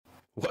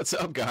What's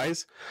up,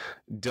 guys?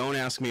 Don't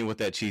ask me what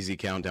that cheesy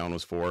countdown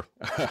was for.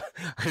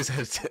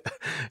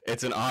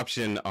 It's an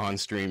option on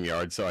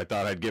StreamYard, so I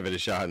thought I'd give it a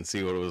shot and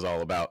see what it was all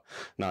about.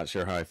 Not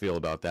sure how I feel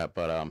about that,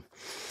 but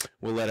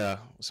we'll let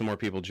some more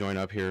people join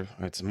up here.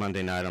 It's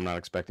Monday night. I'm not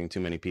expecting too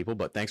many people,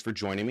 but thanks for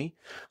joining me.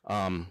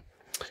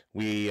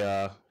 We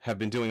have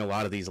been doing a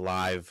lot of these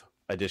live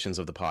editions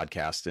of the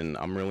podcast, and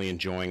I'm really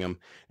enjoying them,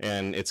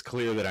 and it's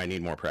clear that I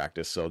need more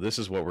practice. So this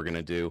is what we're going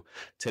to do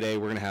today.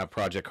 We're going to have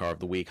Project Car of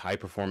the Week, high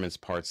performance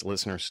parts,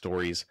 listener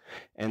stories,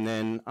 and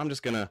then we're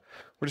just going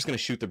to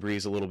shoot the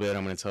breeze a little bit.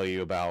 I'm going to tell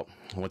you about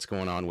what's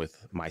going on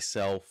with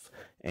myself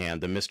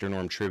and the Mr.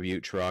 Norm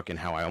tribute truck and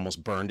how I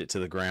almost burned it to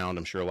the ground.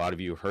 I'm sure a lot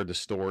of you have heard the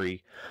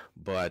story,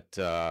 but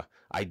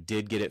I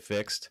did get it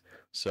fixed.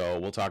 So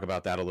we'll talk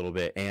about that a little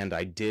bit. And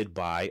I did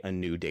buy a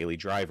new daily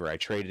driver. I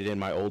traded in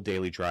my old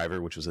daily driver,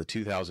 which was a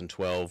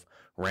 2012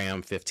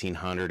 Ram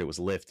 1500. It was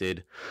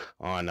lifted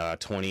on a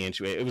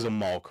 20-inch. It was a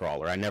mall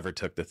crawler. I never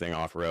took the thing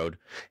off-road.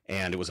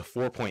 And it was a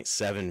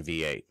 4.7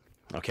 V8.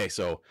 Okay,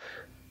 so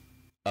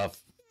a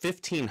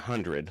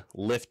 1500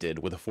 lifted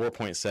with a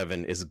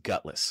 4.7 is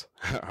gutless.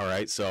 All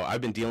right. So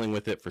I've been dealing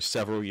with it for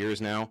several years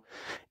now.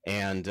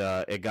 And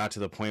it got to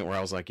the point where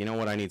I was like, you know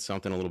what? I need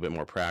something a little bit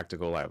more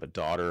practical. I have a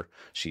daughter.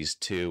 She's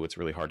 2. It's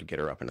really hard to get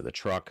her up into the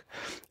truck.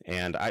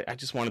 And I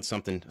just wanted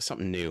something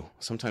new.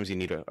 Sometimes you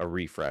need a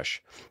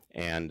refresh.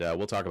 And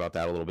we'll talk about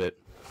that a little bit.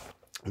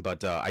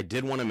 But I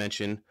did want to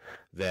mention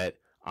that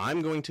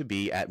I'm going to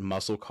be at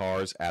Muscle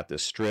Cars at the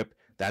Strip.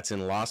 That's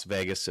in Las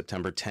Vegas,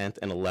 September 10th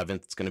and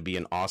 11th. It's going to be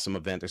an awesome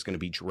event. There's going to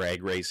be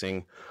drag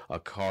racing, a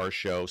car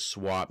show,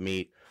 swap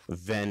meet,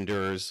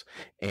 vendors,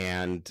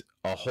 and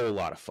a whole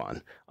lot of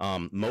fun.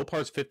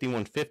 Mopars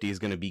 5150 is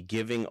going to be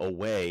giving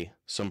away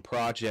some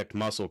Project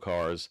Muscle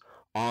Cars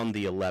on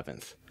the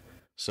 11th.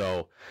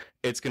 So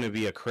it's going to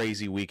be a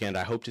crazy weekend.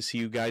 I hope to see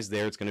you guys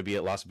there. It's going to be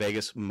at Las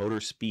Vegas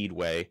Motor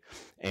Speedway,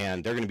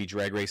 and they're going to be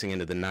drag racing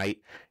into the night.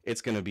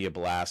 It's going to be a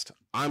blast.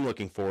 I'm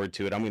looking forward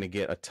to it. I'm going to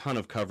get a ton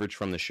of coverage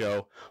from the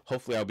show.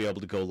 Hopefully I'll be able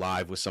to go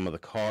live with some of the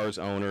cars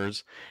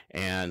owners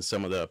and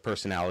some of the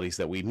personalities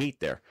that we meet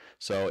there.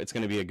 So it's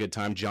going to be a good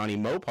time. Johnny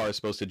Mopar is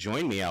supposed to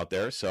join me out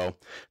there, so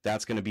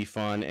that's going to be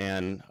fun,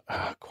 and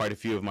quite a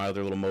few of my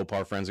other little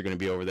Mopar friends are going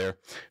to be over there.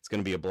 It's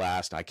going to be a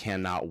blast. I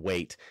cannot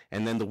wait.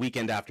 And then the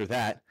weekend after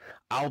that,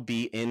 I'll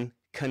be in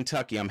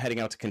Kentucky. I'm heading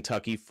out to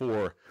Kentucky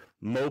for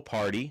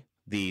Moparty,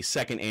 the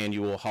second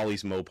annual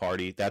Holly's Mo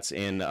Party. That's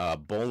in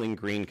Bowling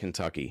Green,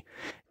 Kentucky,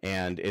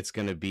 and that's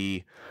going to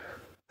be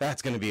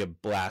a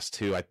blast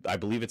too. I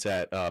believe it's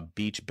at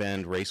Beach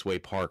Bend Raceway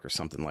Park or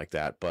something like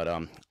that. But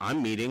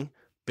I'm meeting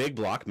Big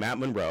Block, Matt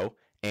Monroe,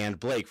 and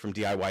Blake from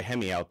DIY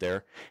Hemi out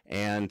there,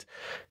 and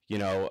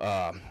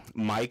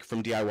Mike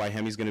from DIY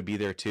Hemi is going to be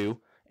there too,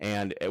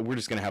 and we're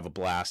just going to have a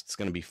blast. It's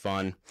going to be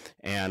fun,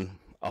 and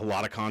a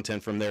lot of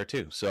content from there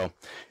too. So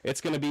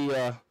it's going to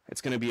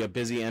be a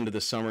busy end of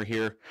the summer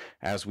here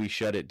as we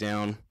shut it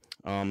down.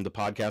 The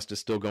podcast is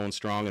still going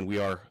strong, and we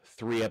are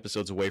 3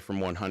 episodes away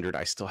from 100.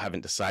 I still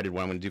haven't decided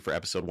what I'm going to do for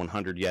episode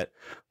 100 yet,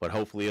 but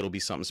hopefully it'll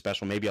be something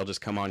special. Maybe I'll just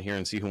come on here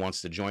and see who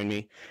wants to join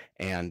me,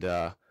 and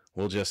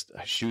we'll just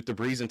shoot the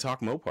breeze and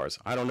talk Mopars.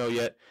 I don't know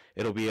yet.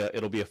 It'll be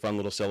a fun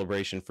little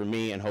celebration for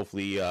me, and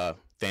hopefully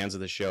fans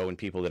of the show and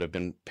people that have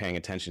been paying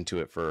attention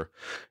to it for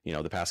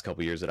the past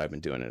couple years that I've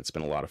been doing it. It's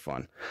been a lot of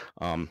fun.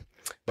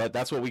 But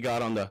that's what we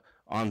got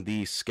on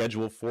the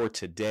schedule for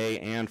today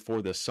and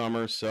for the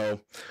summer. So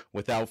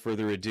without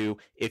further ado,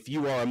 if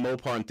you are a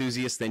Mopar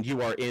enthusiast, then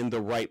you are in the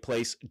right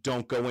place.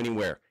 Don't go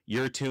anywhere.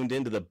 You're tuned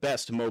into the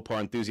best Mopar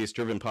enthusiast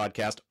driven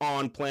podcast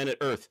on planet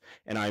Earth.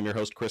 And I'm your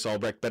host, Chris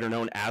Albrecht, better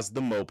known as the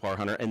Mopar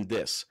Hunter. And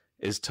this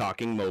is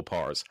Talking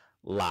Mopars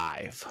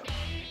Live.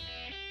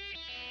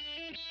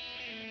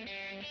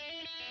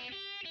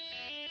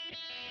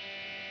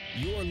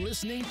 You're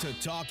listening to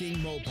Talking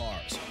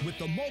Mopars with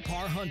the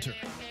Mopar Hunter,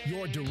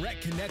 your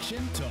direct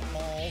connection to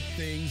all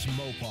things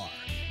Mopar.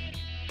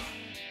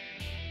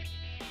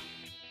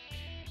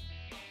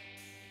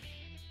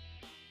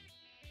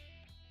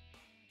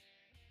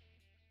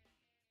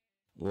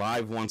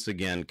 Live once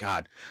again.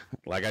 God,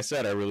 like I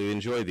said, I really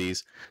enjoy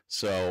these.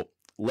 So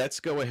let's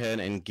go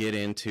ahead and get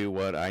into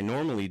what I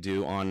normally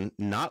do on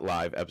not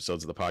live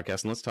episodes of the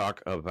podcast. And let's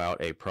talk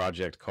about a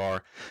project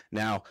car.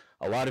 Now,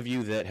 a lot of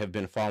you that have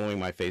been following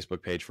my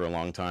Facebook page for a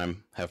long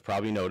time have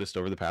probably noticed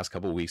over the past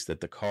couple of weeks that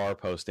the car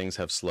postings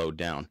have slowed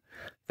down.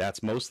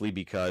 That's mostly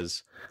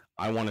because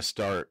I want to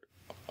start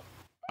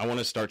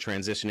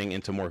transitioning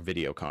into more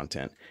video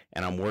content,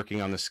 and I'm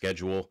working on the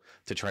schedule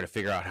to try to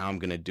figure out how I'm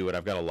going to do it.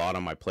 I've got a lot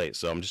on my plate,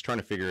 so I'm just trying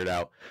to figure it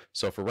out.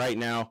 So for right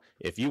now,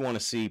 if you want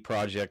to see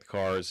project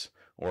cars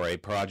or a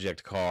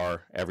project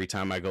car every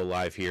time I go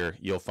live here,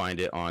 you'll find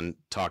it on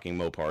Talking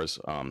Mopars,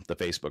 the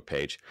Facebook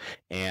page.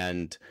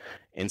 And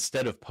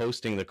instead of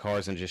posting the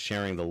cars and just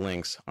sharing the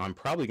links, I'm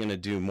probably going to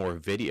do more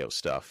video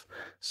stuff.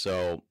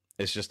 So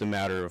it's just a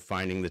matter of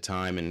finding the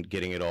time and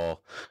getting it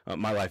all.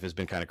 My life has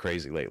been kind of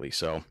crazy lately,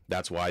 so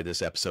that's why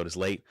this episode is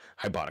late.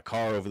 I bought a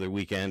car over the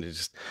weekend.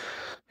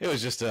 It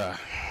was just a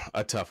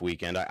tough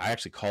weekend. I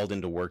actually called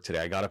into work today.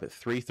 I got up at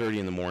 3:30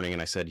 in the morning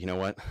and I said, you know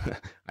what?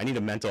 I need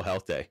a mental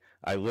health day.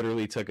 I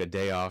literally took a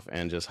day off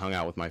and just hung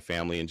out with my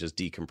family and just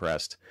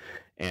decompressed.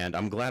 And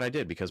I'm glad I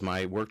did, because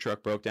my work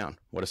truck broke down.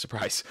 What a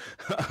surprise.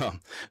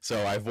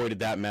 So I avoided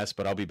that mess,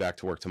 but I'll be back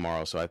to work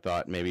tomorrow. So I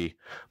thought maybe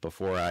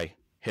before I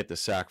hit the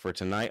sack for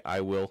tonight,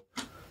 I will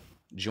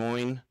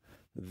join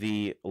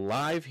the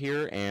live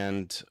here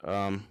and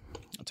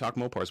talk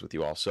Mopars with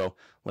you all. So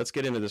let's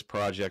get into this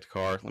project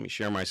car. Let me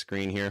share my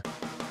screen here.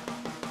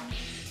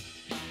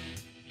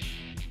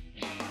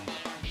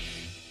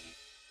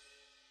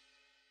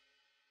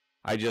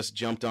 I just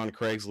jumped on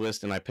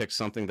Craigslist and I picked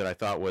something that I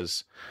thought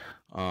was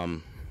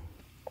a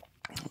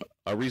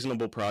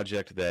reasonable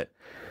project that,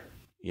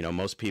 you know,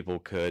 most people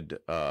could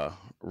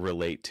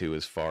relate to,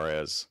 as far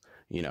as,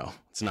 you know,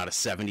 it's not a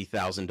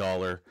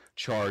 $70,000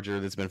 Charger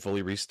that's been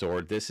fully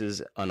restored. This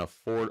is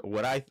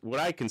what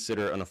I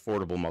consider an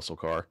affordable muscle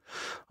car.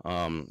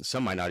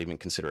 Some might not even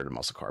consider it a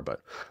muscle car,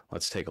 but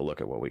let's take a look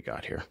at what we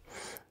got here.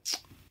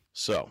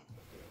 So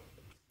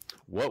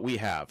what we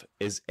have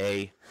is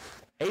a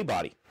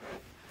body.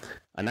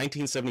 A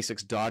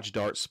 1976 Dodge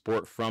Dart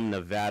Sport from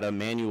Nevada,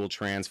 manual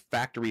trans,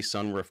 factory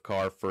sunroof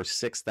car for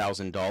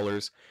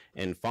 $6,000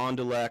 in Fond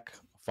du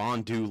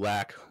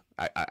Lac,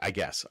 I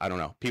guess. I don't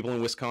know. People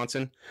in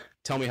Wisconsin,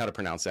 tell me how to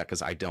pronounce that,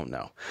 because I don't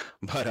know.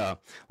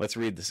 But let's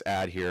read this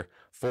ad here.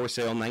 For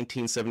sale,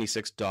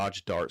 1976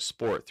 Dodge Dart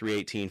Sport,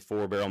 318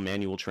 4-barrel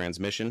manual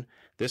transmission.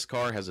 This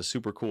car has a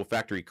super cool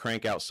factory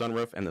crank-out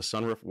sunroof, and the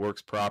sunroof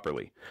works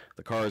properly.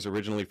 The car is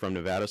originally from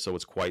Nevada, so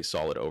it's quite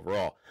solid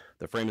overall.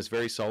 The frame is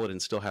very solid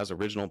and still has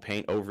original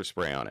paint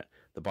overspray on it.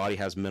 The body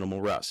has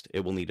minimal rust. It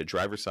will need a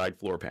driver's side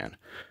floor pan.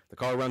 The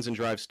car runs and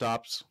drives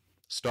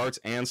starts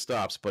and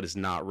stops, but is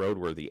not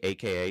roadworthy,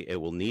 aka it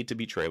will need to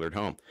be trailered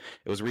home.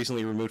 It was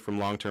recently removed from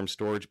long-term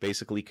storage,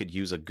 basically could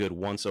use a good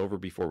once-over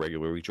before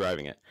regularly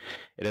driving it.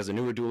 It has a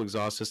newer dual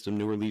exhaust system,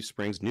 newer leaf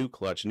springs, new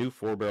clutch, new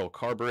 4-barrel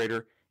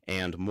carburetor,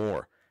 and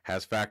more.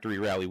 Has factory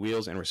rally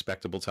wheels and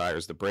respectable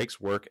tires. The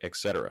brakes work,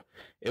 etc.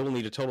 It will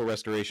need a total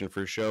restoration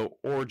for show,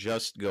 or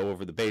just go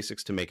over the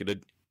basics to make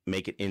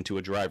it into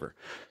a driver.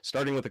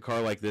 Starting with a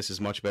car like this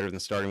is much better than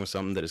starting with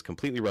something that is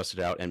completely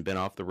rusted out and been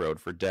off the road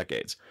for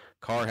decades.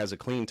 Car has a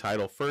clean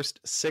title. First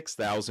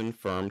 6,000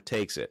 firm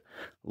takes it.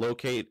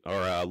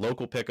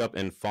 Local pickup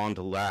in Fond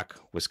du Lac,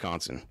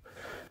 Wisconsin.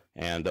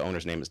 And the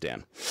owner's name is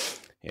Dan.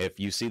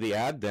 If you see the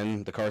ad,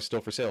 then the car is still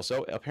for sale.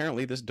 So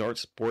apparently this Dart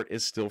Sport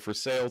is still for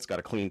sale. It's got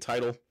a clean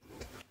title.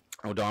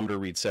 Odometer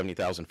reads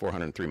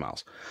 70,403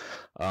 miles.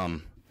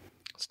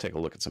 Let's take a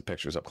look at some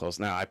pictures up close.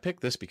 Now, I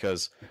picked this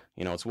because,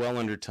 you know, it's well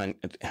under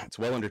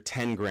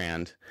 10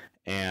 grand,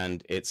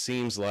 and it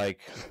seems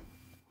like,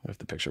 if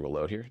the picture will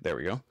load here, there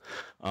we go.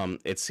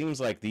 It seems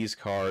like these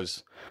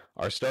cars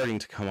are starting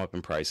to come up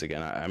in price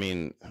again. I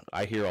mean,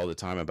 I hear all the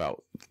time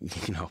about,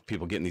 you know,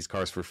 people getting these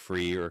cars for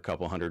free or a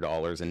couple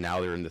 $100s, and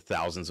now they're in the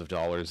thousands of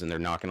dollars and they're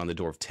knocking on the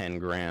door of 10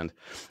 grand.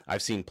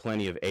 I've seen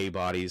plenty of A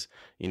bodies,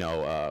 you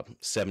know,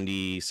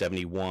 70,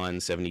 71,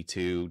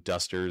 72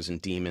 Dusters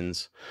and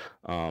Demons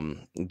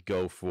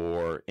go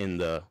for in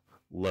the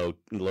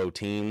low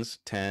teens,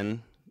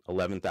 10,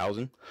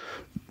 11,000.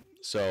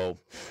 So,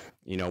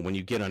 you know, when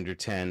you get under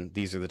 10,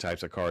 these are the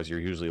types of cars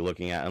you're usually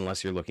looking at,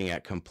 unless you're looking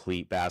at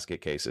complete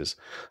basket cases.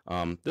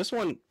 This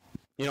one,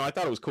 you know, I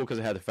thought it was cool because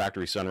it had the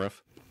factory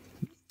sunroof.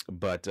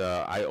 But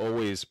I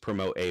always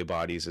promote A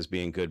bodies as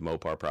being good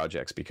Mopar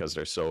projects because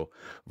they're so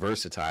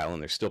versatile,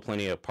 and there's still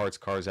plenty of parts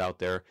cars out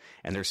there,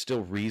 and they're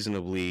still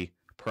reasonably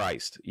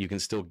priced. You can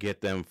still get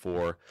them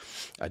for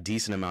a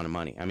decent amount of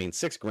money. I mean,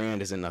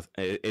 $6,000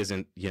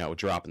 isn't you know, a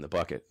drop in the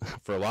bucket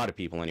for a lot of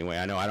people anyway.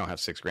 I know I don't have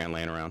 $6,000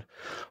 laying around,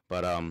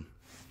 but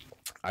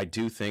I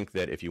do think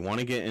that if you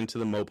want to get into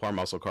the Mopar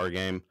muscle car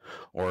game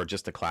or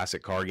just a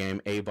classic car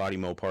game, A-body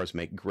Mopars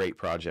make great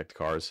project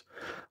cars.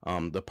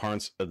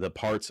 The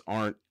parts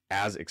aren't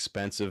as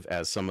expensive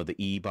as some of the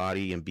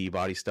E-body and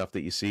B-body stuff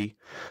that you see,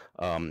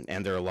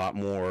 and they're a lot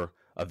more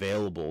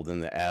available than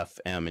the F,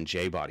 M, and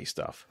J body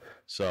stuff.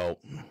 So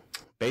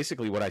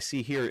basically what I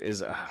see here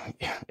is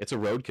it's a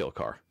roadkill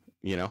car.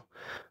 You know,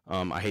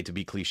 I hate to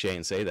be cliche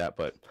and say that,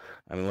 but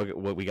I mean, look at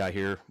what we got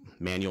here.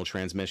 Manual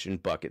transmission,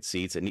 bucket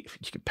seats, and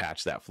you can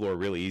patch that floor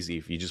really easy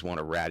if you just want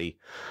a ratty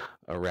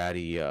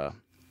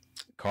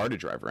car to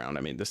drive around.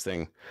 I mean, this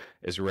thing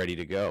is ready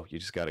to go. You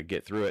just got to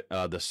get through it.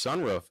 The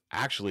sunroof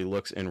actually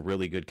looks in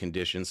really good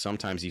condition.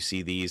 Sometimes you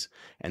see these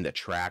and the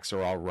tracks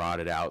are all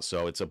rotted out.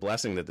 So it's a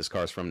blessing that this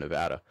car is from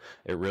Nevada.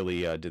 It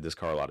really did this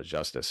car a lot of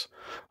justice.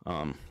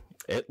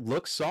 It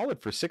looks solid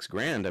for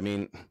 $6,000. I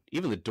mean,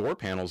 even the door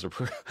panels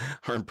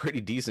are in pretty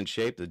decent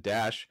shape. The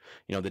dash,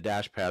 you know, the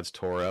dash pad's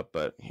tore up,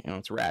 but you know,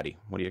 it's ratty.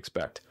 What do you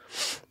expect?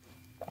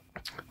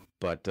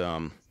 But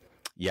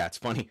yeah, it's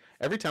funny.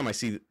 Every time I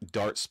see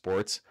Dart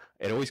Sports,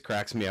 it always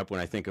cracks me up when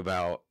I think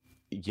about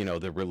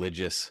the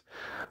religious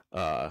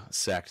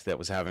sect that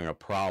was having a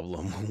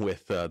problem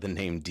with the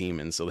name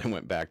Demon, so they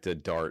went back to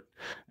Dart,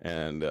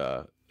 and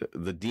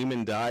the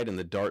Demon died and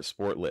the Dart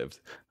Sport lived.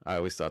 I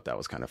always thought that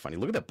was kind of funny.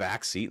 Look at the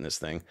back seat in this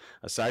thing.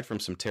 Aside from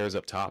some tears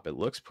up top, it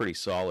looks pretty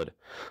solid.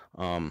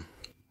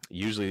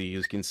 Usually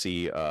you can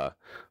see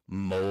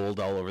mold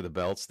all over the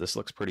belts. This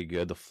looks pretty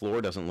good. The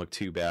floor doesn't look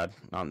too bad,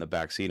 not in the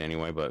back seat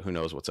anyway, but who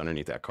knows what's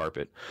underneath that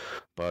carpet.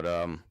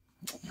 But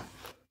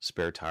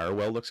spare tire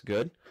well looks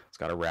good. It's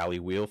got a rally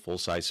wheel,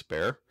 full-size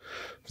spare.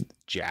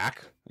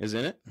 Jack is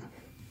in it.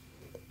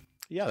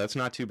 Yeah, that's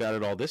not too bad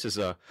at all. This is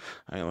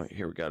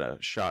here we got a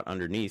shot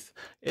underneath.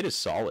 It is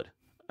solid.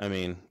 I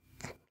mean,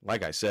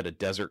 like I said, a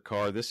desert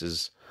car. This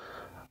is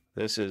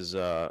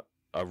a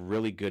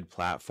really good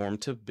platform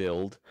to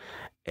build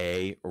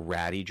a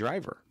ratty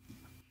driver.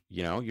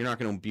 You're not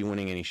going to be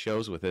winning any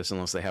shows with this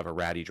unless they have a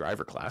ratty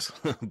driver class.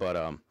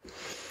 But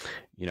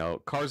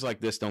cars like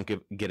this don't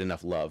get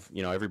enough love.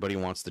 Everybody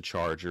wants the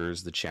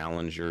Chargers, the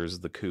Challengers,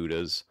 the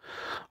Cudas,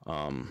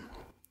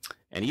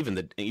 and even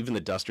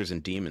the Dusters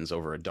and Demons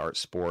over a Dart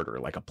Sport or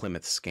like a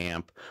Plymouth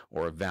Scamp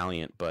or a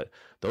Valiant. But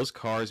those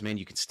cars, man,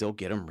 you can still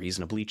get them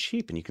reasonably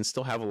cheap and you can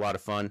still have a lot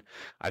of fun.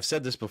 I've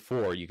said this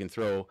before. You can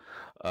throw,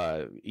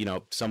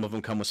 some of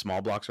them come with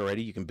small blocks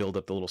already. You can build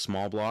up the little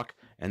small block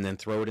and then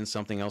throw it in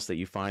something else that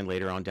you find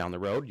later on down the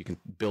road. You can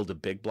build a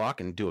big block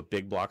and do a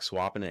big block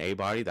swap in an A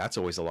body. That's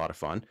always a lot of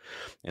fun.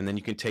 And then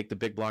you can take the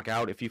big block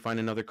out if you find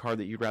another car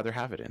that you'd rather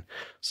have it in.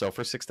 So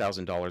for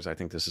 $6,000, I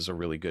think this is a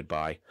really good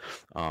buy.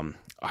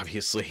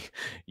 Obviously,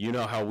 you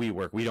know how we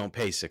work. We don't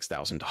pay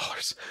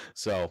 $6,000.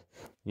 So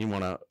you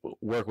want to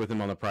work with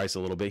him on the price a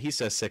little bit. He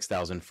says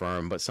 $6,000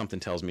 firm, but something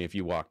tells me if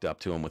you walked up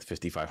to him with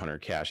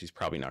 $5,500 cash, he's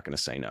probably not going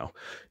to say no.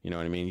 You know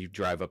what I mean? You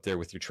drive up there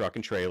with your truck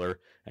and trailer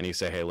and you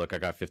say, hey, look, I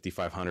got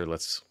 $5,500.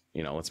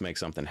 Let's make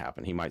something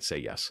happen. He might say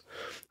yes.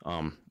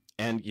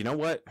 And you know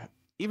what?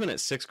 Even at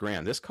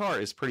 $6,000, this car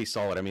is pretty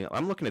solid. I mean,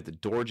 I'm looking at the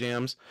door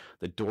jambs.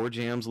 The door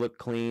jambs look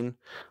clean.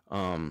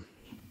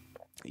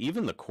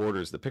 Even the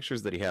quarters, the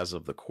pictures that he has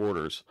of the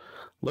quarters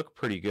look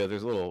pretty good.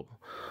 There's a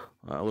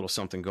little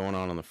something going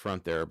on the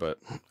front there, but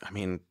I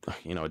mean,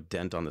 a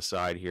dent on the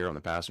side here on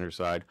the passenger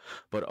side.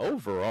 But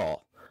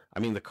overall, I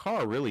mean, the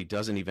car really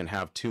doesn't even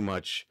have too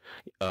much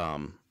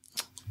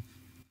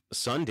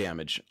sun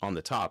damage on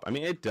the top. I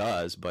mean, it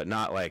does, but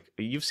not like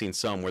you've seen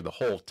some where the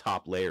whole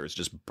top layer is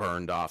just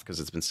burned off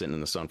because it's been sitting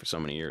in the sun for so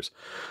many years.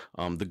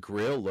 The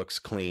grille looks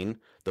clean.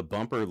 The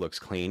bumper looks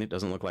clean. It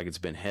doesn't look like it's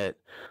been hit.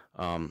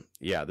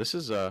 Yeah, this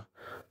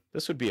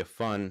would be a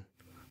fun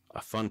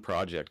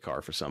project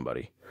car for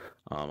somebody.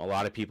 A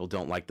lot of people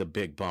don't like the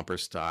big bumper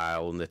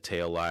style and the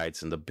tail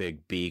lights and the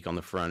big beak on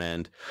the front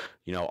end.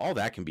 All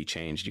that can be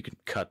changed. You can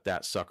cut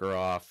that sucker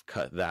off,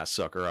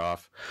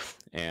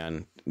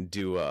 and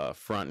do a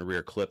front and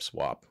rear clip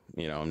swap,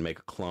 and make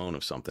a clone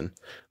of something,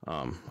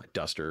 a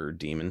Duster or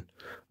Demon.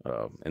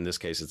 In this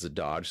case, it's a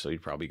Dodge, so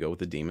you'd probably go with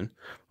the Demon.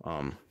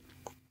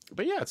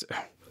 But yeah, it's,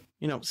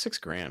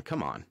 $6,000.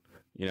 Come on.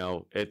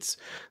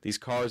 These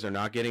cars are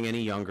not getting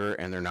any younger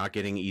and they're not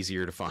getting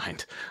easier to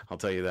find. I'll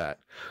tell you that.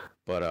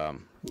 But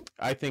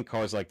I think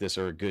cars like this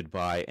are a good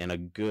buy and a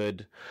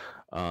good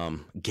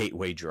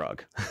gateway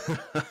drug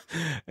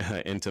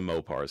into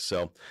Mopars.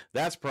 So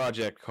that's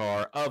project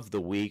car of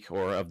the week,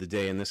 or of the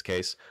day in this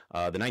case, the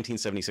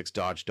 1976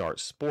 Dodge Dart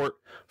Sport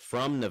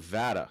from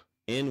Nevada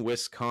in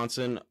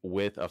Wisconsin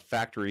with a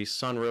factory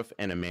sunroof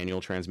and a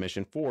manual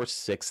transmission for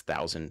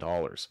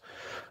 $6,000.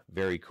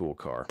 Very cool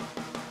car.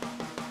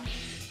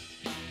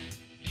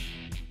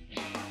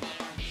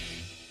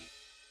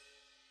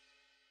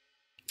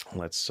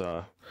 Let's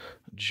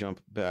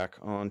jump back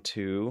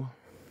onto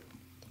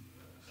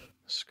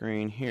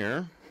screen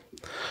here.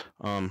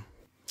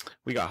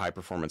 We got high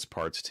performance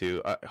parts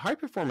too. High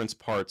performance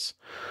parts,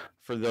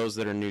 for those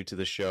that are new to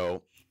the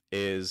show,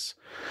 is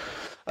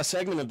a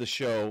segment of the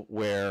show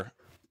where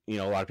a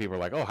lot of people are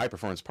like, oh, high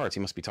performance parts, he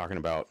must be talking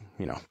about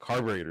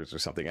carburetors or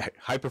something.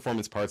 High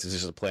performance parts is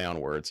just a play on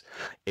words.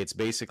 It's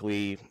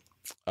basically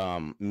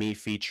me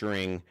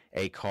featuring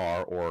a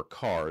car or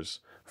cars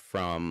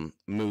from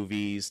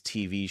movies,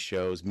 TV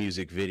shows,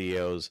 music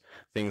videos,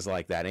 things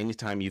like that.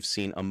 Anytime you've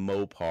seen a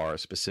Mopar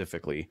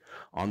specifically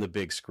on the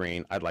big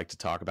screen, I'd like to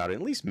talk about it,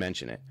 at least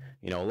mention it.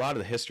 A lot of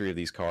the history of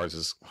these cars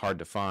is hard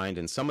to find,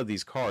 and some of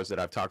these cars that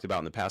I've talked about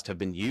in the past have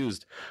been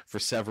used for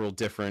several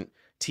different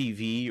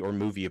TV or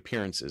movie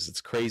appearances.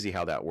 It's crazy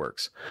how that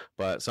works,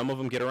 but some of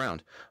them get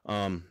around.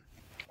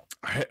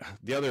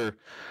 The other,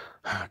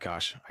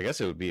 gosh, I guess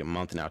it would be a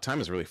month now.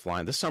 Time is really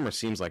flying. This summer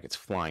seems like it's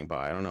flying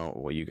by. I don't know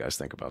what you guys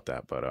think about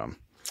that, but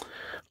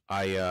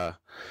I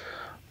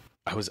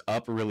was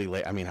up really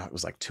late. I mean, it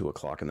was like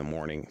 2:00 in the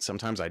morning.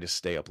 Sometimes I just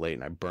stay up late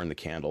and I burn the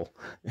candle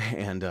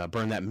and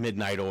burn that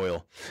midnight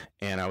oil.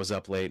 And I was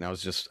up late and I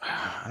was just,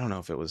 I don't know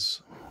if it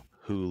was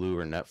Hulu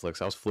or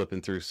Netflix. I was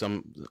flipping through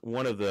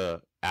one of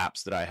the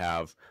apps that I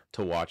have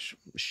to watch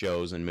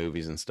shows and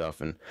movies and stuff,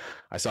 and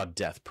I saw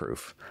Death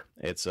Proof.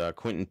 It's a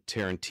Quentin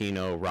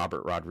Tarantino,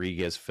 Robert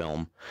Rodriguez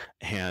film,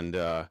 and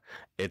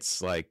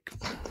it's like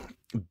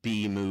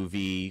B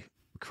movie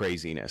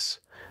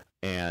craziness.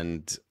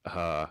 And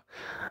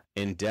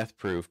in Death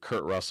Proof,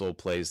 Kurt Russell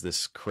plays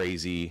this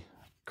crazy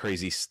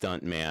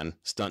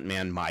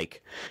stuntman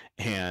Mike,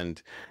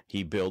 and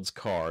he builds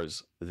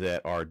cars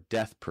that are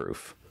death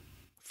proof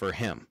for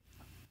him,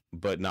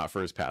 but not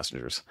for his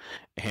passengers.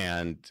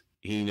 And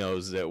he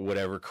knows that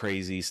whatever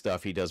crazy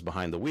stuff he does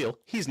behind the wheel,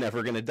 he's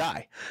never going to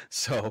die.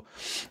 So,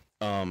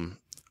 I'm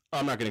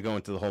not going to go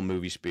into the whole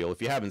movie spiel.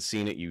 If you haven't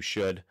seen it, you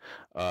should.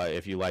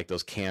 If you like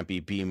those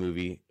campy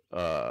B-movie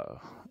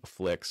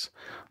flicks.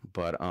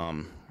 But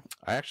I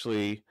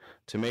actually,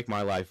 to make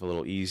my life a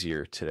little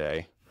easier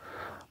today,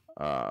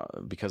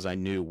 because I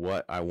knew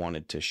what I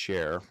wanted to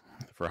share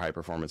for high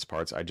performance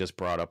parts, I just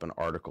brought up an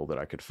article that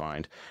I could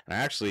find. And I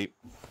actually,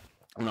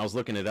 when I was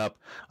looking it up,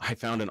 I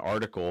found an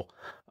article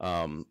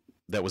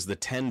that was the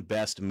 10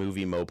 best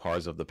movie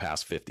Mopars of the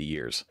past 50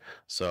 years.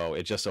 So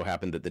it just so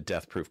happened that the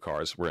Death Proof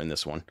cars were in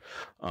this one,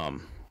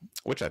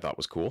 which I thought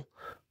was cool.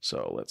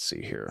 So let's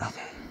see here.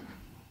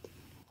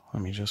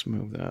 Let me just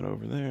move that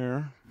over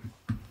there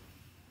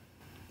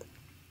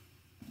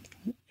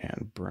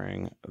and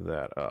bring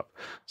that up.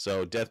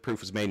 So Death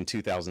Proof was made in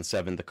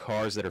 2007. The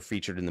cars that are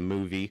featured in the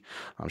movie,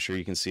 I'm sure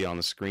you can see on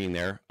the screen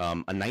there, a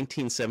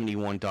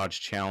 1971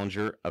 Dodge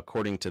Challenger.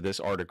 According to this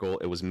article,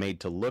 it was made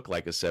to look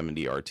like a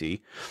 70 RT.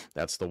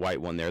 That's the white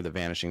one there, the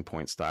Vanishing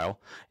Point style.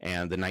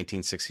 And the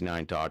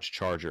 1969 Dodge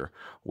Charger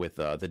with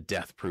the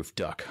Death Proof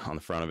duck on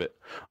the front of it.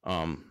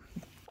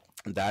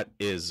 That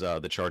is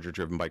the Charger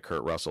driven by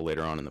Kurt Russell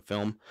later on in the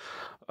film.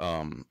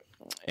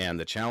 And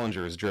the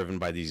Challenger is driven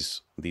by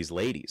these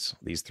ladies,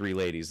 these three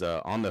ladies.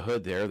 On the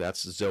hood there,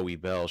 that's Zoe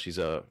Bell. She's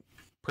a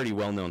pretty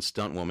well-known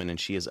stunt woman, and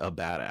she is a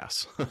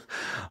badass.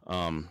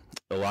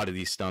 A lot of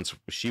these stunts,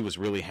 she was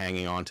really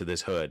hanging on to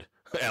this hood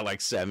at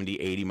like 70,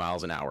 80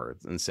 miles an hour.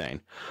 It's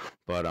insane.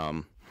 But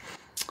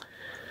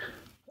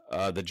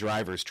the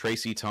drivers,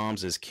 Tracy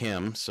Toms is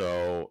Kim,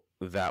 so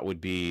that would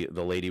be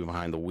the lady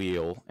behind the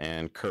wheel,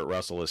 and Kurt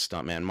Russell is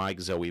stuntman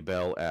Mike, Zoe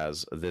Bell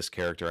as this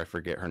character, I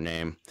forget her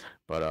name,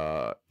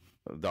 but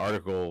the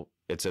article,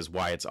 it says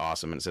why it's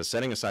awesome, and it says,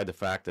 setting aside the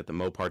fact that the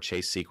Mopar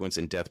chase sequence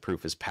in Death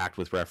Proof is packed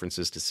with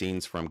references to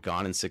scenes from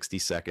Gone in 60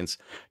 Seconds,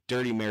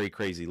 Dirty Mary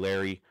Crazy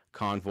Larry,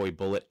 Convoy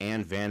Bullet,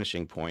 and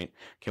Vanishing Point,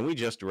 can we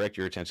just direct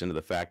your attention to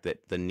the fact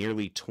that the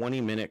nearly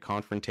 20-minute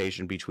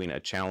confrontation between a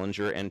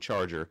Challenger and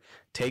Charger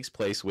takes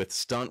place with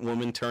stunt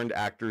woman turned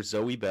actor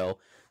Zoe Bell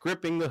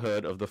gripping the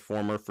hood of the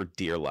former for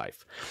dear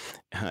life.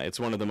 It's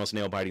one of the most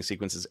nail-biting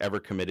sequences ever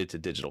committed to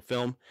digital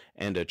film,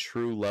 and a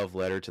true love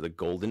letter to the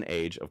golden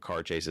age of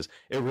car chases.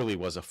 It really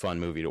was a fun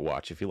movie to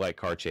watch if you like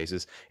car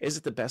chases. Is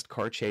it the best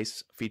car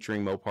chase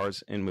featuring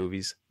Mopars in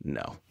movies?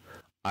 No,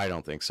 I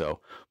don't think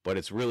so, but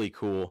it's really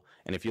cool.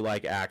 And if you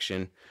like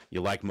action, you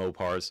like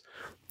Mopars,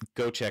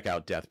 go check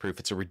out Death Proof.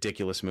 It's a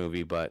ridiculous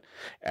movie, but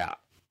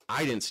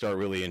I didn't start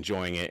really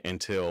enjoying it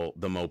until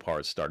the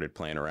Mopars started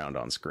playing around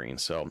on screen.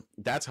 So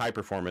that's high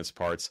performance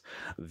parts.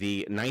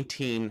 The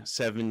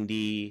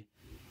 1970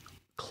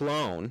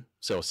 clone,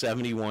 so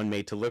 71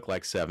 made to look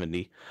like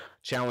 70,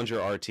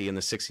 Challenger RT, and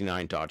the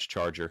 69 Dodge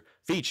Charger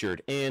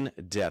featured in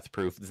Death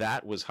Proof.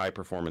 That was high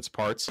performance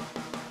parts.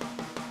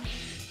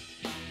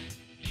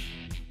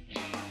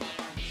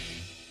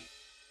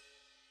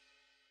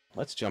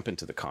 Let's jump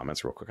into the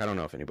comments real quick. I don't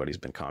know if anybody's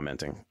been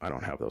commenting. I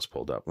don't have those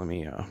pulled up.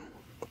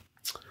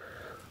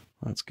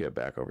 Let's get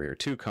back over here.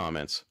 2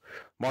 comments.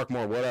 Mark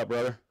Moore, what up,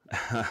 brother?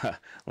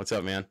 What's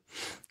up, man?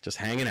 Just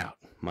hanging out.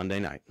 Monday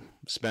night.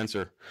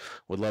 Spencer,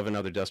 would love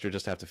another Duster,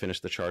 just have to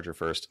finish the Charger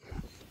first.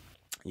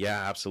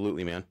 Yeah,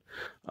 absolutely, man.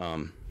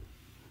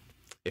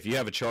 If you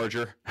have a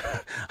Charger,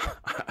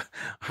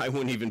 I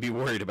wouldn't even be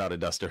worried about a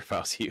Duster if I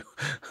was you.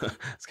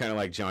 It's kind of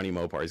like Johnny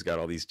Mopar. He's got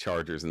all these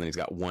Chargers, and then he's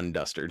got one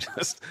Duster,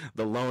 just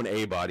the lone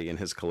A-body in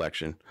his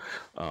collection.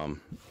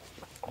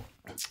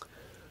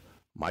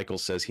 Michael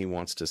says he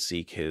wants to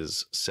seek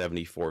his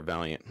 74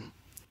 Valiant.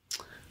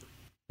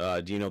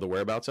 Do you know the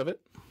whereabouts of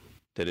it?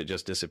 Did it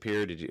just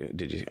disappear?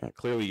 Did you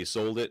clearly you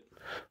sold it?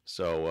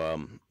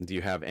 So do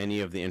you have any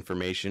of the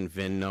information,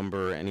 VIN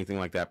number, anything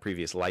like that,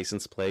 previous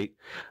license plate?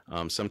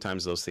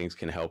 Sometimes those things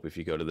can help if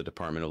you go to the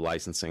Department of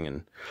Licensing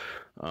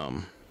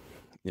and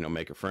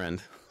make a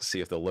friend,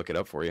 see if they'll look it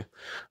up for you.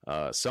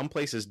 Some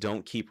places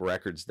don't keep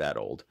records that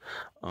old.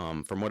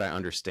 From what I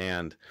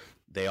understand,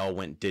 they all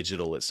went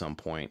digital at some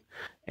point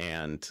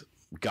and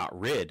got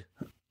rid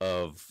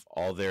of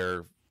all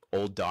their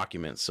old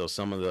documents. So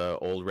some of the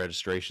old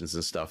registrations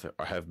and stuff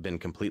have been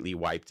completely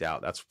wiped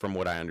out. That's from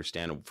what I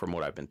understand, from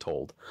what I've been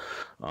told.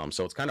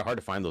 So it's kind of hard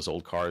to find those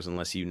old cars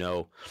unless you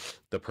know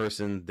the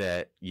person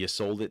that you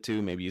sold it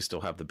to. Maybe you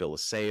still have the bill of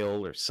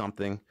sale or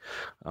something.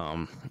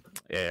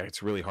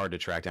 It's really hard to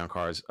track down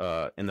cars.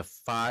 In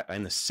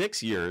the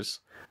 6 years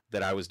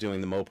that I was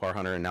doing the Mopar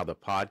Hunter and now the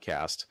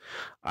podcast,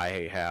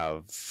 I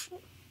have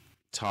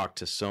talked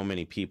to so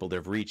many people.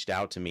 They've reached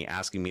out to me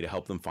asking me to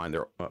help them find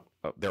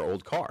their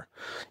old car.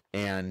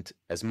 And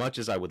as much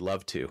as I would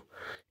love to,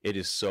 it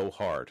is so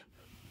hard.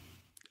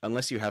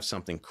 unless you have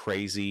something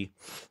crazy,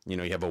 you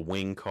have a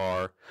wing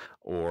car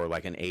or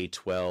like an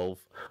A12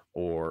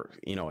 or,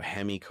 a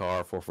Hemi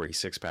car,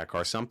 446 pack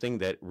car, something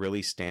that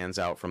really stands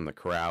out from the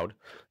crowd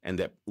and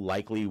that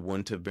likely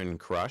wouldn't have been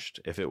crushed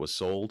if it was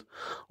sold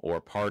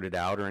or parted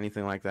out or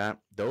anything like that.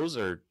 Those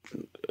are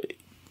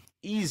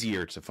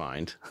easier to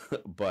find,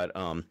 but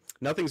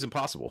nothing's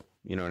impossible.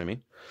 You know what I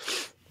mean?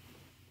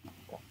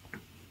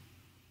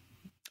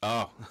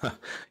 Oh,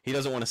 he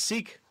doesn't want to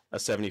seek a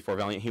 74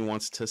 Valiant. He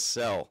wants to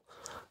sell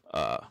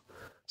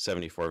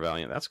 74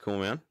 Valiant. That's cool,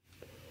 man.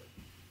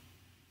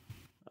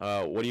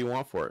 What do you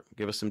want for it?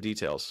 Give us some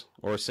details,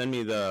 or send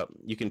me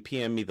you can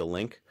PM me the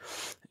link,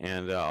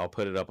 and I'll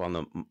put it up on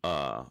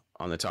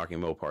the Talking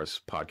Mopars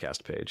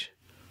podcast page.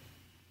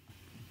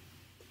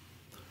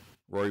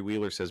 Rory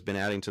Wheeler says, been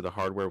adding to the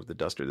hardware with the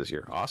Duster this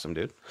year. Awesome,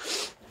 dude.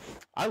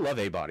 I love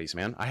A-bodies,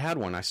 man. I had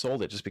one. I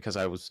sold it just because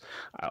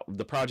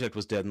the project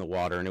was dead in the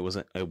water, and it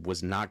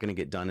was not going to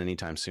get done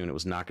anytime soon. It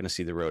was not going to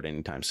see the road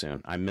anytime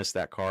soon. I missed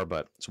that car,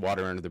 but it's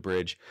water under the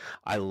bridge.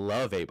 I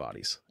love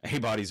A-bodies.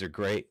 A-bodies are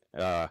great.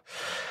 Man,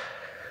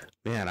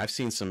 I've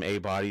seen some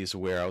A-bodies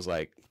where I was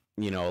like,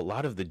 a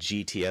lot of the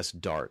GTS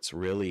darts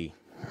really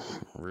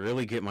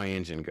get my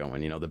engine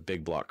going, the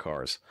big block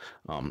cars,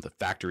 the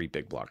factory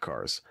big block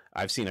cars.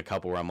 I've seen a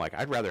couple where I'm like,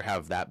 I'd rather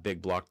have that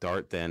big block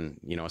dart than,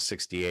 a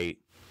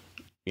 68,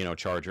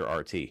 Charger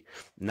RT,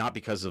 not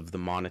because of the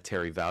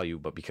monetary value,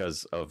 but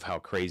because of how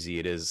crazy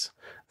it is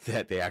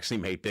that they actually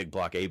made big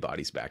block A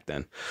bodies back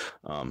then.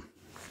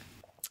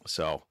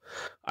 So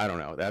I don't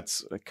know.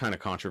 That's kind of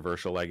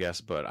controversial, I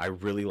guess, but I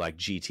really like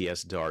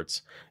GTS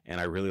darts and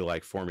I really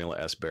like Formula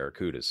S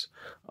Barracudas.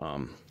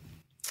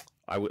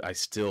 I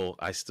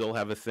still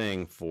have a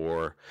thing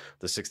for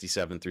the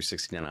 67 through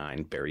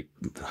 69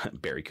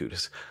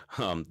 Barracudas.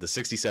 The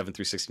 67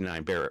 through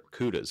 69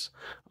 Barracudas.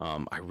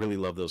 I really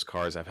love those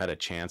cars. I've had a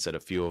chance at a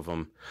few of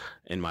them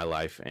in my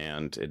life,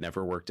 and it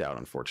never worked out,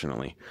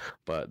 unfortunately.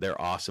 But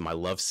they're awesome. I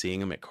love seeing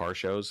them at car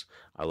shows.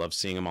 I love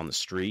seeing them on the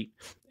street,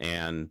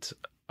 and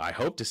I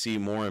hope to see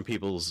more in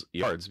people's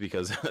yards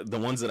because the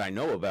ones that I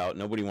know about,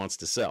 nobody wants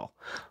to sell.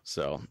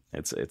 So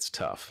it's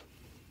tough.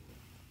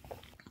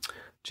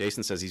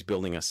 Jason says he's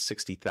building a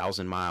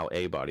 60,000 mile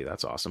A body.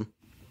 That's awesome.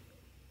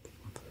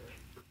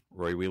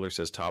 Roy Wheeler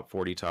says top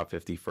 40, top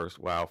 50 first.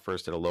 Wow,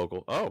 first at a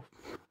local. Oh,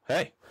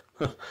 hey.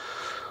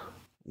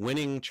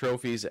 Winning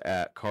trophies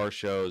at car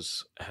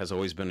shows has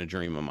always been a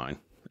dream of mine.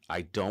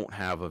 I don't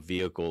have a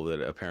vehicle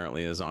that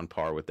apparently is on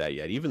par with that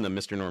yet. Even the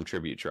Mr. Norm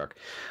tribute truck.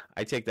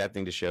 I take that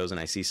thing to shows and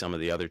I see some of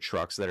the other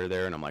trucks that are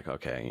there and I'm like,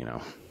 okay,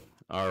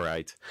 all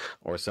right.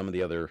 Or some of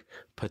the other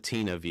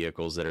patina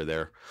vehicles that are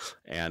there.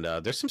 And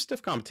there's some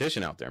stiff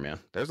competition out there, man.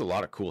 There's a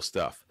lot of cool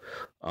stuff.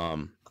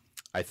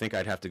 I think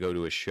I'd have to go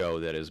to a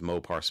show that is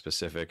Mopar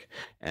specific,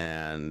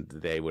 and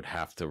they would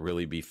have to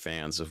really be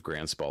fans of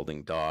Grand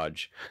Spalding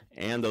Dodge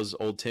and those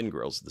old tin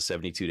grills, the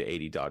 72 to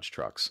 80 Dodge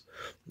trucks,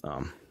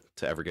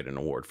 to ever get an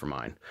award for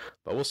mine.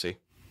 But we'll see.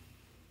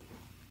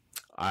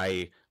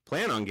 I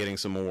plan on getting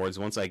some awards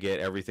once I get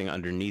everything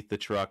underneath the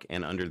truck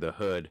and under the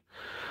hood,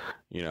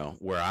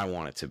 where I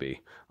want it to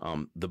be.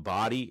 The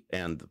body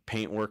and the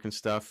paintwork and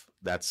stuff,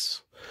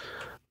 that's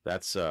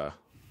going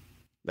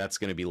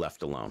to be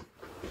left alone.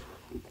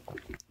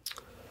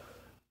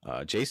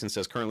 Jason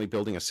says currently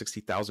building a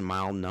 60,000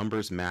 mile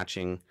numbers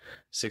matching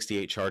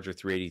 68 Charger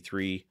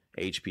 383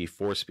 HP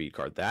 4-speed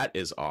car. That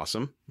is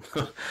awesome.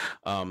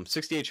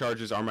 68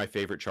 Chargers are my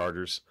favorite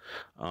Chargers.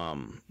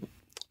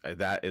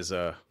 That is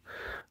an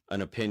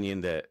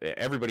opinion that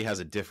everybody has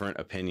a different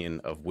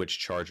opinion of which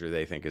Charger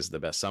they think is the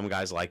best. Some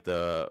guys like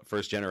the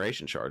first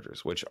generation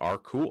Chargers, which are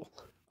cool.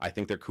 I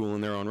think they're cool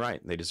in their own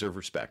right. They deserve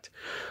respect.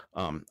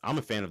 I'm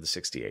a fan of the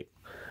 68.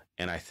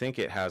 And I think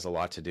it has a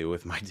lot to do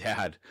with my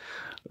dad.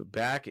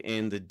 Back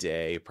in the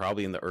day,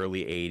 probably in the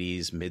early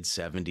 80s, mid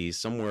 70s,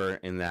 somewhere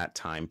in that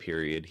time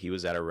period, he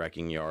was at a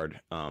wrecking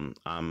yard,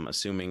 I'm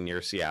assuming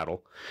near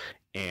Seattle,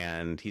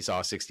 and he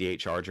saw a 68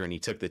 Charger and he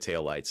took the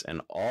taillights.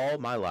 And all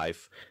my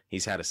life,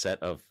 he's had a set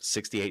of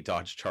 68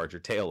 Dodge Charger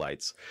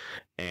taillights.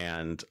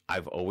 And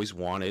I've always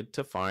wanted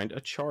to find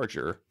a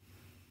Charger,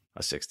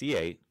 a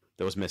 68,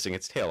 that was missing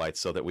its taillights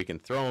so that we can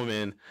throw them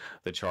in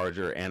the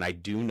Charger. And I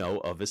do know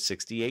of a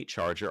 68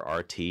 Charger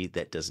RT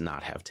that does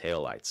not have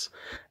taillights.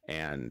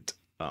 And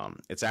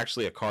it's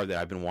actually a car that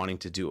I've been wanting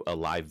to do a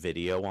live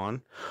video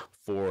on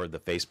for the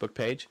Facebook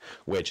page,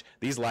 which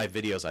these live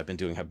videos I've been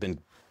doing have been,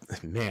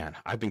 man,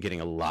 I've been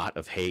getting a lot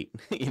of hate.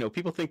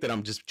 People think that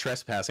I'm just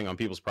trespassing on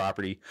people's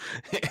property.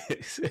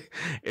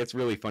 It's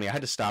really funny. I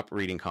had to stop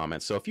reading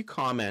comments. So if you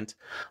comment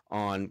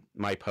on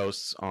my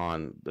posts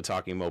on the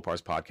Talking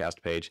Mopars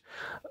podcast page,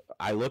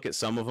 I look at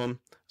some of them.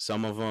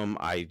 Some of them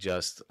I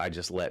just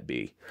let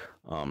be,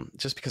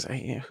 just because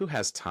who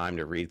has time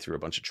to read through a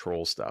bunch of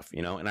troll stuff,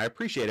 And I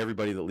appreciate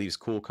everybody that leaves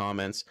cool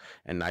comments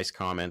and nice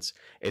comments.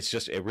 It's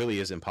just, it really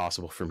is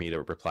impossible for me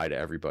to reply to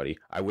everybody.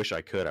 I wish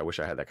I could. I wish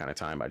I had that kind of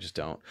time. I just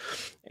don't.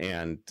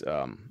 And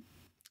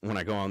when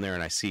I go on there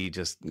and I see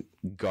just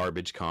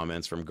garbage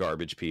comments from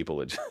garbage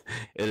people, it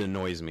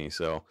annoys me.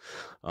 So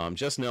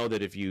just know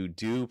that if you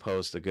do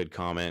post a good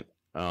comment,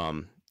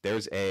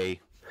 there's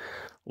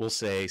we'll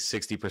say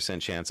 60%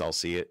 chance I'll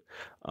see it.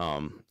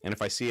 And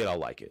if I see it, I'll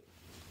like it.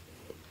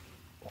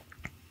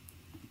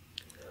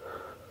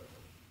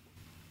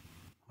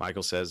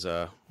 Michael says,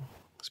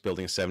 he's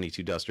building a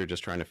 72 Duster,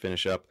 just trying to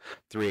finish up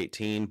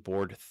 318,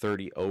 board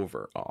 30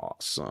 over.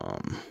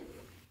 Awesome.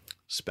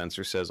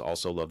 Spencer says,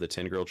 also love the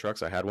tin grill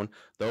trucks. I had one.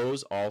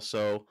 Those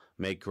also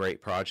make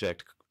great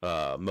project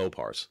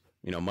Mopars.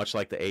 You know, much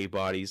like the A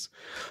bodies.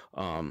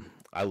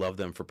 I love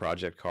them for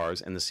project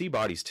cars, and the C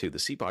bodies too. The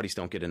C bodies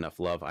don't get enough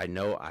love. I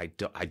know I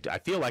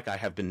feel like I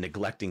have been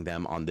neglecting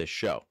them on this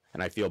show,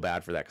 and I feel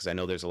bad for that because I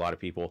know there's a lot of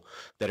people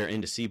that are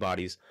into C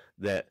bodies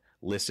that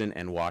listen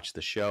and watch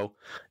the show,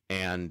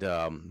 and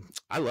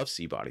I love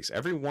C bodies.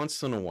 Every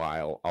once in a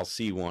while, I'll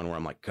see one where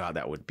I'm like, God,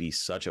 that would be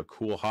such a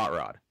cool hot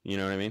rod. You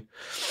know what I mean?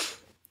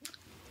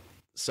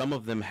 Some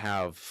of them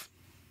have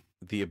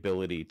the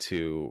ability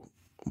to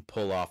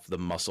pull off the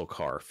muscle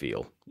car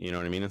feel, you know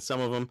what I mean? And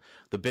some of them,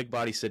 the big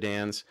body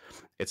sedans,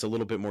 it's a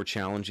little bit more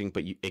challenging,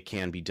 but it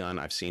can be done.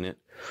 I've seen it.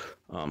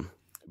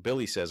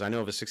 Billy says, I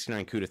know of a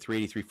 69 CUDA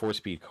 383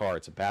 4-speed car.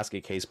 It's a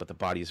basket case, but the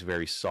body is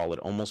very solid.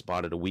 Almost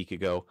bought it a week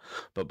ago,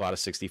 but bought a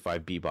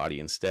 65B body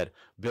instead.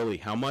 Billy,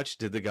 how much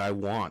did the guy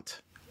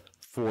want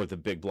for the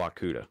big block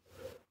CUDA?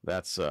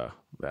 That's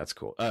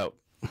cool. Oh,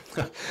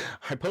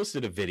 I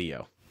posted a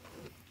video.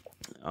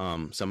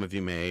 Some of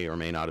you may or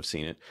may not have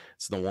seen it.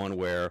 It's the one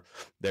where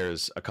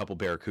there's a couple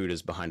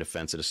Barracudas behind a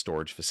fence at a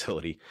storage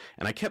facility.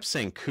 And I kept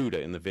saying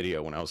CUDA in the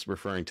video when I was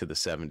referring to the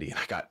 70, and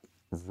I got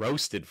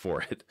roasted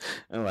for it.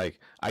 And like,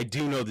 I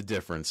do know the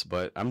difference,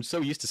 but I'm so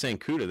used to saying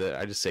CUDA that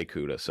I just say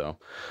CUDA. So,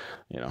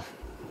 you know,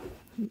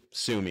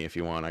 sue me if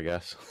you want, I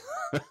guess.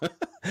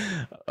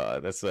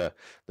 That's the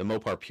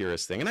Mopar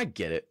purist thing. And I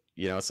get it.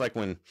 You know, it's like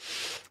when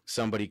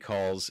somebody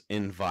calls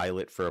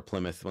Inviolate for a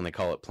Plymouth when they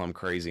call it Plum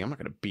Crazy. I'm not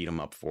going to beat them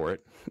up for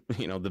it.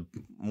 You know, the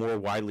more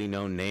widely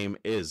known name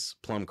is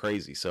Plum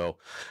Crazy. So,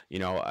 you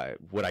know,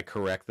 would I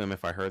correct them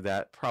if I heard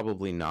that?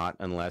 Probably not,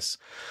 unless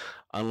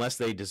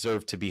they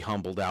deserve to be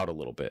humbled out a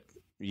little bit.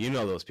 You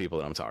know those people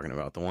that I'm talking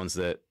about, the ones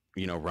that,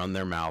 you know, run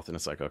their mouth and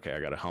it's like, okay,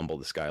 I got to humble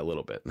this guy a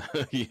little bit.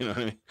 You know what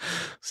I mean?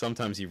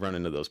 Sometimes you run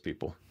into those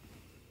people.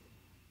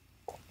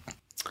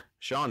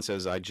 Sean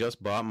says, I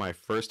just bought my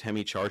first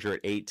Hemi Charger at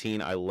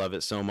 18. I love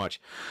it so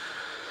much.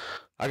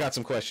 I got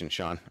some questions,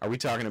 Sean. Are we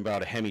talking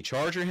about a Hemi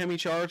Charger,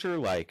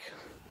 like,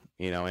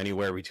 you know,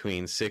 anywhere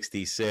between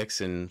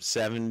 66 and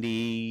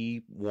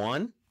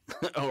 71?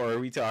 Or are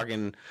we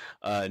talking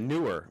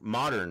newer,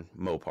 modern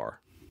Mopar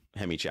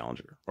Hemi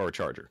Challenger or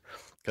Charger?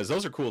 Because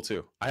those are cool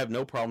too. I have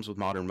no problems with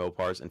modern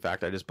Mopars. In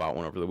fact, I just bought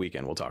one over the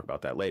weekend. We'll talk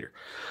about that later.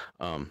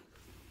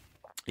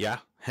 Yeah,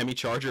 Hemi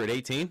Charger at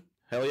 18?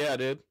 Hell yeah,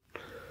 dude.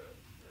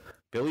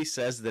 Billy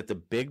says that the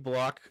big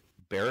block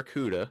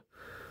Barracuda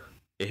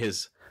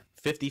is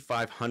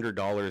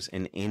 $5,500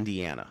 in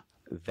Indiana.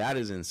 That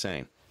is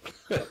insane.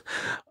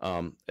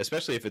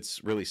 Especially if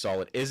it's really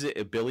solid. Is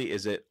it, Billy,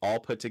 is it all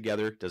put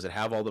together? Does it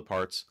have all the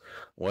parts?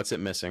 What's it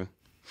missing?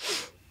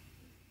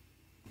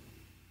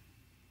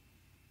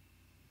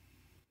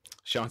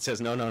 Sean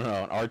says, no,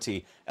 an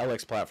RT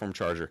LX platform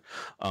charger.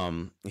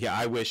 Yeah,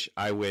 I wish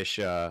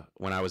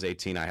when I was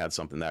 18 I had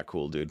something that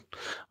cool, dude.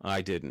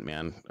 I didn't,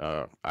 man.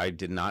 I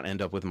did not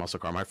end up with a muscle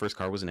car. My first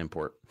car was an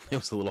import. It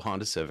was a little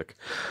Honda Civic.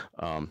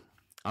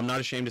 I'm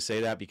not ashamed to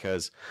say that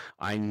because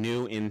I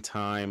knew in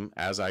time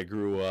as I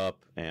grew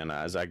up and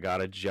as I got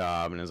a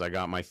job and as I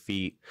got my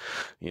feet,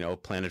 you know,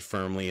 planted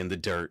firmly in the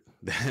dirt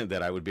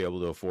that I would be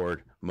able to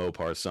afford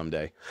Mopars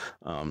someday.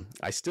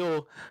 I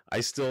still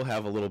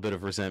have a little bit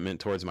of resentment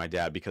towards my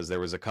dad because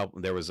there was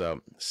a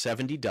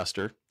 70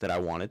 Duster that I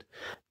wanted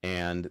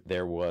and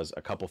there was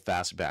a couple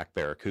fastback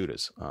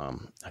Barracudas.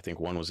 I think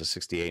one was a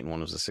 68 and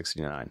one was a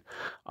 69.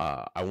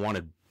 I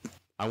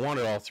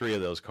wanted all three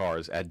of those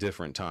cars at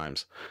different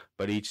times,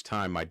 but each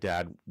time my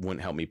dad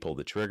wouldn't help me pull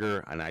the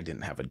trigger and I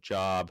didn't have a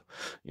job.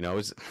 You know,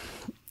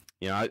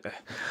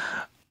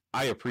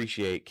 I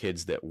appreciate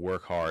kids that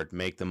work hard,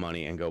 make the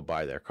money and go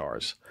buy their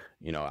cars.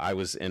 You know, I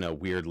was in a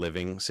weird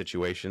living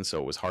situation, so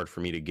it was hard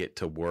for me to get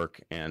to work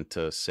and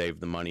to save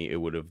the money I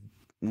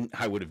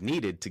would have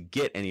needed to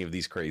get any of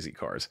these crazy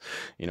cars.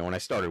 You know, when I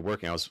started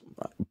working, I was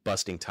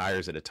busting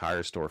tires at a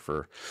tire store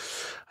for,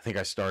 I think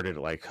I started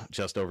at like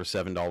just over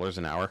 $7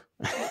 an hour.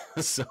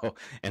 So,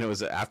 and it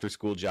was an after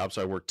school job.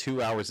 So I worked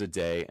 2 hours a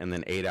day and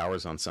then 8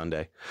 hours on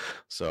Sunday.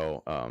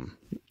 So,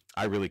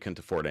 I really couldn't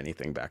afford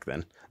anything back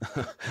then.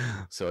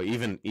 So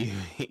even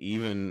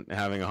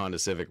having a Honda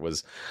Civic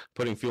was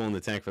putting fuel in the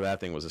tank for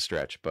that thing was a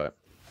stretch, but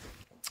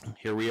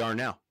here we are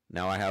now.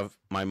 Now I have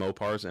my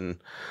Mopars,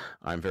 and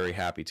I'm very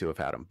happy to have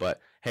had them.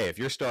 But hey, if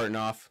you're starting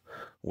off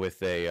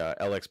with a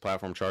LX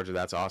platform charger,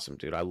 that's awesome,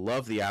 dude. I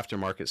love the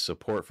aftermarket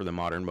support for the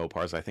modern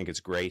Mopars. I think it's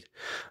great,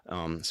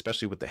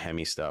 especially with the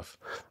Hemi stuff.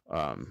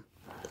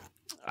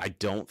 I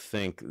don't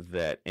think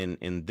that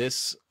in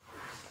this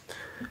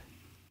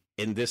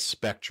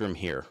spectrum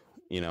here,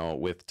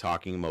 with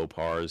Talking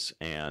Mopars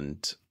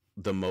and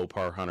the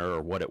Mopar Hunter,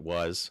 or what it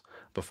was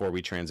before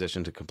we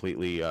transitioned to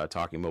completely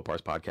Talking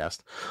Mopars podcast.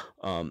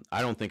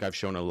 I don't think I've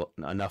shown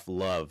enough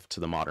love to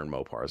the modern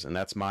Mopars, and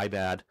that's my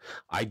bad.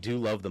 I do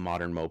love the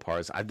modern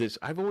Mopars.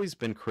 I've always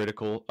been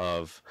critical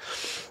of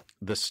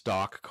the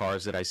stock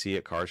cars that I see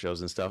at car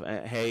shows and stuff.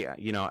 And hey,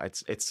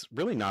 it's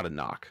really not a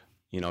knock.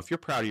 If you're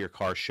proud of your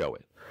car, show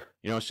it.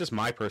 It's just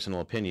my personal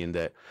opinion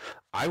that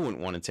I wouldn't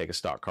want to take a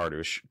stock car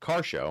to a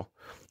car show,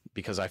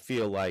 because I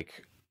feel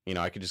like,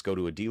 I could just go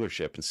to a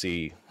dealership and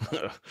see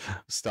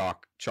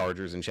stock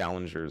Chargers and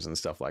Challengers and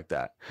stuff like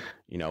that,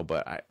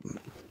 but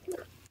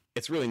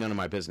it's really none of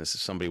my business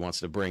if somebody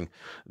wants to bring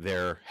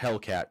their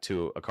Hellcat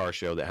to a car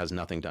show that has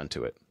nothing done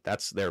to it.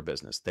 That's their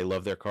business. They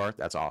love their car.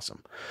 That's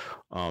awesome.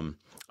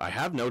 I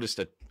have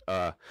noticed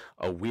a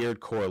weird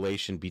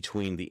correlation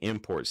between the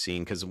import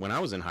scene, because when I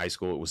was in high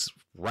school, it was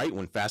right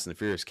when Fast and the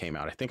Furious came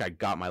out. I think I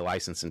got my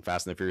license and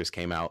Fast and the Furious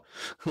came out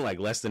like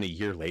less than a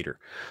year later.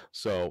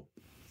 So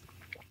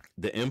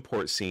the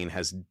import scene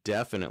has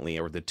definitely,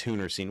 or the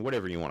tuner scene,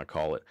 whatever you want to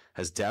call it,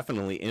 has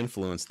definitely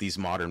influenced these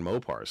modern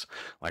Mopars.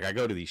 Like, I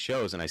go to these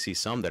shows and I see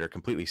some that are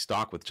completely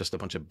stock with just a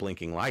bunch of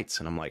blinking lights,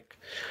 and I'm like,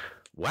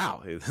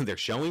 wow, they're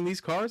showing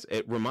these cars?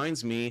 It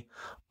reminds me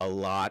a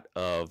lot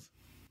of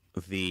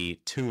the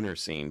tuner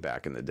scene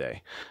back in the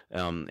day,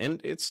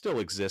 and it still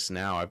exists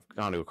now. I've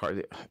gone to a car,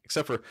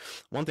 except for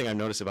one thing I've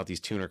noticed about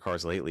these tuner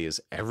cars lately is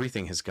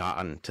everything has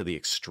gotten to the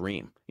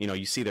extreme.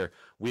 You see their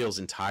wheels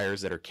and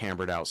tires that are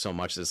cambered out so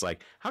much that it's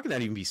like, how can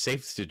that even be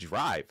safe to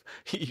drive?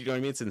 You know what I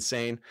mean? It's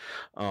insane.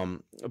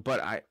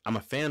 But I'm a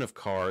fan of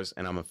cars,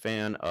 and I'm a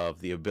fan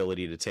of the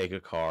ability to take a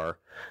car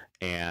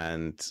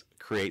and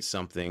create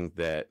something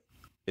that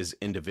is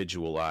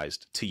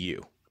individualized to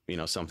you.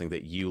 Something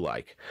that you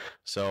like.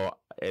 So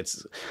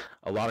it's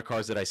a lot of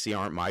cars that I see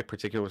aren't my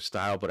particular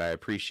style, but I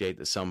appreciate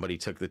that somebody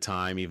took the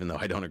time, even though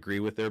I don't agree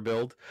with their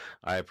build.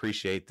 I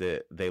appreciate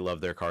that they love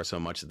their car so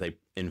much that they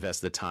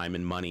invest the time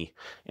and money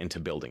into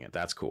building it.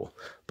 That's cool.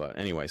 But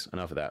anyways,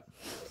 enough of that.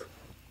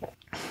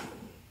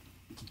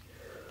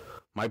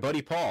 My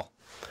buddy Paul.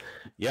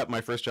 Yep,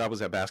 my first job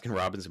was at Baskin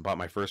Robbins and bought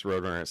my first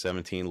Roadrunner at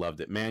 17. Loved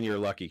it. Man, you're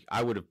lucky.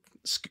 I would have,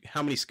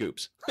 how many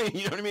scoops?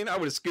 You know what I mean? I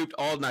would have scooped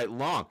all night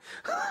long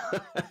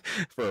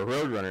for a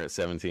Roadrunner at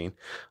 17.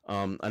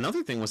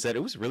 Another thing was that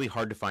it was really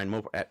hard to find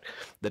Mopar. At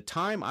the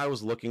time I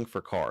was looking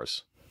for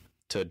cars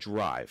to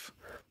drive,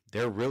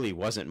 there really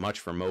wasn't much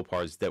for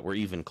Mopars that were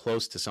even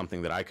close to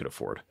something that I could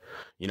afford,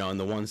 and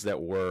the ones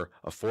that were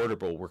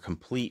affordable were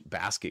complete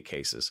basket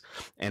cases.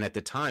 And at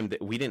the time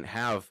that we didn't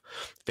have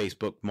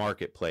Facebook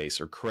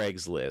Marketplace or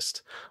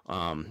Craigslist,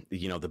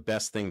 the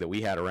best thing that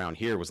we had around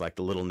here was like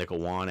the little nickel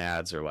wand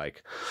ads or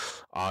like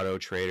Auto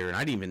Trader. And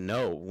I didn't even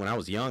know, when I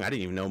was young, I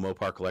didn't even know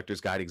Mopar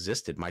Collector's Guide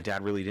existed. My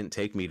dad really didn't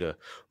take me to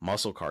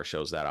muscle car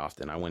shows that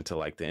often. I went to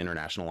like the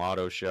International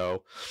Auto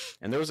Show,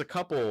 and there was a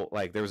couple,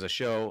 like there was a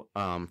show,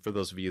 for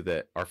those of you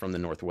that are from the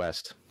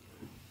Northwest,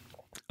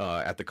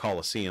 at the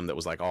Coliseum, that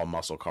was like all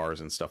muscle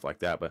cars and stuff like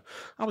that, but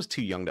I was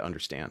too young to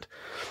understand.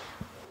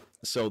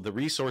 So the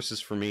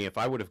resources for me, if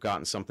I would have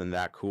gotten something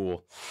that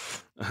cool,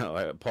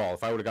 Paul,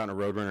 if I would have gotten a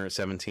Roadrunner at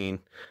 17,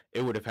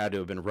 it would have had to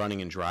have been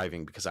running and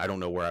driving, because I don't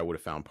know where I would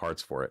have found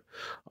parts for it.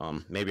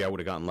 Maybe I would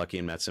have gotten lucky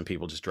and met some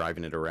people just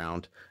driving it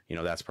around.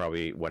 That's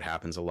probably what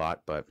happens a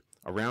lot, but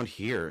around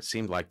here, it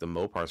seemed like the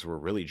Mopars were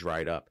really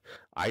dried up.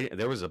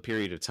 There was a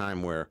period of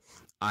time where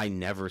I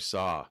never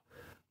saw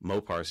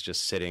Mopars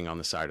just sitting on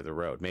the side of the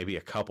road. Maybe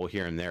a couple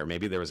here and there.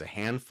 Maybe there was a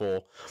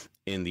handful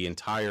in the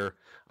entire,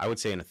 I would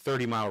say in a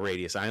 30-mile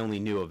radius, I only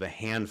knew of a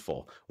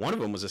handful. One of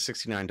them was a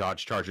 69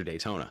 Dodge Charger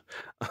Daytona.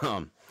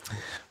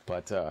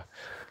 But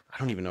I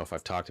don't even know if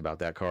I've talked about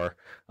that car,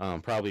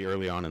 probably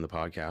early on in the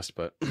podcast,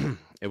 but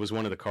it was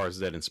one of the cars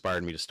that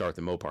inspired me to start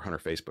the Mopar Hunter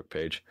Facebook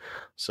page.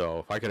 So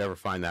if I could ever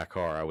find that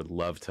car, I would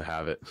love to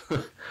have it.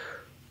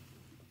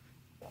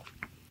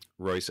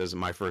 Roy says,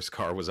 my first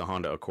car was a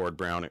Honda Accord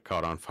Brown. It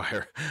caught on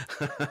fire.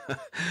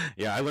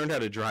 Yeah, I learned how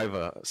to drive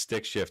a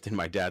stick shift in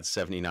my dad's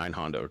 79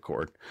 Honda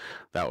Accord.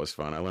 That was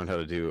fun. I learned how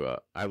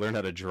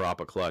to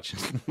drop a clutch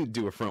and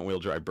do a front wheel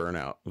drive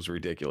burnout. It was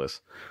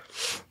ridiculous.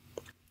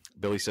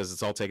 Billy says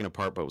it's all taken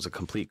apart, but it was a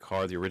complete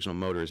car. The original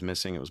motor is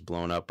missing. It was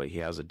blown up, but he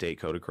has a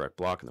date-coded correct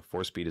block, and the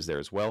 4-speed is there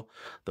as well.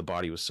 The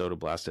body was soda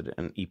blasted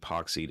and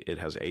epoxied. It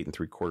has 8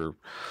 3/4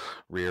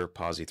 rear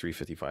posi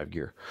 355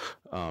 gear.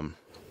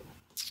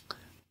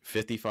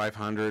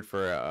 5,500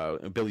 for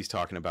Billy's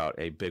talking about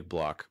a big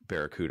block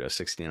Barracuda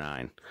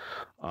 69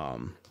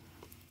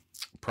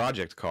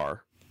 project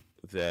car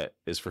that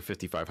is for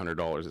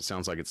 $5,500. It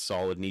sounds like it's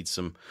solid, needs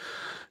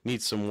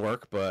some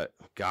work, but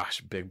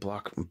gosh, big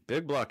block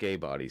A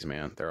bodies,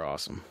 man, they're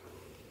awesome.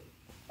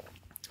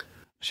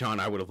 Sean,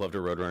 I would have loved a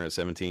Roadrunner at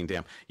 17.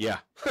 Damn, yeah,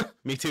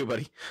 me too,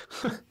 buddy.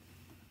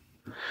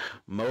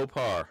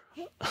 Mopar,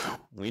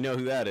 we know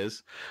who that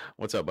is.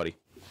 What's up, buddy?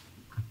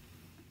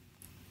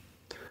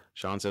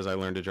 Sean says, I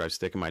learned to drive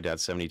stick in my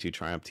dad's 72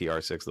 Triumph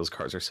TR6. Those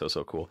cars are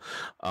so cool.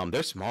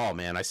 They're small,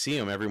 man. I see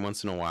them every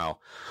once in a while.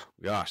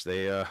 Gosh,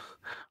 I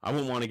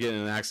wouldn't want to get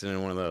in an accident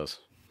in one of those.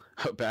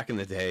 Back in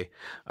the day,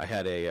 I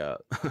had a.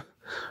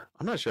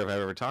 I'm not sure if I've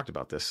ever talked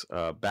about this.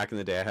 Back in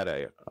the day,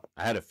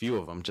 I had a few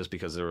of them just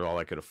because they were all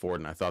I could afford,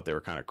 and I thought they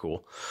were kind of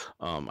cool.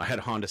 I had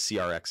Honda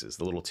CRXs,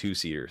 the little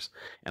 2-seaters,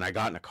 and I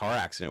got in a car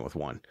accident with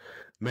one.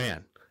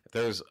 Man, if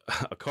there's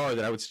a car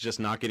that I would suggest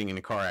not getting in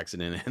a car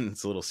accident in,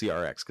 it's a little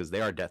CRX, because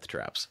they are death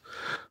traps.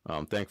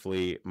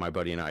 Thankfully, my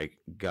buddy and I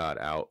got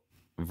out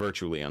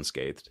virtually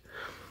unscathed.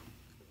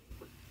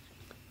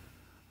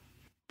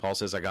 Paul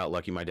says, I got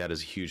lucky. My dad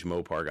is a huge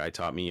Mopar guy.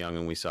 Taught me young,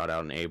 and we sought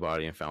out an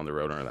A-body and found the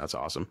Roadrunner. That's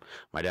awesome.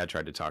 My dad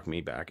tried to talk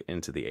me back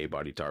into the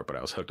A-body tarp, but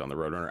I was hooked on the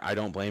Roadrunner. I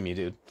don't blame you,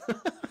 dude.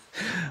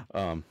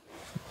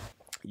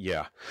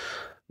 Yeah,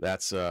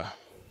 that's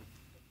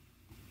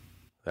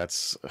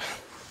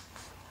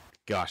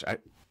gosh,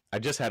 I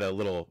just had a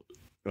little,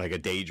 like a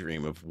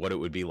daydream of what it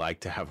would be like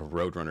to have a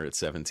Roadrunner at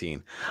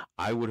 17.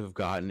 I would have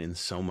gotten in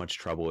so much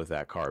trouble with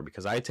that car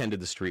because I attended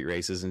the street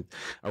races, and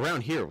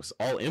around here it was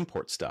all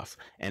import stuff.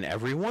 And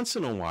every once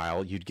in a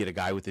while you'd get a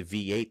guy with a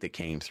V8 that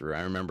came through.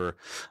 I remember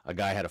a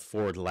guy had a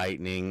Ford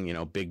Lightning, you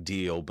know, big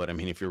deal. But I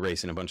mean, if you're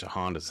racing a bunch of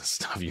Hondas and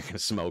stuff, you're going to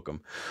smoke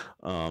them.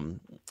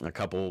 A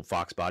couple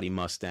Fox body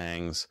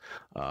Mustangs.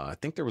 I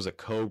think there was a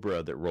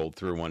Cobra that rolled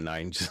through one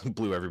night and just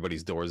blew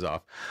everybody's doors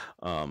off.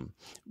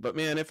 But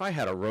man, if I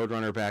had a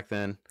Roadrunner back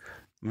then,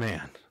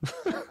 man,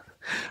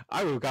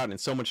 I would have gotten in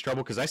so much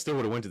trouble because I still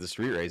would have went to the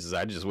street races.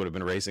 I just would have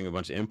been racing a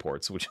bunch of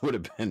imports, which would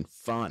have been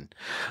fun.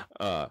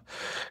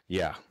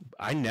 Yeah,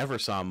 I never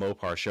saw a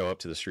Mopar show up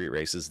to the street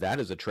races. That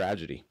is a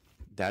tragedy.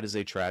 That is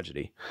a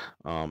tragedy.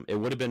 It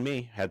would have been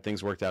me had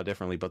things worked out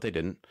differently, but they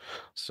didn't.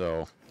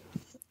 So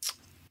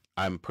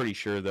I'm pretty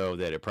sure, though,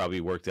 that it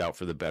probably worked out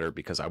for the better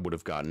because I would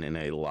have gotten in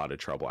a lot of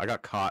trouble. I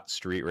got caught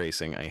street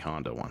racing a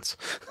Honda once.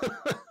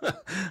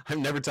 I've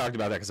never talked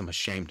about that because I'm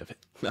ashamed of it.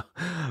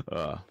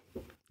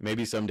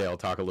 Maybe someday I'll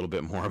talk a little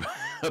bit more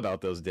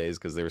about those days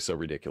because they were so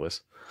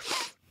ridiculous.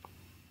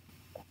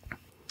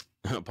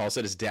 Paul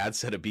said his dad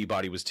said a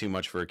B-body was too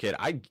much for a kid.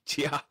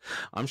 Yeah,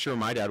 I'm sure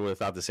my dad would have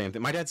thought the same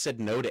thing. My dad said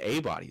no to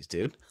A-bodies,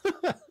 dude.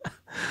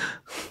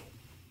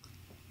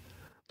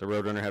 The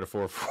Roadrunner had a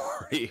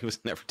 440. It was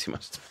never too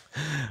much.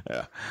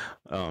 Yeah.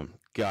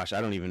 Gosh,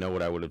 I don't even know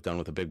what I would have done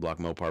with a big block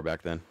Mopar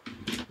back then.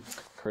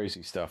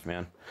 Crazy stuff,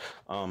 man.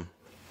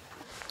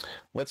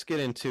 Let's get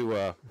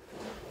into...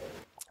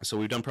 So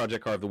we've done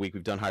Project Car of the Week.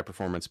 We've done high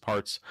performance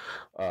parts.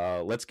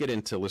 Let's get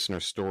into listener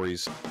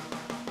stories.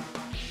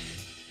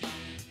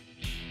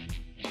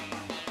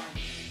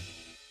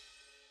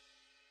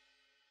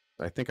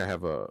 I think I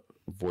have a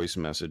voice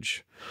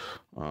message.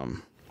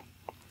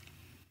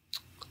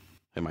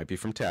 It might be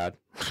from Tad.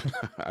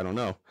 I don't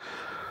know.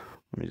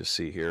 Let me just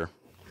see here.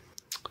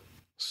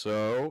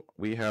 So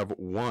we have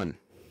one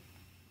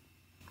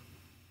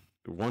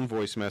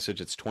voice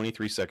message. It's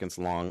 23 seconds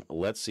long.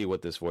 Let's see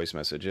what this voice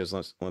message is.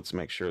 Let's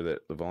make sure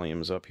that the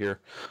volume is up here.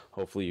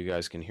 Hopefully you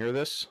guys can hear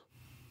this.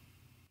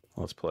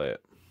 Let's play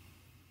it.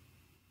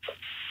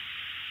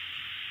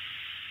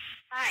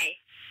 Hi.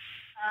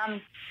 I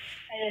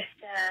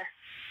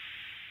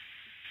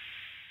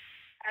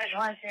just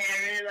want to say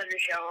I really love your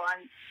show.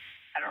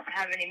 I don't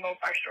have any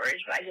Mopar stories,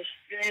 but I just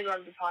really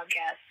love the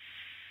podcast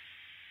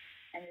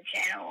and the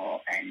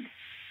channel, and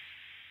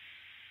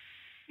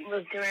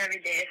was doing it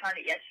every day. I found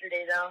it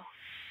yesterday, though.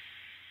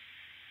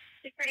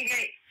 It's pretty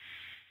great.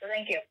 So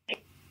thank you.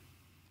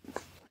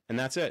 And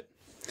that's it.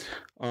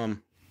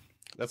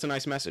 That's a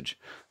nice message.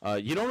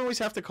 You don't always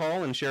have to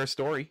call and share a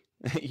story.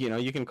 You know,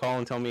 you can call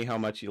and tell me how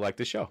much you like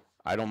the show.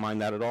 I don't mind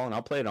that at all, and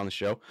I'll play it on the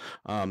show.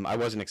 I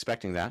wasn't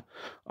expecting that.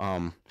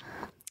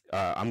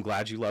 I'm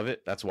glad you love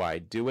it. That's why I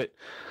do it,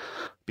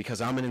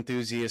 because I'm an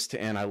enthusiast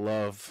and I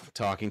love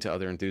talking to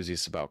other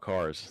enthusiasts about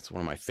cars. It's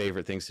one of my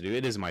favorite things to do.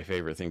 It is my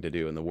favorite thing to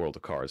do in the world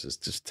of cars, is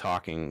just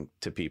talking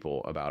to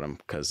people about them,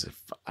 because if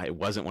it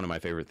wasn't one of my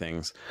favorite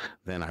things,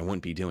 then I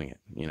wouldn't be doing it.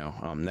 You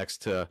know,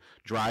 next to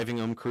driving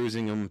them,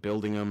 cruising them,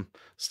 building them,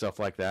 stuff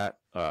like that,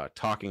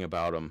 talking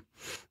about them,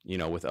 you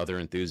know, with other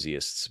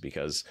enthusiasts,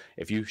 because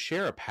if you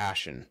share a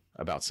passion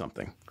about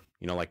something,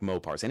 you know, like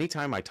Mopars,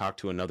 anytime I talk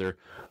to another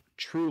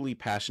truly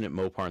passionate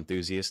Mopar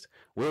enthusiast,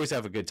 we always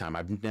have a good time.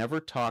 I've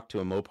never talked to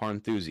a Mopar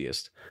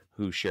enthusiast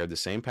who shared the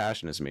same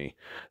passion as me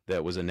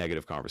that was a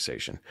negative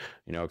conversation,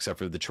 you know, except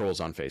for the trolls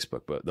on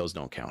Facebook, but those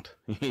don't count.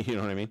 You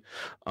know what I mean?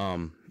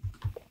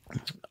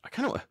 I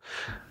kind of...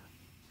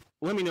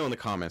 Let me know in the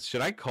comments.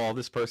 Should I call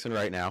this person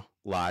right now,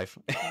 live,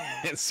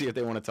 and see if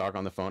they want to talk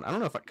on the phone? I don't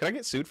know if could I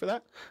get sued for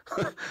that?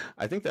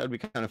 I think that would be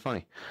kind of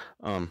funny.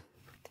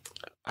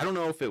 I don't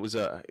know if it was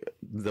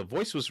the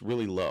voice was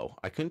really low.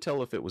 I couldn't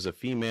tell if it was a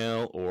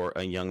female or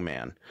a young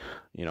man,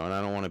 you know, and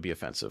I don't want to be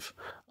offensive.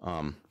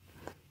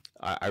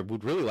 I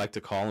would really like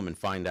to call them and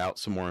find out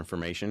some more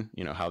information,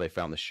 you know, how they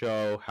found the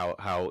show,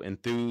 how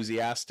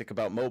enthusiastic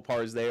about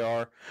Mopars they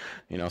are,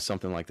 you know,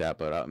 something like that.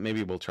 But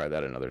maybe we'll try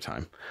that another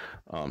time.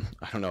 I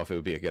don't know if it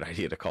would be a good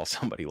idea to call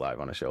somebody live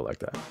on a show like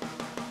that.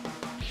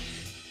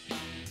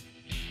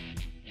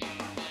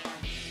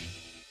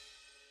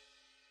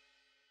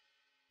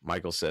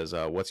 Michael says,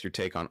 what's your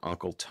take on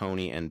Uncle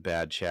Tony and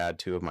Bad Chad?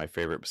 Two of my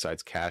favorite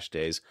besides Cash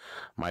Days.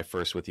 My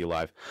first with you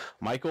live.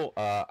 Michael,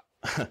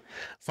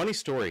 funny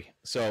story.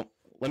 So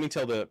let me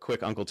tell the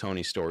quick Uncle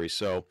Tony story.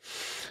 So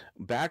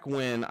back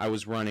when I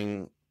was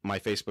running my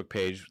Facebook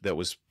page that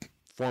was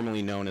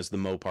formerly known as the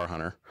Mopar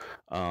Hunter,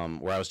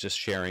 where I was just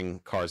sharing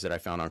cars that I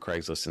found on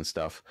Craigslist and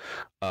stuff,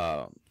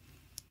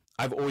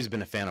 I've always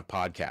been a fan of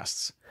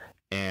podcasts,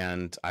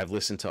 and I've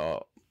listened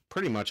to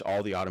pretty much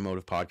all the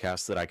automotive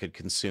podcasts that I could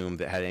consume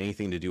that had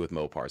anything to do with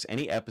Mopars.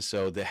 Any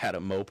episode that had a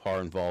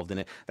Mopar involved in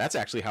it. That's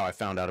actually how I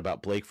found out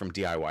about Blake from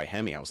DIY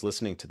Hemi. I was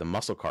listening to the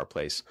Muscle Car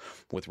Place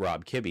with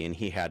Rob Kibbe, and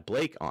he had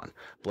Blake on,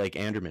 Blake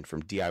Anderman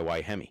from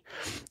DIY Hemi.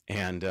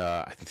 And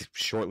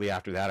shortly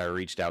after that, I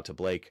reached out to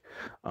Blake,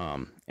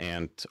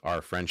 and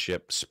our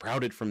friendship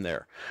sprouted from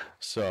there.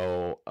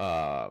 So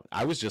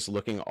I was just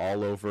looking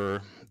all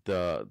over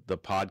the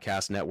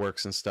podcast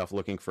networks and stuff,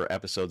 looking for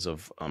episodes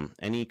of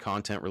any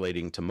content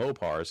relating to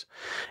Mopars,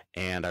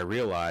 and I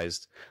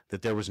realized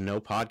that there was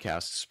no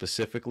podcast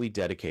specifically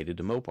dedicated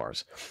to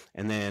Mopars.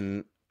 And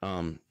then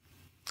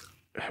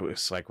it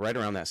was like right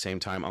around that same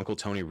time, Uncle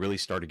Tony really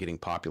started getting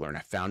popular, and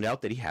I found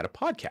out that he had a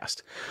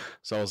podcast.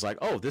 So I was like,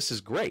 oh, this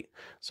is great.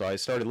 So I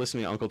started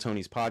listening to Uncle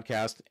Tony's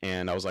podcast,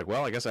 and I was like,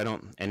 well, I guess I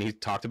don't, and he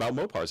talked about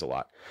Mopars a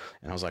lot.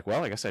 And I was like,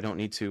 well, I guess I don't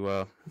need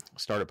to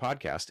start a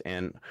podcast.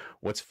 And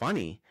what's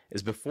funny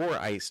is before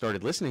I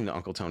started listening to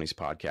Uncle Tony's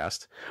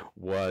podcast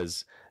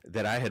was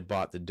that I had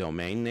bought the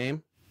domain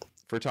name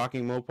for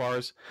Talking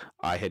Mopars.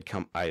 I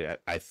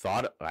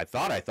thought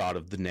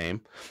of the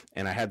name,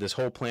 and I had this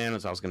whole plan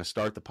as I was going to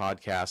start the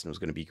podcast, and it was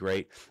going to be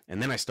great. And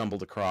then I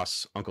stumbled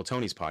across Uncle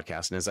Tony's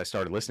podcast, and as I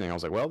started listening, I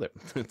was like, well,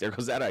 there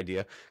goes that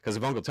idea, because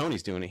if Uncle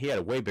Tony's doing it, he had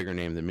a way bigger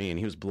name than me, and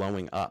he was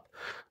blowing up.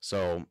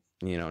 So,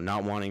 you know,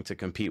 not wanting to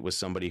compete with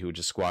somebody who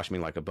just squashed me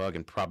like a bug,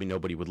 and probably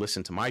nobody would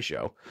listen to my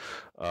show,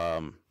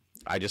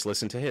 I just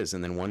listened to his.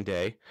 And then one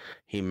day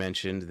he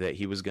mentioned that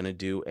he was going to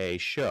do a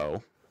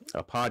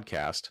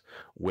podcast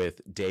with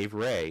Dave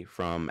Ray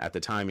from, at the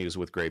time he was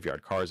with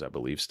Graveyard Cars, I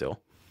believe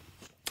still.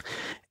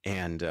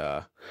 And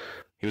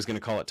he was going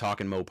to call it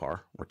Talking Mopar,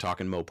 or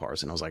Talking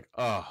Mopars. And I was like,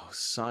 oh,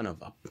 son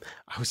of a,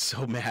 I was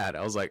so mad.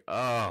 I was like,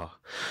 oh.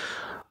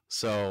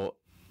 So,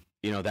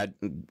 you know, that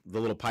the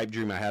little pipe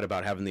dream I had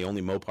about having the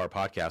only Mopar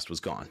podcast was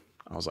gone.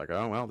 I was like,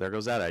 oh, well, there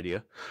goes that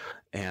idea.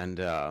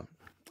 And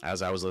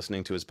as I was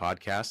listening to his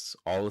podcasts,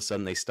 all of a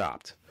sudden they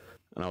stopped.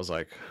 And I was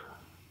like,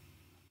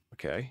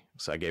 okay.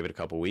 So I gave it a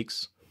couple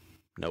weeks.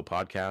 No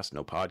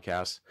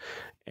podcast.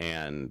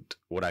 And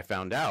what I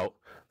found out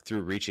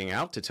through reaching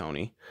out to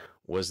Tony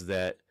was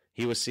that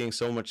he was seeing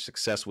so much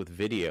success with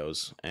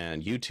videos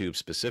and YouTube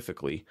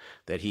specifically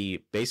that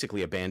he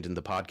basically abandoned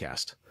the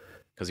podcast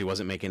because he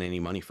wasn't making any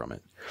money from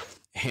it.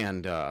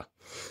 And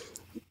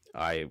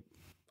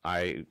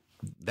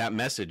that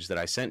message that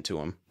I sent to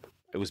him,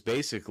 it was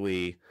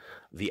basically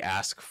the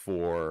ask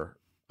for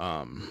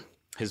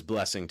his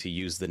blessing to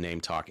use the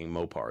name Talking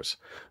Mopars,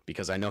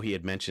 because I know he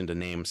had mentioned a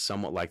name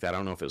somewhat like that. I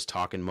don't know if it was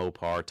Talking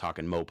Mopar,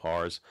 Talking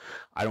Mopars.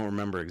 I don't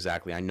remember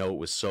exactly. I know it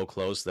was so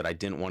close that I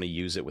didn't want to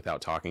use it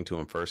without talking to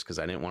him first, because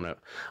I didn't want to,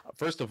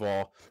 first of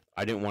all,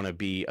 I didn't want to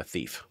be a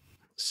thief.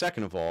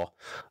 Second of all,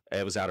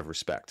 it was out of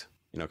respect.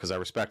 You know, because I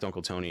respect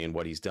Uncle Tony and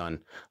what he's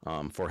done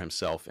for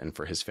himself and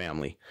for his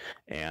family.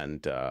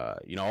 And,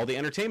 you know, all the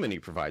entertainment he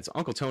provides.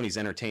 Uncle Tony's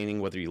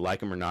entertaining, whether you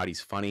like him or not. He's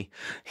funny.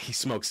 He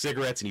smokes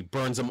cigarettes and he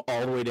burns them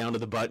all the way down to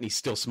the butt, and he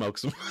still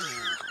smokes them.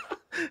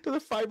 To the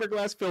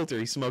fiberglass filter,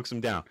 he smokes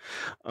them down.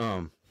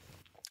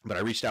 But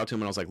I reached out to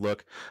him and I was like,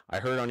 look, I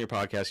heard on your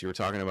podcast you were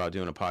talking about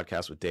doing a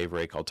podcast with Dave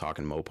Ray called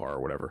Talking Mopar or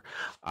whatever.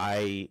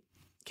 I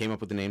came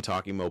up with the name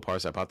Talking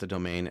Mopars. I bought the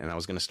domain and I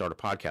was going to start a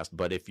podcast.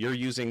 But if you're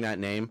using that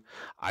name,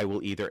 I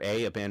will either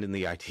A, abandon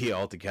the idea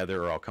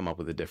altogether, or I'll come up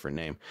with a different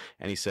name.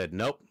 And he said,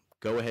 nope,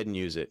 go ahead and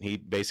use it. He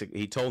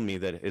told me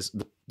that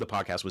the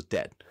podcast was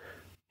dead.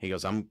 He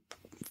goes, I'm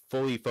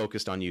fully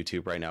focused on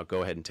YouTube right now.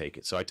 Go ahead and take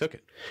it. So I took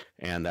it.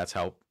 And that's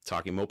how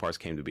Talking Mopars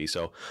came to be.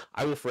 So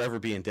I will forever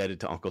be indebted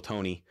to Uncle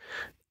Tony.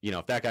 You know,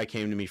 if that guy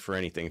came to me for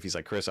anything, if he's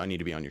like, Chris, I need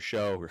to be on your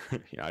show, or,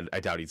 you know, I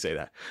doubt he'd say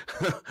that.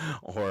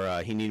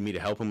 Or he needed me to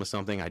help him with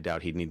something, I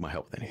doubt he'd need my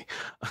help with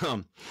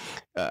anything.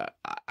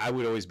 I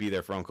would always be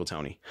there for Uncle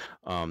Tony,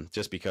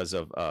 just because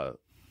of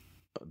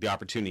the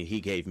opportunity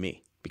he gave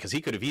me. Because he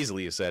could have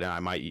easily said,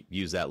 I might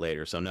use that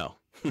later, so no.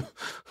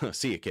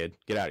 See you, kid.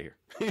 Get out of here.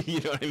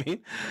 You know what I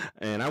mean?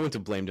 And I wouldn't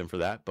have blamed him for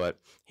that, but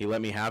he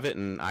let me have it,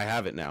 and I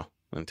have it now.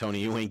 And Tony,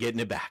 you ain't getting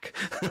it back.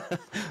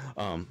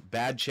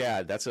 Bad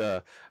Chad,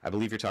 I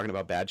believe you're talking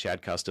about Bad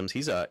Chad Customs.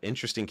 He's an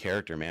interesting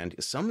character, man.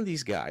 Some of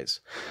these guys,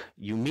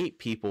 you meet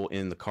people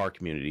in the car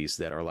communities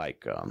that are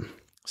like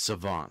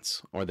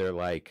savants, or they're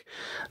like,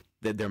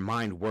 their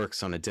mind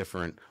works on a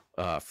different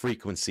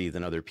frequency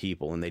than other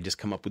people, and they just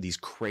come up with these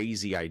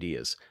crazy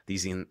ideas,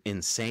 these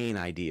insane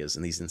ideas,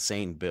 and these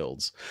insane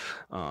builds.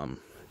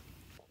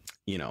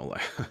 You know,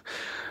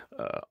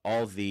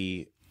 all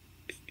the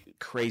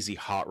crazy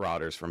hot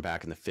rodders from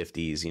back in the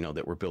 50s, you know,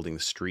 that were building the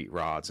street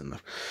rods and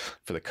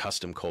for the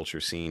custom culture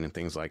scene and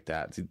things like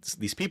that.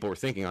 These people were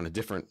thinking on a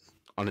different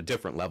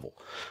level.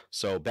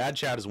 So Bad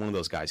Chad is one of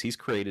those guys. He's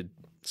created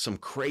some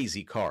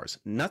crazy cars.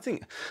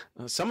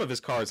 Some of his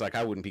cars, like,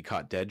 I wouldn't be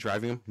caught dead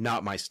driving them.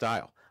 Not my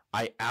style.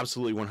 I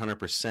absolutely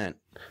 100%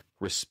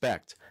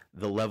 respect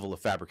the level of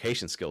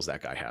fabrication skills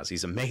that guy has.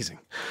 He's amazing.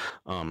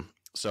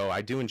 So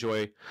I do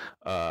enjoy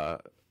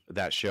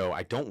that show.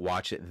 I don't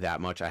watch it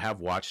that much. I have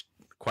watched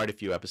quite a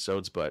few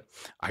episodes, but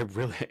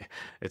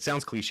it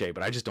sounds cliche,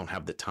 but I just don't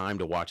have the time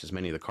to watch as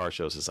many of the car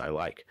shows as I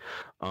like.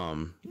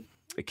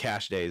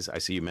 Cash Days, I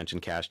see you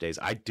mentioned Cash Days.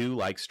 I do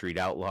like Street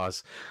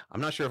Outlaws.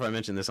 I'm not sure if I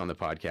mentioned this on the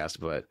podcast,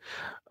 but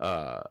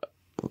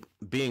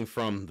being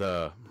from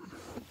the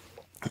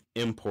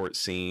import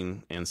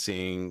scene and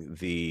seeing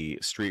the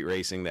street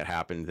racing that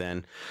happened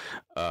then,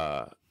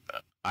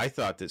 I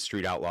thought that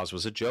Street Outlaws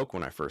was a joke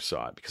when I first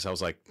saw it, because I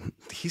was like,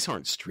 these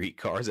aren't street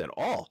cars at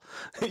all.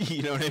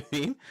 You know what I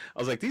mean? I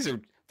was like, these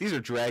are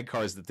drag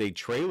cars that they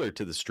trailer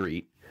to the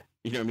street.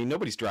 You know what I mean?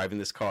 Nobody's driving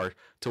this car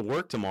to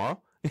work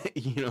tomorrow.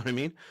 You know what I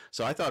mean?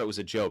 So I thought it was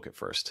a joke at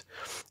first.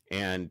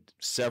 And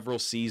several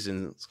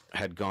seasons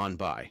had gone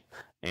by.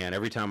 And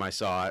every time I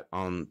saw it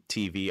on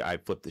TV, I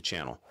flipped the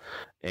channel.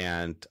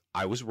 And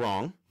I was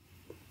wrong.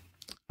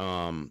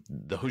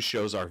 Those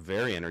shows are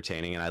very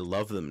entertaining, and I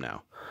love them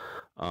now.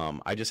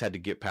 I just had to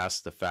get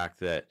past the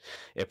fact that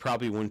it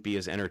probably wouldn't be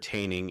as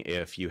entertaining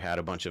if you had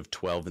a bunch of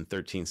 12 and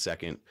 13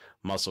 second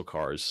muscle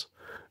cars,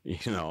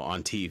 you know,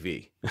 on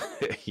TV.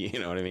 You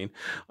know what I mean?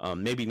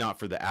 Maybe not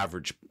for the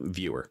average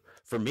viewer.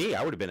 For me,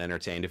 I would have been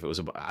entertained if it was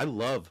I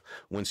love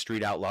when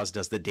Street Outlaws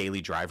does the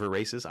daily driver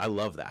races. I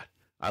love that.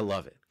 I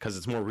love it because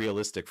it's more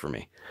realistic for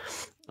me.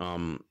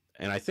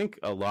 And I think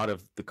a lot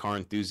of the car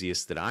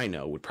enthusiasts that I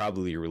know would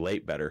probably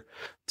relate better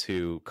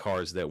to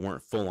cars that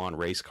weren't full-on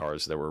race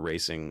cars that were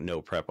racing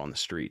no prep on the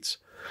streets.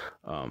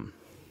 But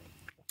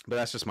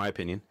that's just my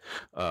opinion.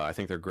 I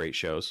think they're great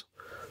shows.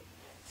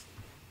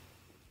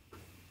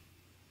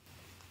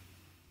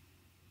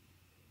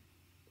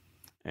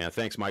 And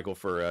thanks, Michael,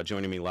 for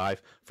joining me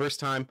live.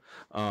 First time.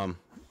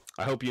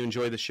 I hope you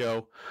enjoy the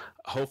show.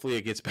 Hopefully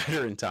it gets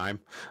better in time.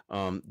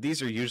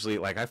 These are usually,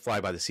 like, I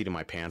fly by the seat of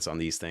my pants on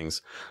these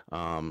things.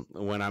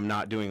 When I'm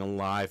not doing a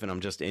live and I'm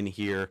just in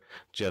here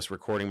just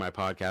recording my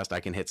podcast, I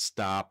can hit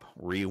stop,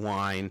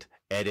 rewind,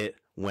 edit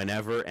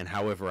whenever and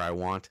however I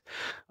want.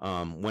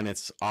 When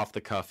it's off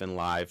the cuff and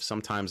live,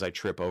 sometimes I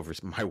trip over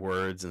my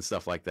words and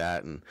stuff like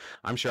that. And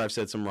I'm sure I've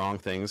said some wrong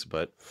things,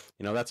 but,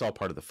 you know, that's all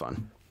part of the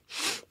fun.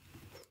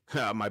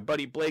 My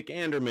buddy Blake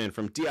Anderman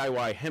from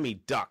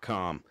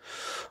DIYHemi.com.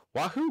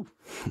 Wahoo!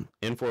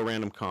 In for a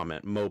random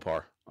comment.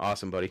 Mopar.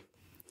 Awesome, buddy.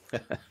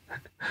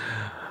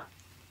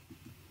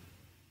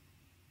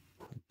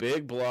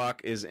 Big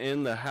Block is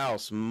in the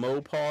house.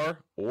 Mopar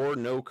or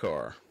no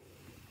car?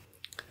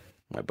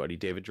 My buddy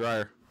David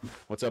Dreyer.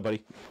 What's up,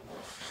 buddy?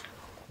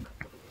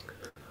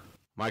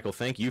 Michael,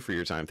 thank you for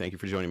your time. Thank you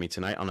for joining me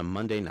tonight on a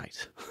Monday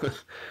night.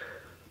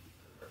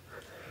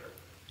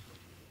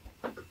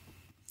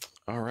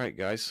 All right,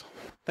 guys.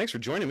 Thanks for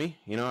joining me.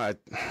 You know,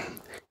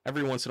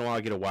 every once in a while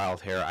I get a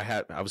wild hair.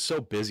 I was so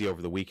busy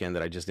over the weekend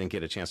that I just didn't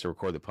get a chance to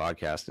record the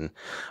podcast, and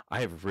I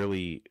have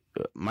really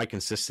my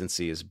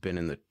consistency has been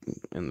in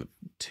the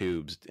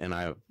tubes, and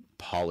I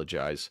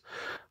apologize.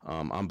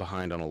 I'm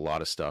behind on a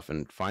lot of stuff,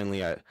 and finally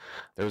there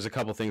was a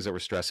couple things that were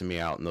stressing me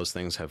out, and those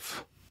things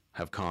have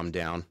calmed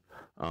down.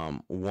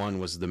 One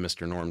was the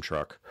Mr. Norm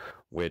truck,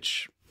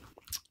 which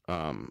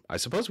I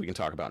suppose we can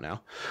talk about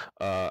now.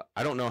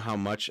 I don't know how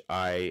much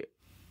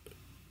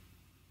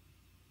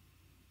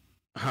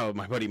Oh,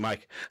 my buddy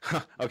Mike.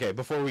 Okay,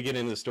 before we get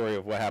into the story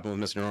of what happened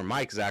with Mr. Norm,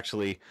 Mike is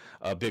actually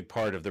a big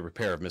part of the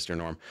repair of Mr.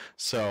 Norm.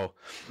 So,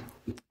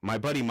 my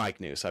buddy Mike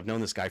Noose, I've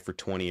known this guy for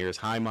 20 years.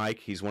 Hi, Mike.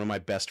 He's one of my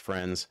best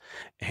friends,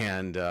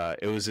 and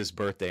it was his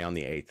birthday on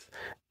the 8th.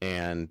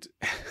 And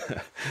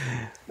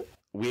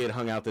we had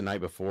hung out the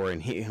night before,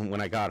 and when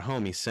I got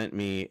home, he sent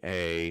me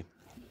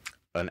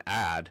an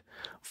ad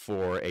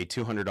for a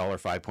 $200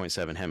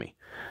 5.7 Hemi.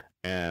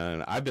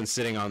 And I've been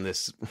sitting on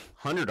this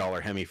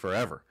 $100 Hemi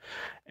forever.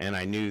 And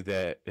I knew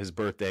that his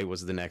birthday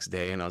was the next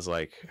day. And I was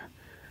like,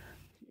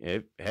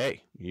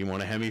 hey, you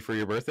want a Hemi for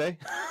your birthday?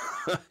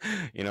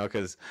 You know,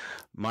 because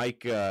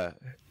Mike,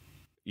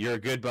 you're a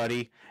good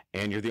buddy.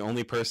 And you're the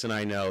only person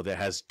I know that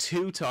has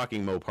 2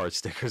 Talking Mopar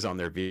stickers on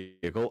their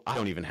vehicle. I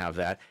don't even have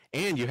that.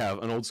 And you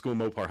have an old school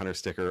Mopar Hunter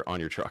sticker on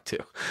your truck, too.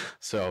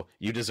 So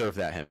you deserve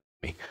that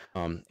Hemi.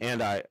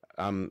 And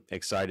I'm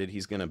excited.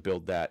 He's going to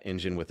build that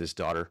engine with his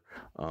daughter.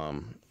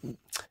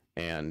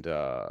 And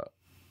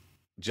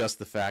just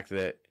the fact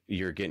that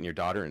you're getting your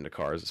daughter into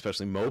cars,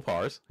 especially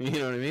Mopars, you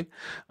know what I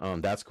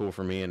mean? That's cool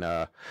for me. And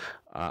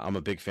I'm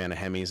a big fan of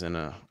Hemis,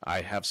 and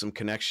I have some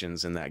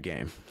connections in that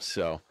game.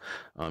 So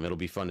it'll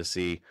be fun to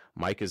see.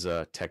 Mike is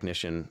a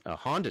technician, a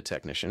Honda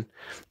technician,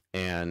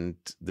 and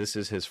this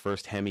is his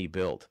first Hemi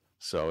build.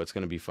 So it's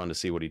going to be fun to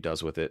see what he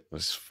does with it.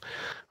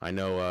 I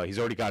know he's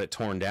already got it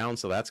torn down,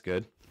 so that's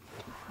good.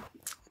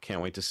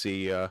 Can't wait to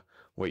see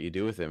what you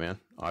do with it, man.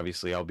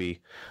 Obviously, I'll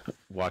be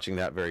watching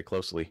that very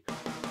closely.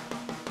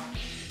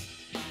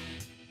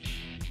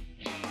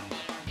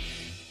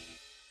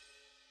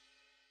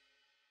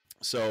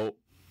 So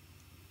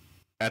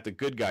at the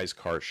Good Guys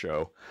Car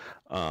Show,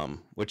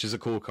 which is a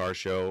cool car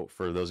show.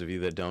 For those of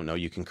you that don't know,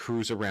 you can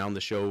cruise around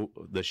the show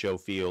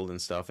field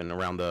and stuff, and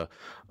around the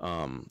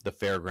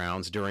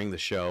fairgrounds during the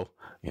show.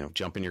 You know,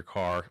 jump in your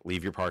car,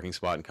 leave your parking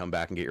spot, and come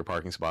back and get your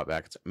parking spot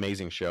back. It's an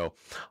amazing show.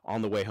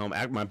 On the way home,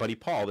 my buddy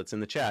Paul, that's in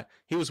the chat,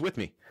 he was with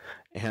me,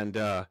 and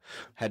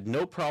had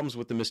no problems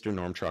with the Mr.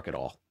 Norm truck at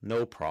all.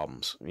 No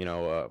problems. You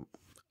know,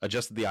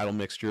 adjusted the idle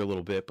mixture a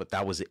little bit, but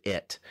that was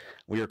it.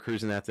 We were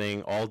cruising that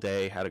thing all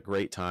day, had a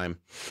great time.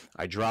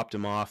 I dropped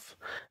him off,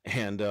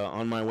 and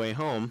on my way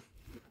home,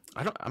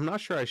 I'm not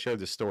sure I shared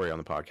this story on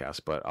the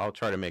podcast, but I'll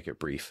try to make it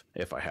brief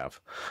if I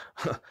have.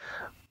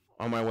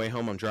 On my way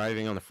home, I'm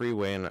driving on the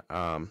freeway, and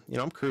you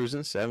know, I'm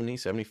cruising 70,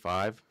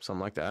 75,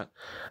 something like that,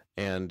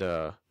 and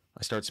I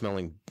start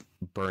smelling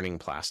burning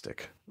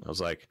plastic. I was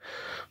like,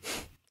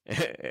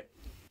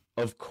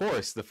 of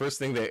course, the first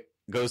thing that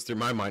goes through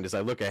my mind is I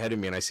look ahead of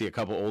me and I see a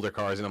couple older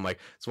cars, and I'm like,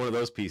 it's one of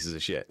those pieces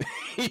of shit.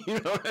 You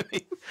know what I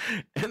mean?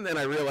 And then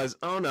I realize,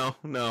 oh no,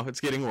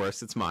 it's getting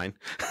worse. It's mine.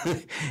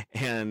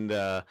 And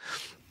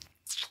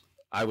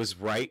I was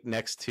right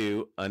next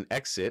to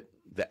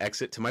the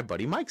exit to my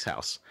buddy Mike's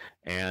house.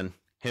 And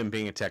him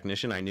being a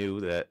technician, I knew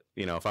that,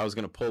 you know, if I was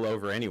going to pull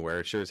over anywhere,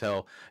 it sure as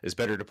hell is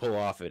better to pull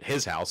off at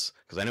his house,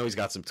 because I know he's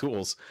got some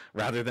tools,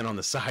 rather than on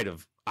the side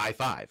of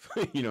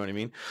I-5. You know what I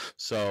mean?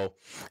 So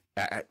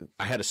I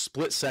had a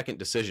split-second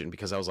decision,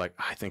 because I was like,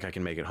 I think I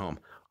can make it home.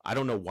 I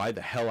don't know why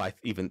the hell I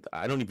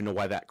don't even know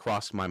why that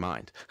crossed my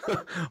mind.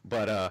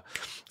 But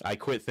I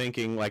quit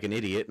thinking like an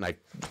idiot, and I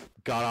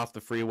got off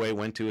the freeway,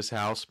 went to his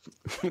house,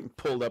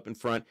 pulled up in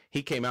front.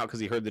 He came out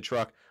because he heard the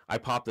truck. I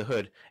popped the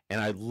hood,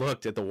 and I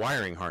looked at the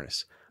wiring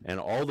harness, and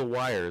all the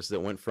wires that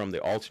went from the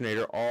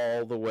alternator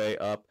all the way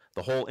up,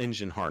 the whole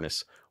engine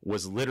harness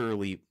was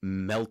literally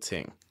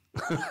melting.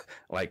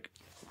 Like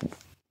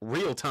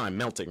real time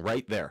melting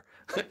right there.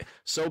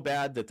 So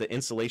bad that the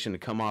insulation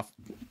had come off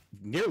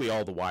nearly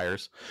all the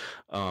wires.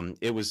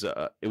 It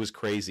was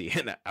crazy.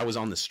 And I was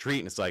on the street,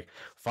 and it's like,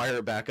 fire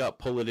it back up,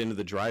 pull it into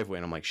the driveway.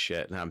 And I'm like,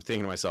 shit. And I'm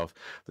thinking to myself,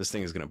 this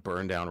thing is going to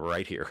burn down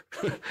right here.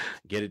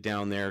 Get it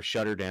down there,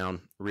 shut her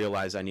down,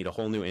 realize I need a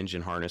whole new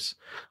engine harness.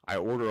 I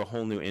order a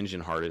whole new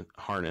engine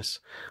harness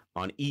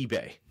on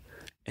eBay.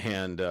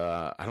 And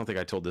I don't think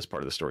I told this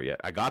part of the story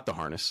yet. I got the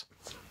harness,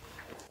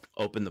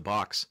 opened the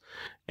box,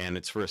 and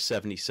it's for a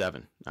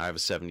 77. I have a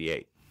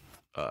 78.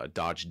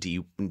 Dodge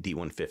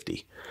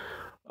D150.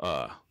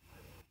 And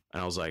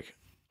I was like,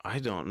 I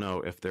don't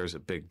know if there's a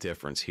big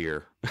difference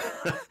here.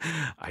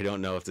 I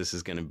don't know if this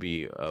is going to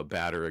be a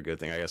bad or a good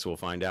thing. I guess we'll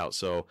find out.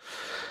 So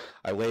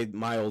I laid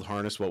my old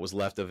harness, what was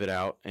left of it,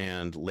 out,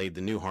 and laid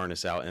the new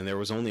harness out. And there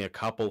was only a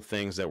couple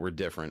things that were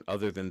different.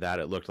 Other than that,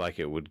 it looked like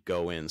it would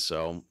go in.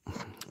 So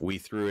we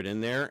threw it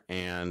in there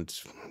and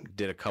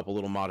did a couple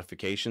little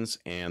modifications,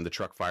 and the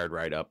truck fired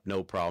right up.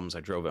 No problems.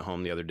 I drove it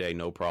home the other day.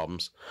 No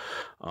problems.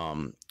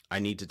 I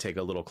need to take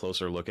a little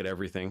closer look at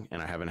everything,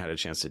 and I haven't had a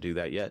chance to do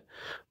that yet,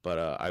 but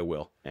I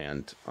will.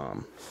 And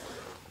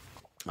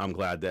I'm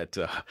glad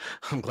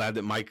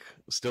that Mike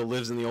still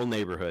lives in the old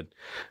neighborhood,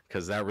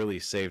 because that really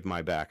saved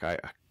my back.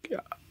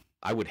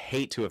 I would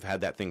hate to have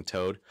had that thing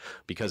towed,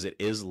 because it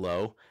is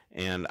low,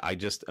 and I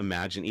just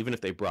imagine, even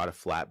if they brought a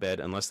flatbed,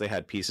 unless they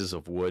had pieces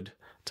of wood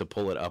to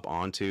pull it up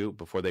onto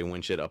before they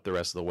winch it up the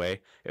rest of the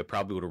way, it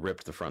probably would have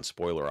ripped the front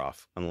spoiler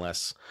off,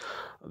 unless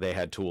they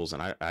had tools,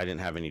 and I didn't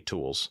have any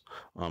tools.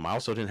 I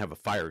also didn't have a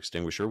fire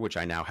extinguisher, which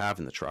I now have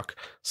in the truck,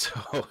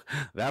 so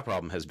that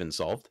problem has been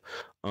solved.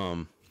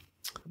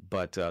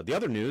 But the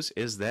other news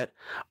is that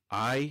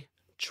I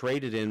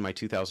traded in my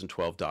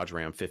 2012 Dodge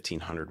Ram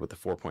 1500 with the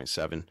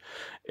 4.7.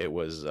 It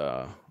was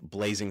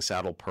blazing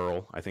saddle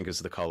pearl, I think is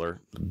the color.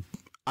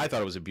 I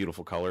thought it was a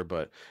beautiful color,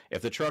 but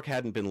if the truck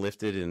hadn't been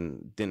lifted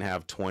and didn't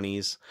have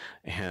 20s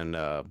and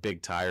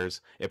big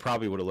tires, it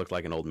probably would have looked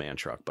like an old man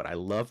truck. But I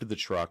loved the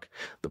truck.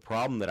 The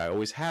problem that I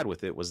always had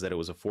with it was that it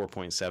was a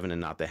 4.7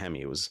 and not the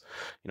Hemi. It was,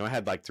 you know, it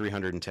had like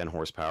 310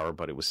 horsepower,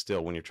 but it was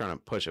still, when you're trying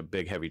to push a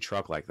big heavy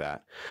truck like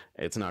that,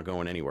 it's not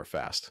going anywhere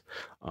fast.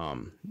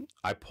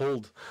 I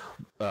pulled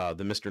the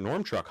Mr.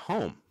 Norm truck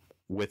home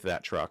with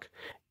that truck,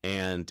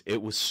 and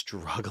it was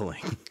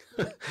struggling.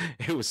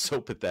 It was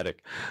so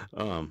pathetic.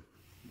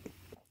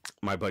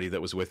 My buddy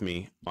that was with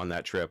me on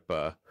that trip,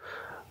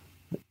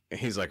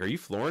 he's like, "Are you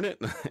flooring it?"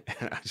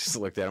 And I just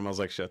looked at him. I was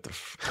like, "Shut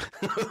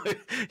the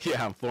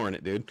yeah, I'm flooring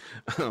it, dude."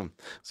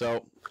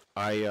 So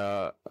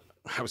I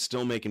was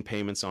still making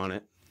payments on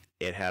it.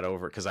 It had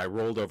over, because I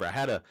rolled over. I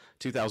had a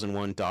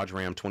 2001 Dodge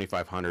Ram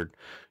 2500,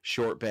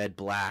 short bed,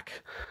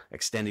 black,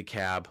 extended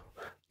cab,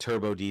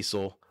 turbo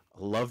diesel,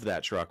 loved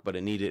that truck, but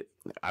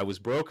I was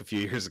broke a few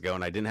years ago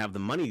and I didn't have the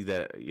money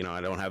that,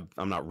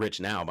 I'm not rich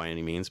now by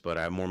any means, but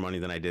I have more money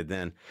than I did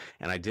then.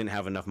 And I didn't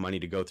have enough money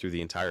to go through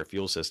the entire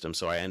fuel system.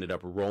 So I ended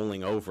up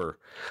rolling over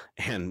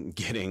and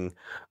getting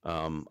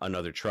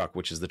another truck,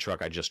 which is the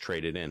truck I just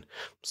traded in.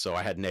 So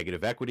I had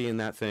negative equity in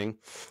that thing.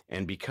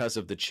 And because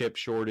of the chip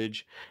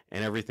shortage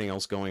and everything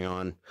else going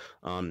on,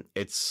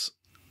 it's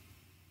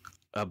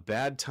a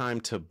bad time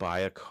to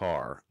buy a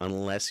car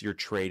unless you're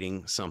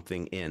trading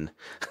something in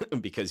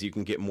because you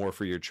can get more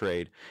for your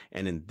trade.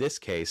 And in this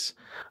case,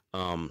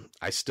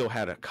 I still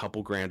had a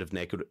couple grand of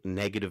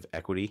negative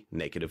equity,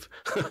 negative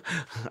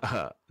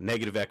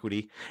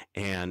equity,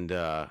 and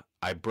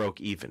I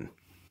broke even.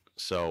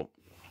 So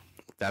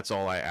that's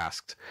all I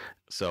asked.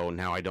 So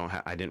now I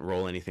didn't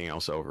roll anything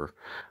else over.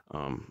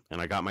 And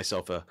I got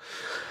myself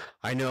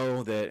I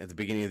know that at the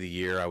beginning of the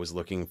year, I was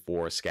looking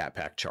for a Scat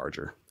Pack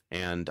charger.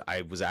 And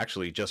I was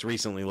actually just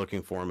recently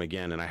looking for him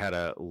again, and I had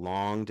a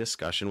long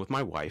discussion with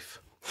my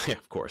wife. Yeah,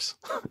 of course.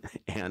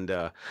 And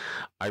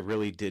I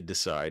really did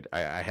decide.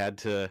 I had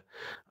to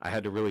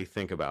really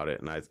think about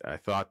it, and I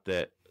thought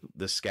that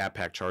the Scat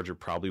Pack charger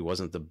probably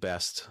wasn't the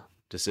best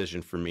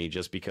decision for me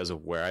just because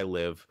of where I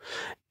live,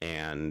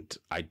 and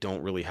I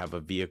don't really have a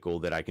vehicle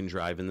that I can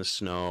drive in the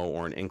snow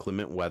or in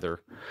inclement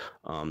weather,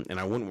 and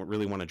I wouldn't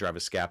really want to drive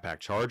a Scat Pack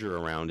charger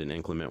around in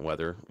inclement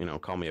weather.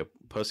 Call me a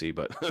pussy,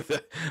 but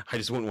I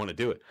just wouldn't want to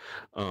do it.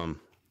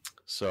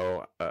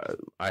 So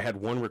I had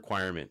one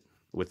requirement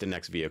with the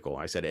next vehicle.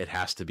 I said it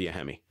has to be a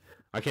Hemi.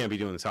 I can't be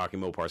doing the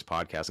Talking Mopars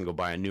podcast and go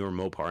buy a newer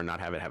Mopar and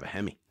not have it have a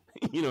Hemi.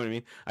 You know what I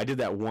mean? I did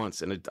that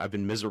once, and I've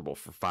been miserable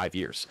for 5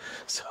 years.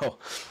 So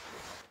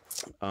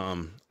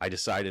we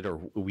decided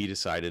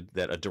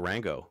that a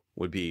Durango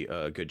would be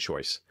a good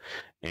choice.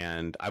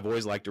 And I've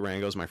always liked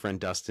Durangos. My friend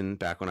Dustin,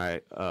 back when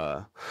I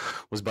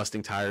was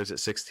busting tires at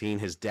 16,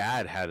 his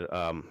dad had,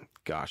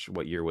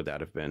 what year would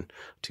that have been?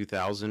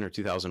 2000 or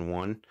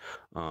 2001,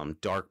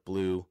 dark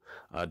blue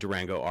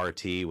Durango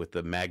RT with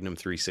the Magnum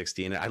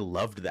 360 in it. I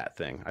loved that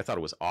thing. I thought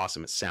it was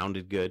awesome. It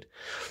sounded good.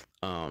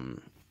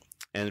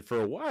 And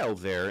for a while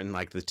there in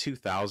like the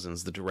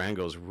 2000s, the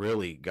Durangos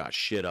really got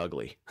shit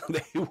ugly.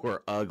 They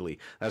were ugly.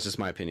 That's just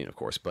my opinion, of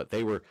course, but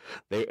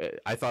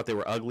I thought they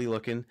were ugly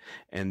looking.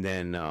 And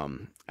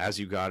then as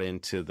you got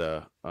into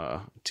the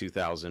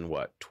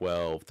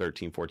 12,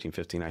 13, 14,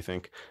 15, I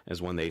think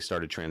is when they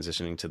started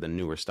transitioning to the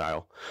newer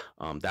style.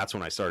 That's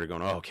when I started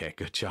going, oh, okay,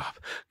 good job,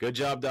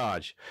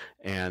 Dodge.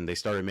 And they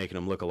started making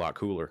them look a lot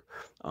cooler.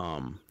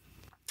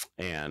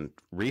 And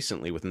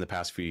recently, within the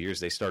past few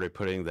years, they started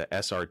putting the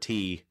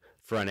SRT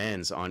front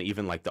ends on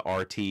even like the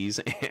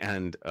RTs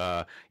and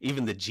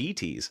even the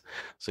GTs.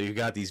 So you've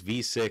got these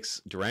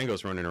V6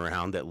 Durangos running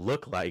around that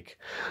look like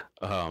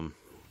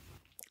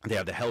they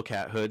have the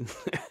Hellcat hood.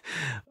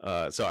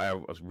 So I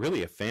was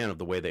really a fan of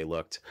the way they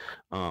looked.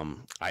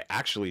 I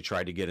actually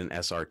tried to get an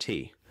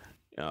SRT.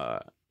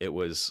 It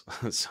was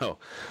so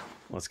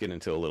let's get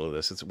into a little of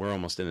this. We're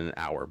almost in an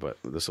hour, but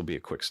this will be a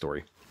quick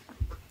story.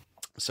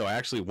 So I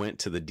actually went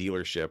to the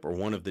dealership, or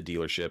one of the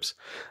dealerships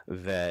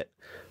that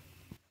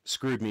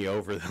screwed me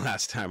over the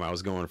last time I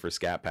was going for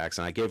Scat Packs,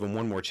 and I gave them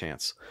one more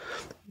chance.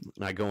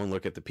 I go and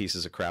look at the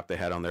pieces of crap they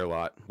had on their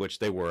lot, which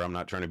they were. I'm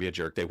not trying to be a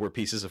jerk. They were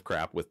pieces of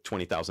crap with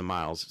 20,000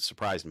 miles. It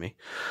surprised me.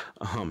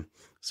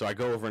 So I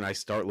go over and I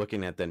start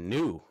looking at the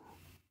new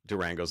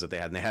Durangos that they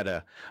had, and they had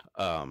a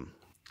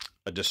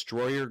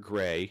Destroyer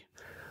Gray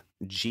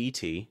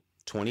GT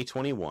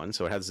 2021,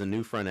 so it has the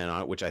new front end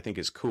on it, which I think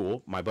is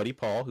cool. My buddy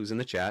Paul, who's in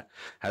the chat,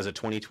 has a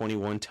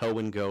 2021 Tow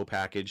and Go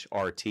package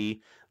RT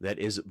that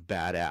is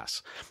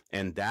badass,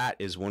 and that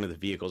is one of the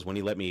vehicles. When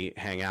he let me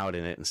hang out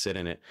in it and sit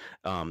in it,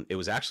 it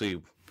was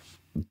actually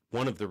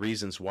one of the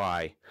reasons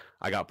why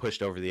I got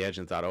pushed over the edge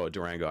and thought, oh, a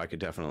Durango, I could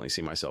definitely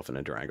see myself in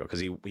a Durango, because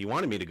he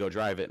wanted me to go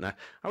drive it, and I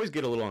always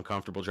get a little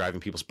uncomfortable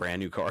driving people's brand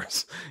new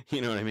cars.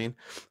 You know what I mean?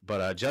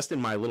 But just in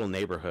my little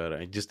neighborhood,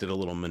 I just did a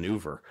little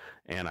maneuver,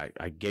 and I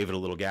gave it a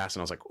little gas,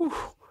 and I was like,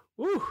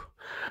 ooh,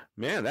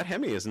 man, that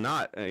Hemi is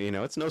not,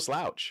 it's no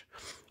slouch.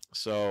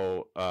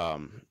 So,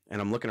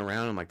 and I'm looking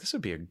around, I'm like, this is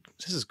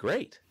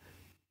great.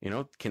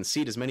 Can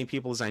seat as many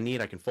people as I need.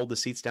 I can fold the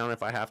seats down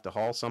if I have to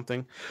haul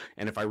something.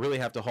 And if I really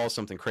have to haul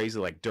something crazy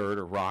like dirt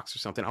or rocks or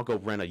something, I'll go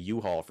rent a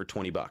U-Haul for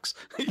 $20.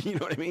 You know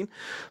what I mean?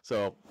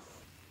 So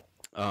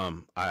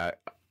I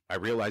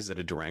realized that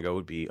a Durango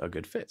would be a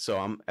good fit. So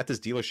I'm at this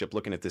dealership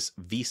looking at this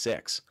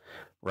V6,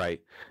 right?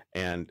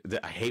 And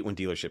I hate when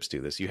dealerships do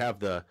this. You have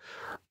the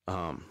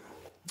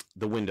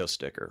window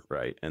sticker,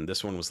 right? And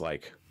this one was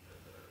like,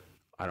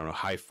 I don't know,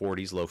 high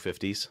 40s, low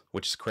 50s,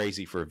 which is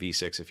crazy for a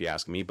V6 if you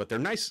ask me, but they're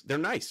nice. They're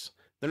nice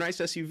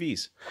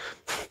SUVs.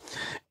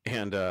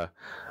 And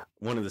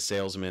one of the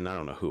salesmen, I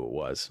don't know who it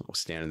was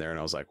standing there, and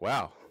I was like,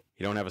 wow,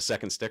 you don't have a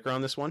second sticker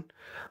on this one,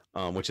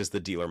 which is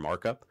the dealer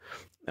markup.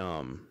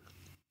 I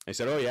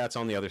said, oh yeah, it's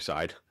on the other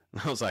side.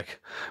 And I was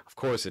like, of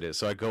course it is.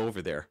 So I go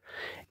over there,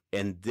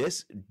 and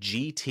this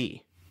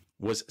GT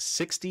was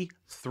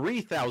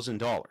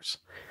 $63,000.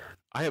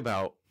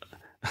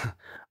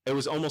 It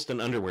was almost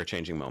an underwear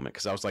changing moment,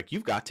 because I was like,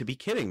 you've got to be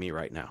kidding me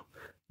right now.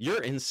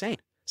 You're insane.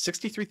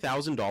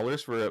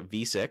 $63,000 for a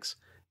V6?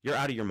 You're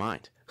out of your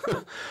mind.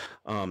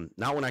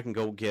 Not when I can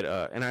go get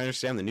and I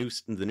understand the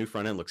new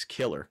front end looks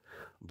killer,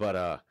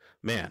 but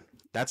man,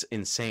 that's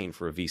insane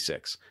for a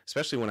V6,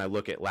 especially when I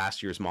look at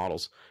last year's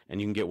models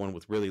and you can get one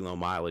with really low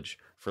mileage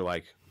for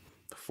like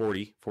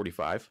 40,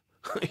 45.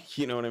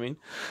 You know what I mean?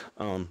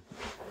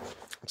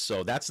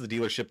 So that's the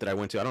dealership that I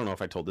went to. I don't know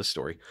if I told this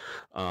story.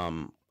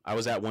 I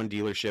was at one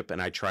dealership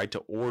and I tried to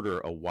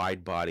order a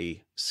wide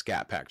body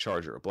Scat Pack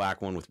Charger, a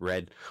black one with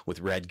red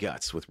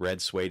guts, with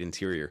red suede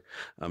interior.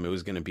 It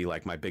was going to be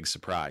like my big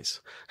surprise.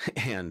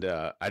 And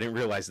I didn't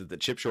realize that the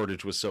chip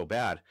shortage was so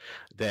bad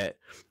that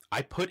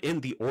I put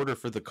in the order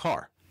for the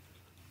car.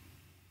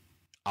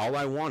 All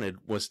I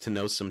wanted was to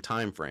know some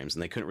time frames,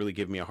 and they couldn't really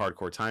give me a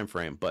hardcore time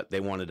frame, but they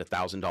wanted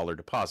 $1,000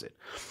 deposit.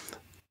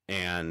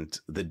 And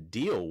the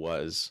deal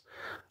was,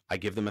 I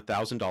give them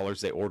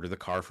 $1,000, they order the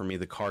car for me,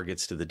 the car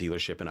gets to the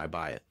dealership and I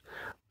buy it.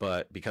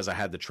 But because I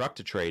had the truck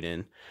to trade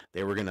in,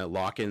 they were going to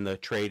lock in the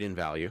trade-in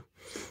value.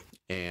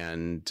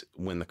 And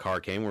when the car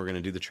came, we were going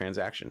to do the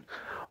transaction.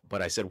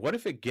 But I said, what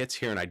if it gets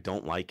here and I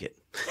don't like it?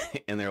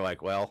 And they're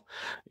like, well,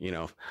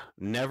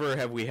 never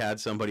have we had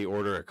somebody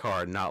order a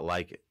car and not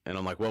like it. And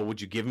I'm like, well, would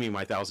you give me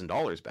my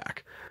 $1,000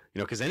 back?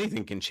 Because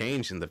anything can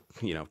change in the,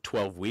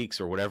 12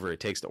 weeks or whatever it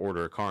takes to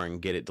order a car and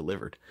get it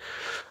delivered.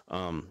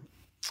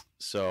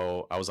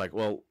 So I was like,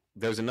 well,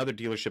 there's another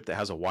dealership that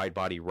has a wide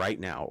body right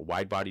now, a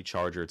wide body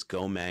Charger. It's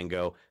Go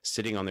Mango,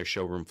 sitting on their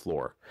showroom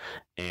floor,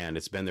 and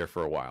it's been there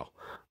for a while.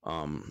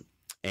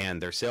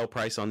 And their sale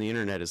price on the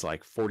internet is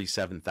like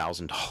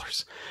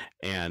 $47,000.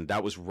 And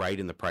that was right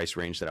in the price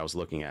range that I was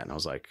looking at. And I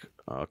was like,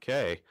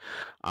 okay,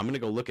 I'm going to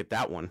go look at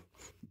that one.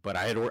 But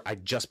I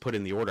just put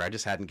in the order. I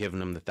just hadn't given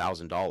them the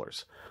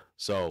 $1,000.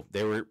 So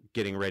they were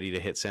getting ready to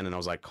hit send, and I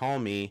was like, call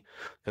me,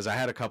 because I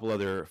had a couple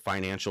other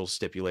financial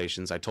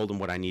stipulations. I told them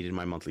what I needed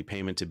my monthly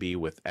payment to be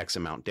with X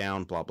amount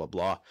down, blah, blah,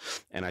 blah.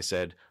 And I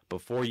said,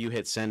 before you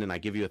hit send and I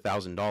give you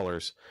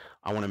 $1,000,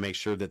 I want to make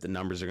sure that the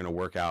numbers are going to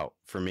work out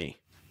for me,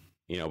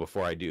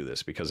 before I do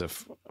this, because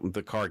if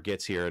the car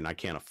gets here and I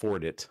can't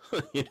afford it,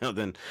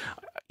 then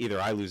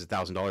either I lose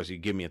 $1,000, you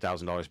give me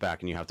 $1,000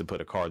 back, and you have to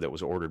put a car that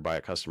was ordered by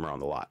a customer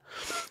on the lot.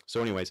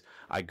 So anyways,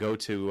 I go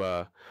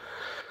to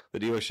the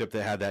dealership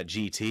that had that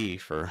GT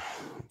for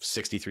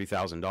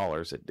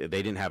 $63,000. They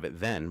didn't have it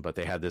then, but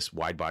they had this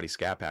wide body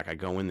Scat Pack. I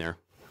go in there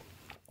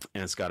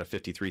and it's got a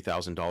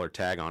 $53,000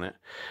 tag on it.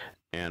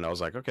 And I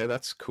was like, okay,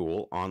 that's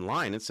cool.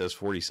 Online, it says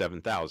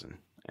 $47,000.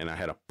 And I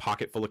had a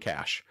pocket full of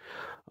cash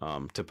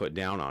to put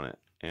down on it.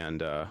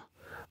 And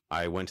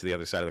I went to the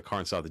other side of the car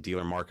and saw the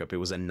dealer markup. It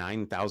was a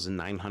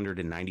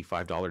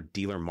 $9,995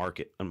 dealer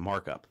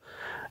markup.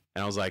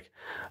 And I was like,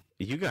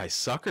 you guys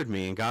suckered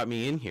me and got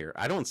me in here.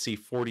 I don't see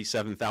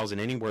 $47,000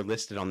 anywhere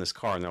listed on this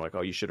car. And they're like,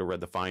 oh, you should have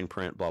read the fine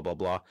print, blah, blah,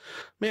 blah.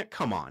 Man,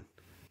 come on.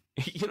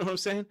 You know what I'm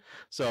saying?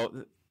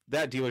 So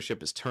that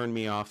dealership has turned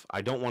me off.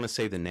 I don't want to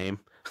say the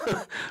name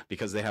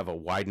because they have a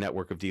wide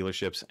network of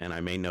dealerships and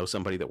I may know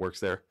somebody that works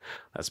there.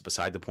 That's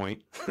beside the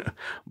point.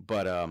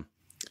 But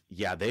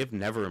yeah, they've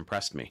never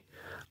impressed me.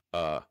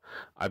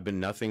 I've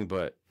been nothing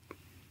but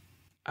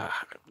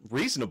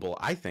reasonable,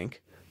 I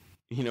think.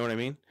 You know what I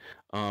mean?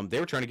 They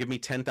were trying to give me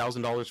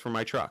 $10,000 for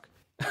my truck.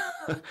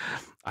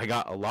 I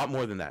got a lot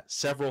more than that,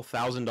 several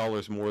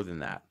 $1,000s more than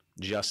that,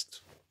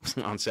 just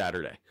on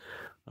Saturday.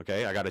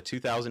 Okay, I got a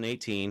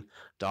 2018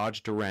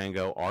 Dodge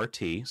Durango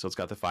RT, so it's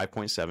got the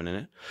 5.7 in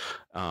it.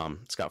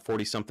 It's got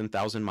 40-something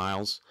thousand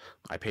miles.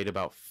 I paid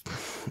about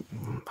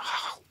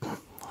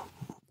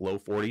low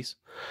 40s,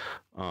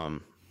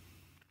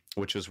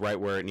 which was right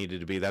where it needed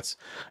to be. That's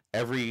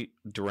every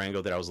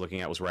Durango that I was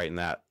looking at was right in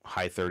that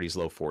high 30s,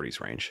 low 40s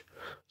range.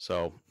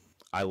 So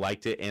I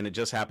liked it, and it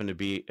just so happened to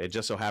be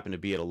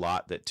at a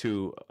lot that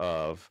two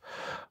of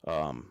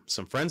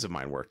some friends of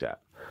mine worked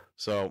at.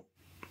 So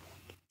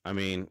I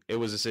mean, it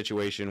was a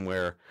situation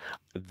where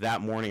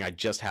that morning I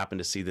just happened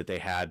to see that they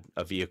had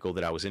a vehicle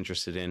that I was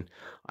interested in.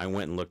 I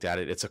went and looked at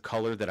it. It's a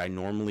color that I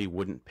normally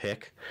wouldn't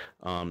pick.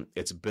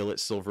 It's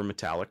billet silver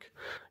metallic.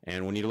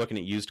 And when you're looking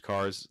at used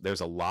cars, there's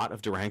a lot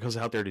of Durangos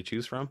out there to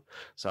choose from.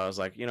 So I was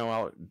like,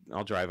 I'll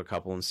drive a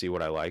couple and see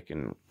what I like.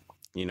 And,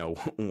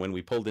 when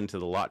we pulled into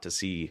the lot to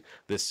see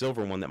this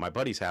silver one that my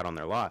buddies had on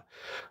their lot,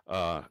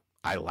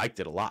 I liked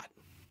it a lot.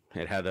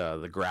 It had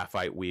the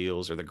graphite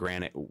wheels or the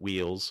granite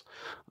wheels,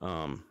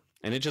 and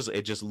it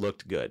just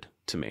looked good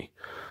to me.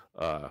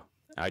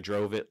 I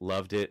drove it,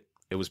 loved it.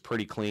 It was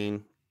pretty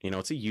clean.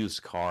 It's a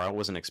used car. I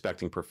wasn't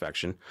expecting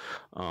perfection.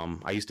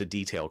 I used to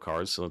detail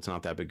cars, so it's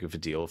not that big of a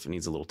deal. If it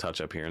needs a little touch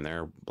up here and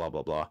there, blah,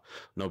 blah, blah.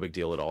 No big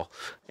deal at all.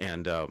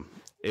 And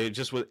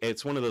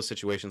it's one of those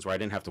situations where I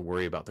didn't have to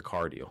worry about the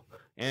car deal.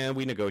 And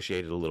we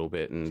negotiated a little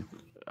bit, and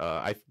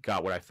I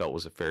got what I felt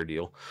was a fair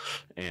deal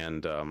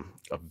and a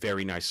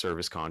very nice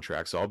service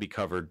contract. So I'll be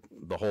covered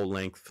the whole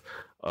length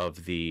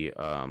of the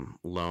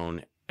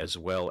loan as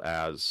well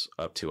as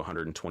up to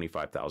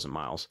 125,000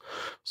 miles.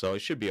 So it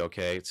should be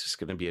okay. It's just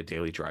going to be a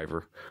daily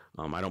driver.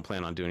 I don't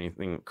plan on doing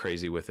anything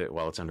crazy with it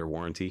while it's under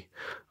warranty.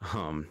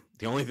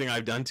 The only thing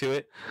I've done to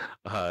it,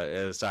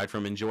 aside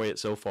from enjoy it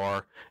so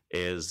far,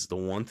 is the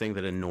one thing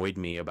that annoyed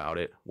me about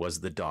it was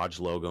the Dodge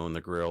logo in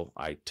the grill.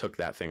 I took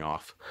that thing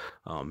off.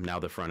 Now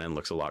the front end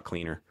looks a lot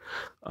cleaner.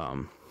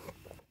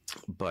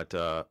 But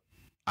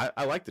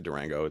I like the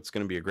Durango. It's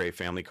going to be a great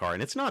family car,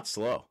 and it's not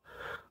slow.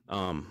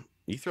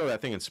 You throw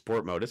that thing in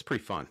sport mode, it's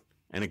pretty fun.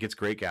 And it gets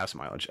great gas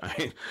mileage.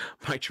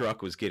 My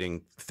truck was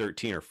getting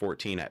 13 or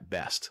 14 at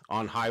best.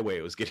 On highway,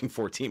 it was getting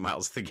 14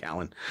 miles to the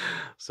gallon.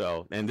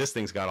 So, and this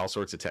thing's got all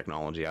sorts of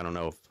technology. I don't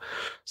know if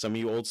some of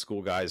you old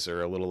school guys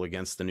are a little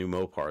against the new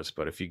Mopars,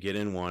 but if you get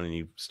in one and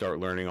you start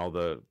learning all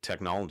the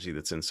technology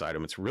that's inside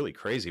them, it's really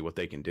crazy what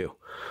they can do.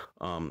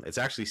 It's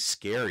actually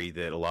scary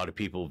that a lot of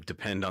people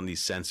depend on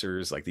these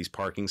sensors, like these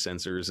parking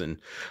sensors and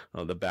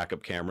the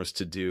backup cameras,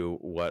 to do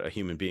what a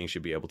human being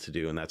should be able to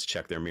do, and that's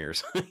check their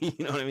mirrors. You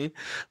know what I mean?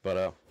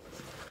 But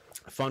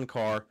fun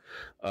car,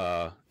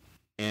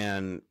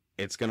 and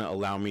it's going to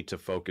allow me to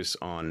focus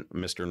on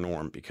Mr.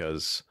 Norm,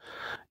 because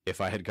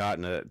if I had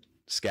gotten a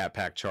Scat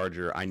Pack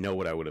Charger, I know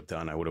what I would have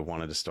done. I would have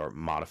wanted to start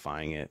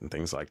modifying it and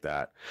things like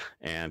that.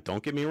 And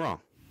don't get me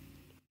wrong,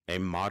 a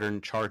modern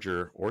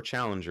Charger or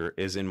Challenger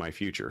is in my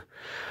future.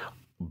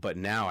 But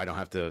now I don't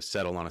have to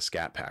settle on a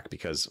Scat Pack,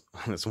 because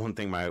that's one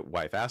thing my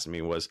wife asked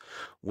me was,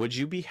 would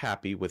you be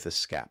happy with a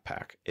Scat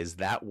Pack? Is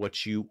that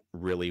what you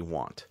really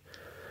want?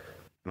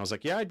 And I was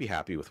like, yeah, I'd be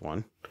happy with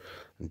one.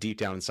 And deep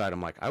down inside,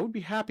 I'm like, I would be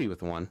happy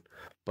with one,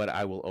 but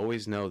I will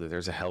always know that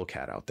there's a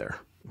Hellcat out there.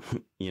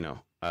 You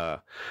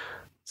know,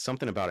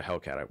 something about a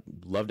Hellcat. I'd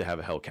love to have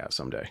a Hellcat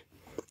someday.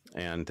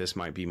 And this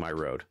might be my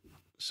road.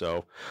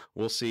 So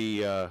we'll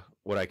see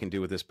what I can do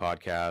with this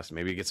podcast.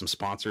 Maybe get some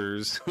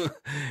sponsors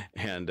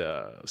and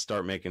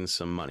start making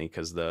some money,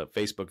 because the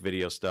Facebook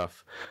video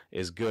stuff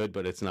is good,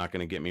 but it's not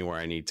going to get me where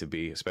I need to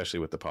be, especially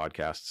with the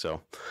podcast.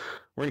 So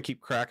we're going to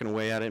keep cracking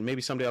away at it.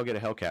 Maybe someday I'll get a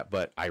Hellcat,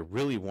 but I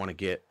really want to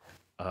get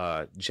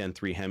Gen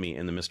 3 Hemi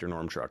in the Mr.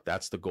 Norm truck.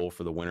 That's the goal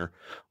for the winter.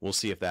 We'll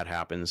see if that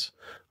happens.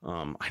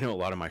 I know a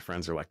lot of my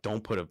friends are like,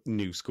 don't put a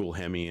new school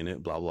Hemi in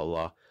it, blah, blah,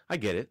 blah. I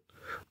get it.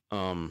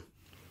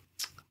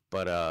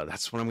 But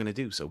that's what I'm going to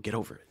do, so get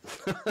over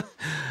it.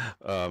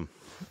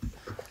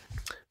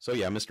 So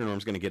yeah, Mr.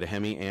 Norm's going to get a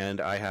Hemi, and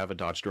I have a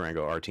Dodge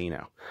Durango RT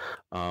now.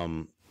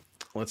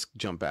 Let's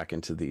jump back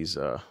into these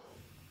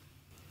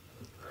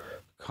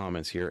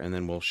comments here, and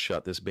then we'll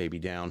shut this baby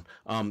down.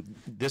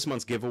 This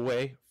month's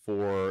giveaway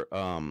for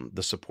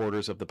the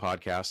supporters of the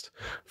podcast,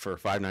 for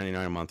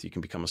 $5.99 a month, you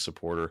can become a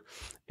supporter,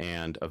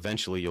 and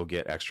eventually you'll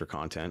get extra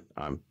content.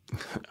 I'm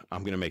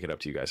going to make it up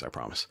to you guys, I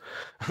promise.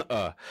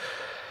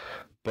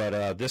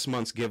 But this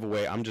month's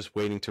giveaway, I'm just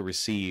waiting to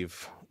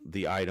receive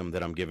the item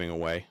that I'm giving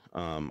away.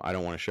 I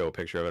don't want to show a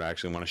picture of it. I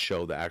actually want to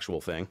show the actual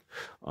thing.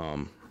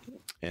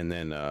 And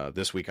then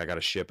this week I got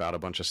to ship out a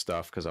bunch of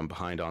stuff because I'm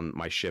behind on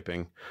my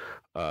shipping.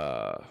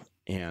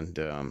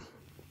 And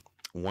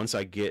once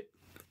I get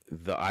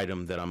the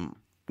item that I'm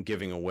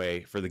giving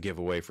away for the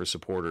giveaway for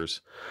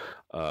supporters,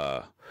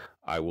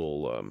 I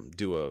will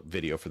do a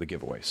video for the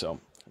giveaway. So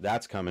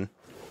that's coming.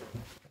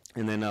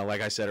 And then,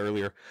 like I said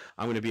earlier,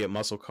 I'm going to be at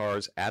Muscle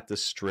Cars at the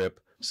Strip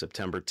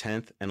September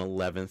 10th and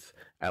 11th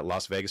at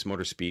Las Vegas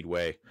Motor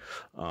Speedway.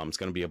 It's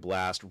going to be a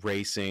blast.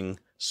 Racing,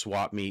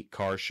 swap meet,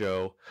 car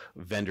show.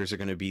 Vendors are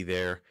going to be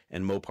there.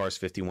 And Mopars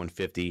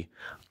 5150,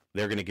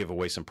 they're going to give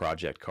away some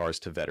project cars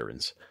to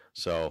veterans.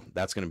 So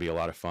that's going to be a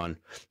lot of fun.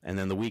 And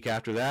then the week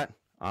after that,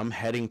 I'm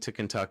heading to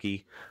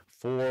Kentucky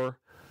for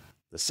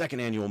the second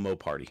annual Mo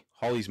Party,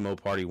 Holly's Mo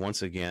Party,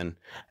 once again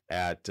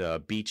at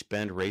Beach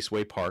Bend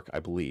Raceway Park, I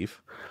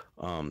believe.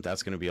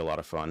 That's going to be a lot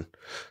of fun.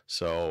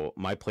 So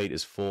my plate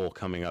is full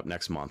coming up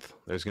next month.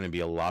 There's going to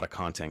be a lot of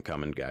content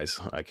coming, guys.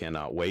 I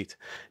cannot wait.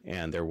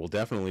 And there will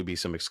definitely be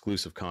some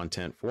exclusive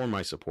content for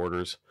my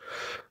supporters.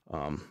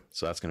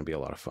 So that's going to be a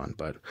lot of fun.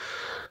 But,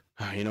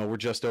 you know, we're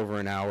just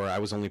over an hour. I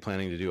was only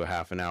planning to do a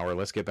half an hour.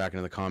 Let's get back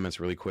into the comments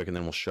really quick, and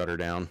then we'll shut her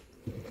down.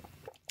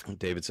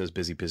 David says,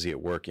 busy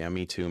at work. Yeah,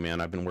 me too,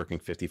 man. I've been working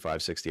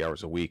 55, 60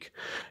 hours a week.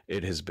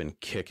 It has been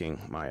kicking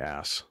my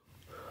ass.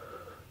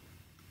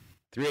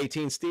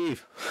 318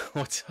 Steve.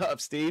 What's up,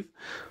 Steve?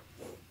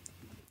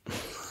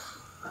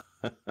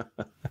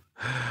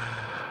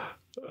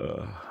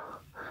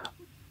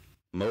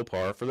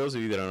 Mopar, for those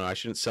of you that don't know, I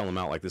shouldn't sell him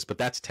out like this, but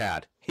that's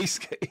Tad. He's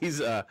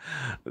the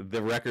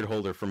record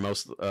holder for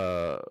most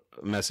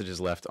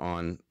messages left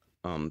on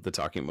the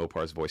Talking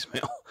Mopars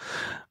voicemail.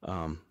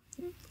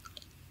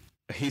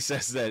 He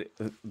says that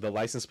the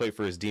license plate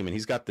for his Demon,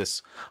 he's got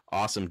this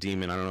awesome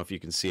Demon. I don't know if you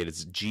can see it.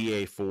 It's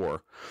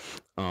GA4,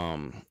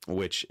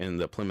 which in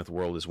the Plymouth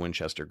world is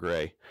Winchester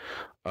Gray.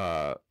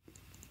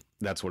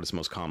 That's what it's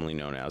most commonly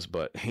known as.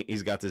 But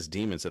he's got this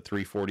Demon. It's a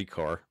 340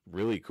 car,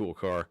 really cool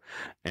car.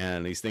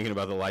 And he's thinking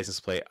about the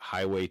license plate,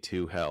 Highway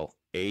to Hell,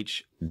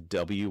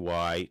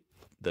 HWY,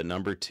 the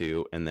number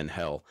 2, and then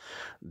Hell.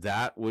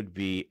 That would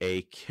be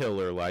a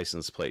killer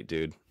license plate,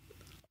 dude.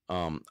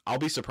 I'll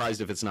be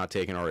surprised if it's not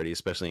taken already,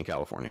 especially in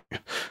California.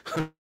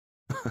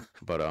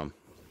 But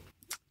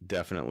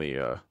definitely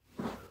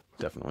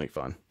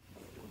fun.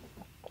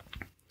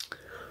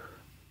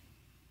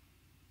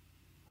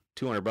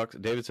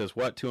 $200. David says,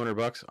 what?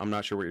 $200? I'm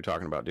not sure what you're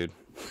talking about, dude.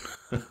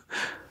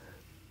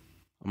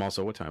 I'm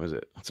also, what time is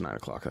it? It's 9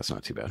 o'clock. That's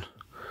not too bad.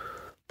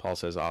 Paul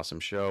says, awesome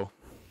show.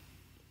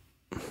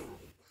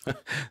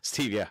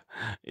 Steve, yeah,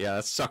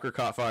 that sucker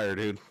caught fire,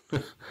 dude.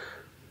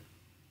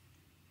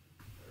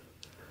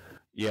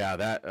 Yeah,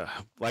 that,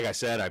 like I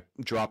said, I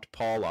dropped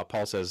Paul.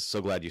 Paul says, so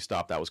glad you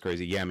stopped. That was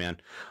crazy. Yeah, man.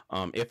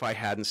 If I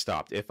hadn't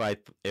stopped, if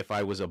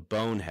I was a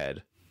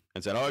bonehead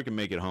and said, oh, I can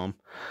make it home,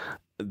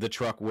 the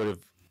truck would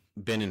have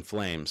been in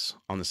flames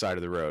on the side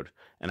of the road,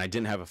 and I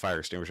didn't have a fire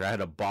extinguisher. I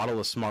had a bottle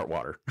of smart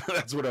water.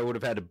 That's what I would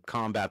have had to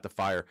combat the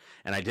fire,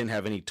 and I didn't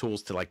have any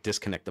tools to like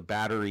disconnect the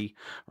battery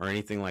or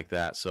anything like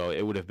that, so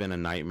it would have been a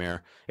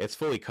nightmare. It's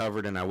fully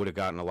covered, and I would have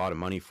gotten a lot of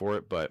money for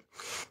it, but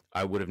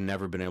I would have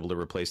never been able to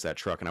replace that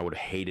truck, and I would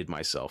have hated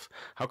myself.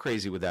 How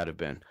crazy would that have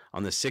been?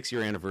 On the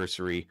 6-year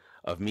anniversary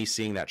of me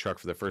seeing that truck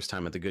for the first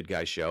time at the Good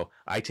Guys show,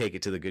 I take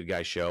it to the Good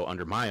Guys show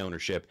under my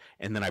ownership,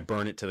 and then I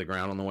burn it to the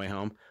ground on the way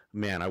home.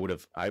 Man,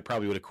 I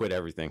probably would have quit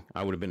everything.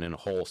 I would have been in a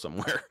hole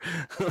somewhere.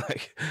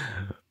 Like,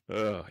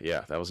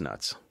 yeah, that was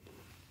nuts.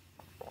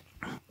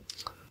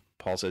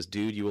 Paul says,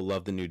 dude, you will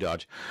love the new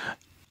Dodge.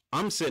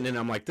 I'm sitting in,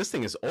 I'm like, this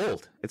thing is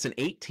old. It's an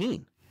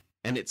 18.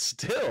 And it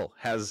still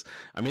has,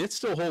 I mean, it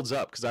still holds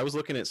up, because I was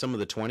looking at some of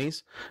the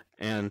 20s,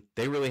 and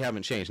they really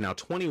haven't changed. Now,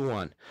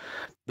 21,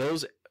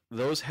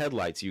 those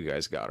headlights you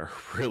guys got are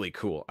really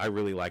cool. I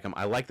really like them.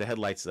 I like the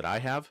headlights that I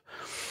have.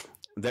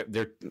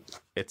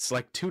 It's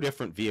like two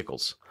different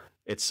vehicles.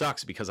 It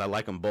sucks because I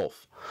like them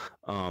both.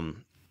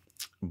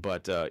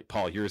 But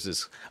Paul, yours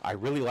is, I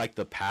really like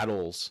the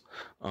paddles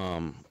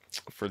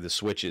for the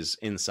switches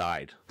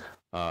inside.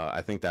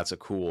 I think that's a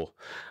cool,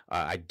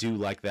 I do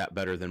like that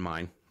better than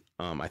mine.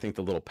 I think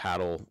the little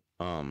paddle,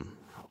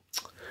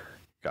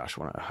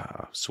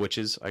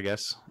 switches, I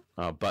guess,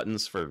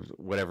 buttons for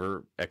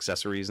whatever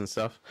accessories and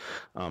stuff.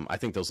 I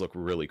think those look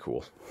really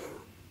cool.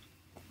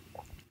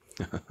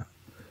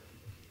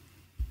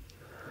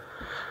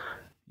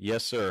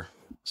 Yes, sir.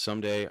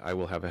 Someday I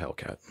will have a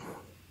Hellcat.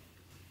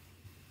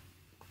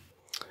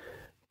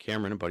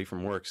 Cameron, a buddy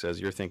from work, says,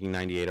 you're thinking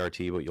 98 RT,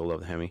 but you'll love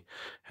the Hemi.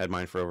 Had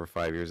mine for over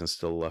 5 years and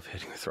still love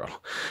hitting the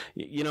throttle.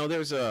 You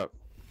know,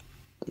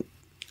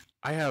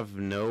 I have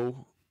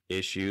no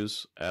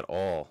issues at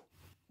all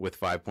with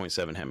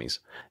 5.7 Hemis.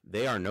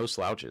 They are no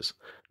slouches.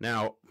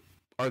 Now,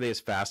 are they as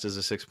fast as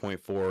a 6.4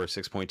 or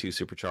 6.2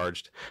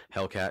 supercharged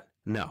Hellcat?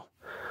 No.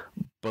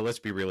 But let's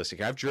be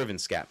realistic. I've driven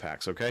Scat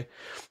Packs, okay?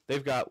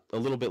 They've got a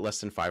little bit less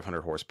than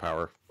 500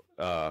 horsepower.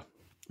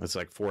 It's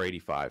like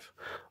 485.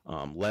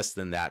 Less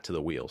than that to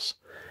the wheels.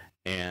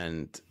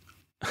 And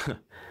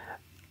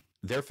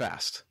they're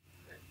fast.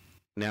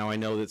 Now, I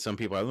know that some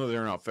people, I know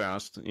they're not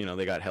fast. You know,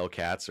 they got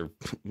Hellcats or,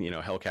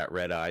 Hellcat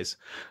Red Eyes.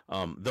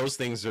 Those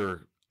things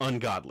are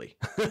ungodly.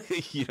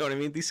 You know what I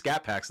mean? These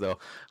Scat Packs, though,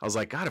 I was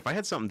like, God, if I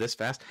had something this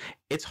fast,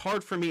 it's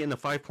hard for me in the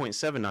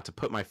 5.7 not to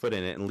put my foot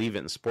in it and leave it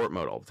in sport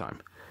mode all the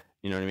time.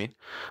 You know what I mean?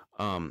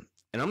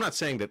 And I'm not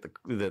saying that the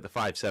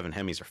 5.7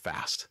 Hemis are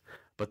fast,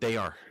 but they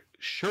are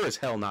sure as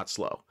hell not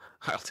slow.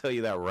 I'll tell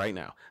you that right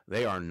now.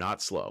 They are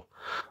not slow.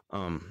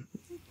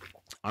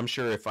 I'm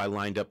sure if I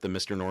lined up the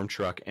Mr. Norm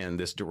truck and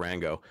this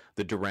Durango,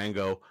 the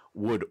Durango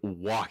would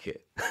walk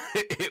it.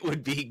 It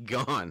would be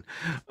gone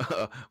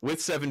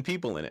with 7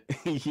 people in it.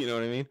 You know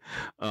what I mean?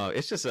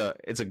 It's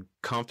a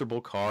comfortable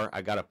car.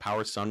 I got a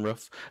power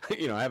sunroof.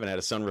 I haven't had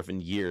a sunroof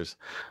in years.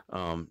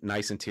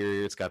 Nice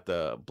interior. It's got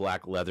the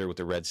black leather with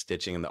the red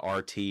stitching and the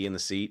RT in the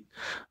seat.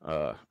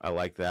 I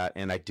like that.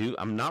 And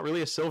I'm not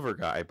really a silver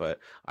guy, but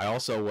I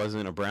also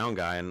wasn't a brown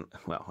guy. And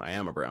well, I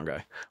am a brown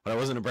guy, but I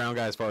wasn't a brown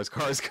guy as far as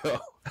cars go.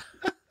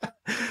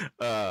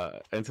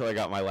 Until I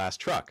got my last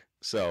truck.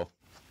 So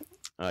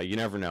you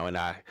never know. And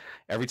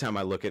every time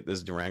I look at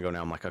this Durango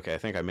now, I'm like, okay, I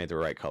think I made the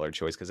right color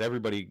choice, because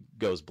everybody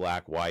goes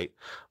black, white,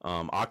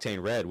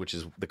 octane red, which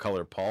is the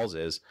color Paul's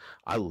is.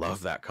 I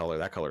love that color.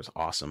 That color is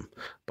awesome.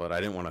 But I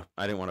didn't want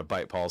to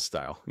bite Paul's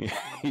style,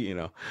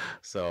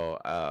 So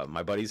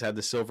my buddies had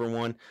the silver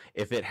one.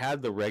 If it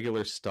had the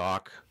regular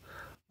stock,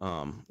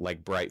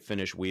 like bright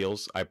finish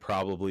wheels, I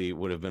probably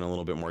would have been a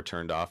little bit more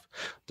turned off.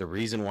 The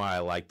reason why I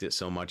liked it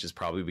so much is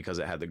probably because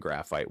it had the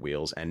graphite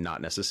wheels and not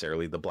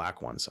necessarily the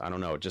black ones. I don't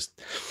know.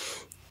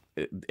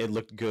 It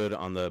looked good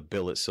on the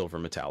billet silver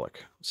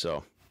metallic.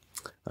 So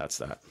that's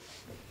that.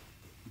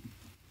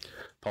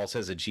 Paul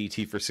says a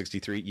GT for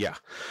 63. Yeah.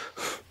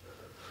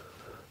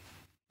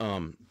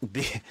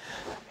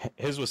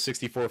 His was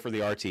 64 for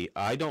the RT.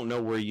 I don't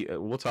know where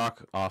we'll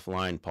talk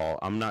offline, Paul.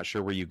 I'm not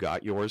sure where you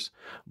got yours,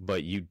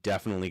 but you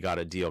definitely got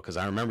a deal, because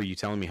I remember you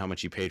telling me how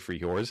much you paid for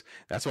yours.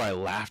 That's why I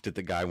laughed at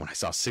the guy when I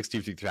saw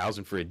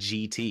 63,000 for a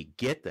GT.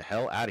 Get the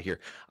hell out of here.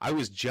 I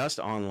was just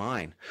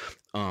online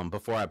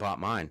before I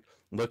bought mine,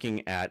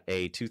 looking at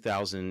a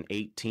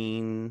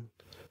 2018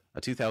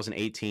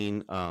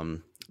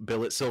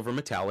 billet silver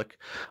metallic,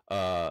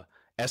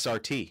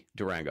 SRT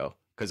Durango,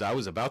 because I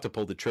was about to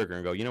pull the trigger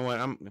and go, you know what,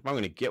 if I'm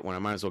going to get one, I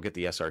might as well get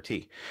the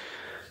SRT.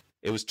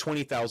 It was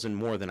 $20,000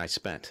 more than I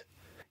spent,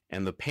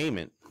 and the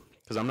payment,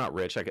 because I'm not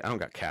rich, I don't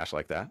got cash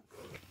like that.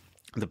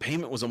 The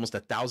payment was almost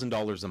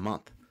 $1,000 a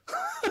month.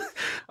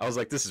 I was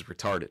like, this is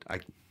retarded.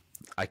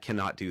 I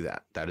cannot do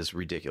that. That is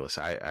ridiculous.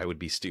 I would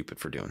be stupid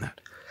for doing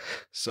that.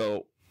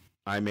 So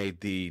I made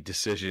the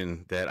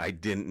decision that I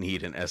didn't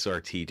need an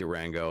SRT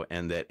Durango,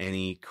 and that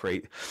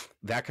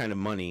that kind of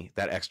money,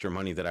 that extra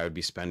money that I would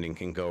be spending,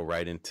 can go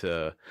right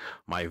into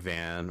my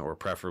van, or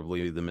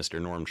preferably the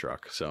Mr. Norm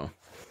truck. So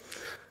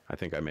I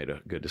think I made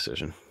a good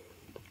decision.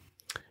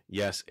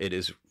 Yes, it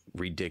is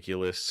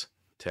ridiculous,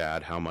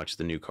 Tad, how much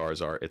the new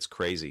cars are. It's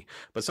crazy.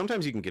 But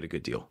sometimes you can get a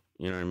good deal.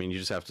 You know what I mean? You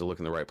just have to look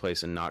in the right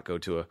place and not go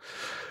to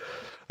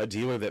a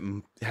dealer that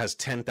has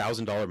 $10,000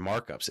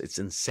 markups. It's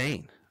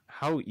insane.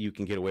 How you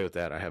can get away with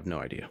that, I have no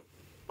idea.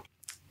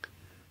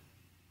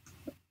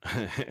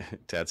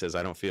 Tad says,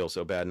 I don't feel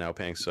so bad now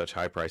paying such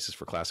high prices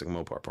for classic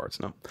Mopar parts.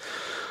 No.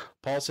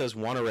 Paul says,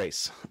 want to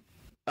race?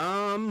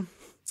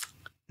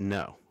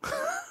 No.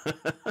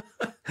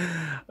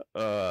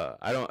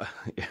 I don't.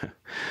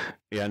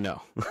 Yeah,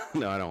 no.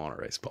 No, I don't want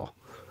to race, Paul.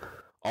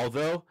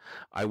 Although,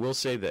 I will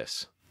say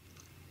this.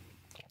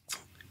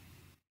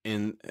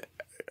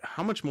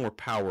 How much more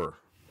power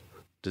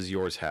does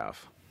yours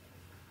have?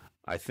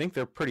 I think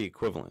they're pretty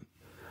equivalent.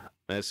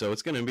 And so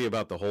it's going to be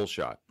about the whole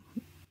shot.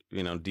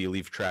 You know, do you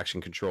leave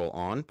traction control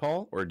on,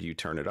 Paul, or do you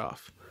turn it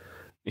off?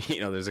 You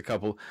know, there's a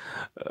couple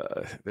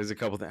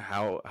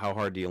how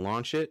hard do you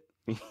launch it?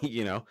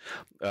 You know,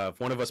 if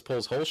one of us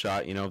pulls whole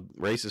shot, you know,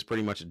 race is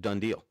pretty much a done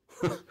deal.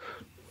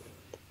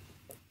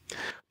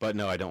 But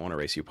no, I don't want to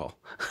race you, Paul.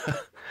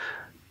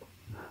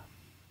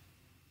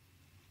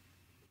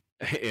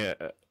 Yeah,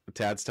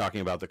 Tad's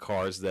talking about the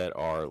cars that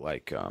are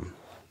like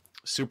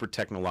super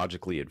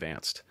technologically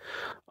advanced.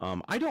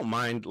 I don't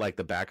mind like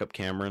the backup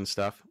camera and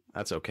stuff.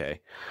 That's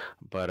okay.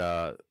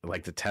 But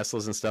like the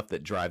Teslas and stuff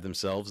that drive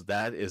themselves,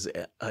 that is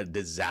a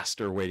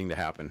disaster waiting to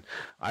happen.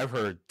 I've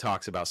heard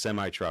talks about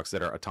semi trucks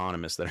that are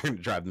autonomous that are going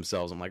to drive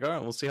themselves. I'm like, all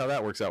right, we'll see how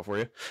that works out for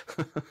you.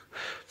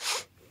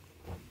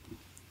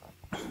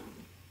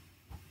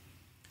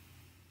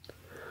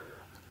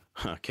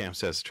 Cam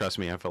says, trust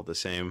me, I felt the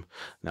same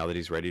now that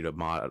he's ready to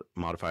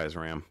modify his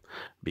Ram.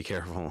 Be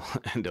careful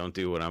and don't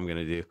do what I'm going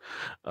to do.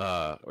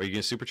 Are you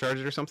going to supercharge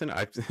it or something?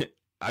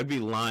 I'd be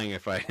lying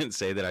if I didn't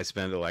say that I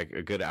spent like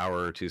a good hour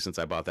or two since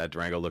I bought that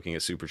Durango looking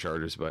at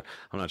superchargers, but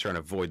I'm not trying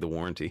to avoid the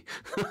warranty.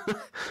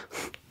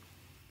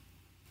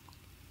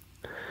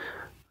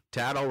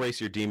 Tad, I'll race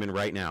your Demon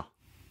right now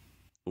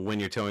when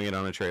you're towing it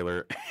on a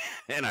trailer,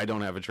 and I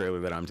don't have a trailer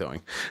that I'm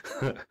towing.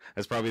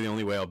 That's probably the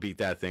only way I'll beat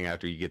that thing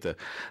after you get the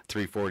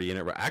 340 in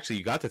it. Actually,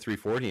 you got the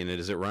 340 in it.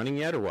 Is it running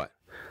yet or what?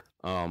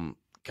 God,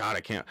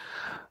 I can't.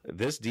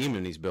 This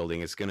Demon he's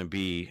building, it's going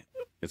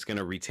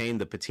to retain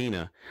the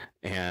patina,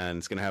 and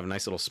it's going to have a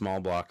nice little small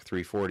block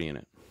 340 in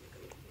it.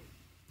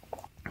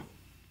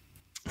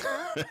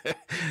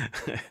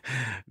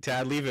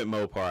 Tad, leave it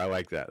Mopar. I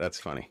like that. That's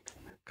funny.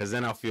 Because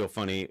then I'll feel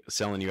funny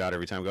selling you out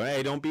every time. Going,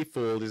 hey, don't be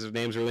fooled. His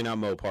name's really not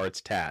Mopar. It's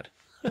Tad.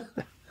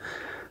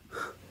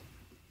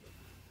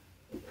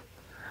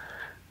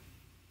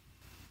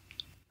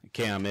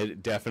 Cam,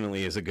 it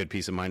definitely is a good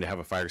peace of mind to have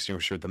a fire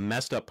extinguisher. The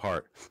messed up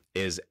part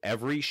is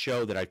every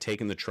show that I've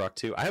taken the truck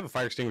to, I have a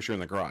fire extinguisher in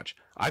the garage.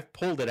 I've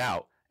pulled it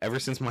out ever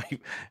since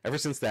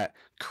that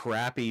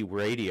crappy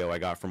radio I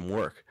got from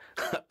work.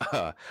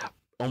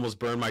 Almost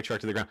burned my truck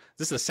to the ground.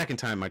 This is the second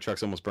time my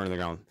truck's almost burned to the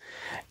ground.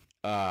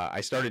 I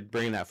started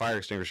bringing that fire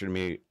extinguisher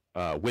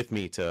with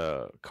me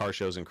to car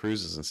shows and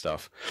cruises and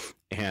stuff,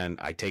 and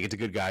I take it to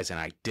good guys, and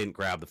I didn't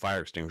grab the fire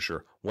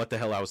extinguisher. What the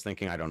hell I was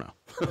thinking, I don't know.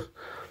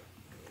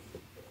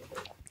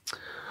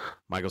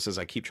 Michael says,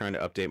 I keep trying to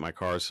update my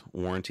car's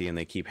warranty, and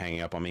they keep hanging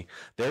up on me.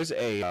 There's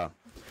a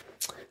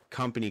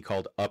company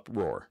called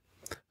Uproar,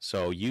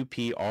 so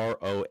UPROAR.car.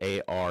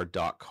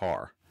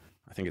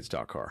 I think it's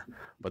 .car,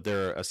 but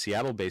they're a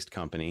Seattle-based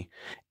company,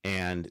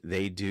 and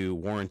they do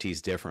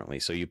warranties differently.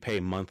 So you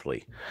pay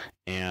monthly,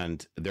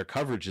 and their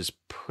coverage is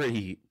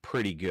pretty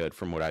good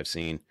from what I've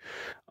seen.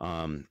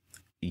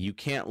 You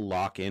can't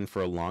lock in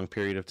for a long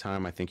period of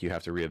time. I think you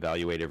have to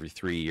reevaluate every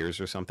 3 years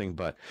or something.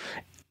 But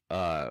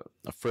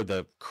for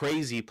the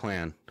crazy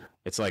plan,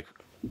 it's like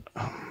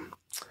I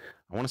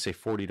want to say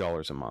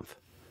 $40 a month.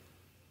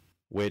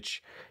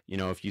 Which, you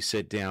know, if you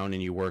sit down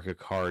and you work a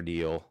car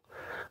deal,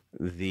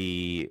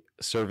 the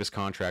service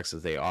contracts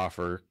that they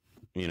offer,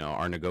 you know,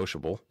 are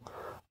negotiable.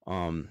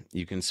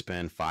 You can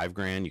spend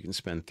 $5,000, you can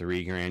spend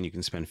 $3,000, you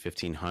can spend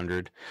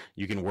 $1,500.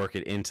 You can work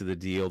it into the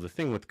deal. The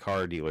thing with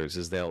car dealers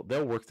is they'll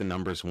work the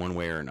numbers one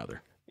way or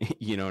another.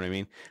 You know what I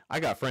mean? I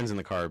got friends in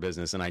the car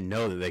business, and I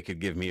know that they could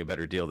give me a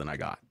better deal than I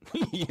got.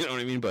 You know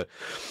what I mean? But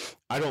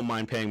I don't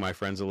mind paying my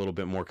friends a little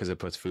bit more because it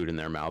puts food in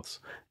their mouths,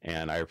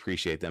 and I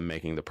appreciate them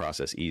making the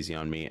process easy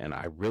on me. And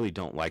I really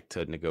don't like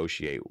to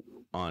negotiate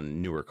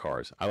on newer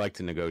cars. I like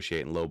to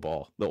negotiate and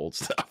lowball the old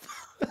stuff.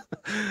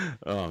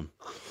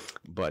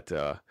 But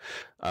the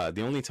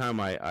only time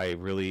I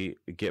really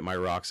get my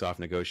rocks off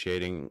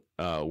negotiating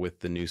with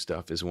the new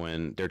stuff is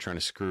when they're trying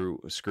to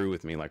screw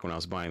with me, like when I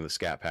was buying the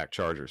Scat Pack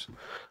Chargers,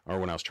 or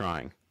when I was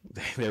trying.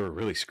 They were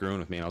really screwing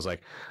with me, and I was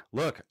like,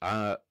 look,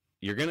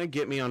 you're going to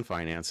get me on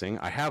financing.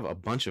 I have a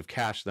bunch of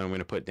cash that I'm going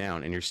to put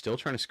down, and you're still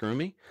trying to screw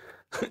me?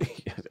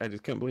 I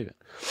just couldn't believe it.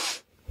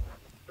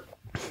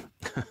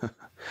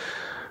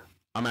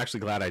 I'm actually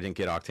glad I didn't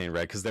get Octane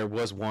Red, because there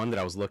was one that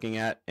I was looking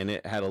at, and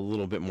it had a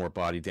little bit more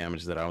body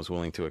damage that I was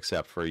willing to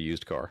accept for a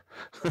used car.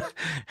 And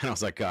I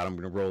was like, God, I'm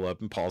going to roll up,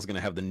 and Paul's going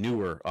to have the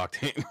newer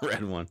Octane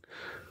Red one.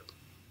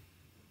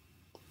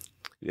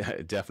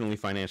 Yeah, definitely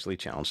financially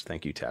challenged.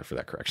 Thank you, Tad, for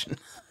that correction.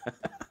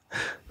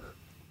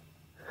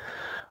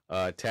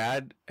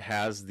 Tad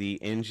has the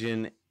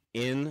engine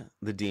in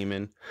the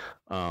Demon,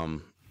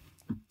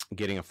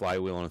 getting a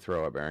flywheel and a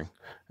throwout bearing,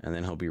 and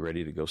then he'll be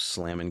ready to go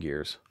slamming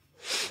gears.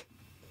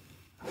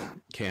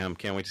 Cam,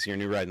 can't wait to see your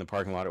new ride in the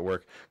parking lot at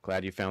work.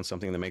 Glad you found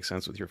something that makes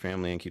sense with your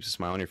family and keeps a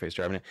smile on your face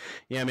driving it.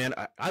 Yeah, man,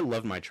 I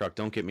loved my truck.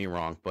 Don't get me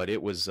wrong, but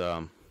it was,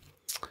 man,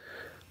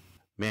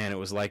 it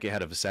was like it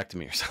had a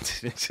vasectomy or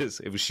something.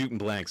 It was shooting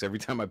blanks every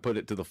time I put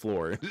it to the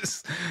floor.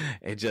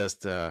 It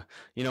just,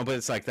 you know, but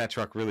it's like that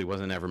truck really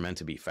wasn't ever meant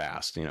to be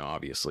fast, you know,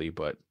 obviously.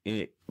 But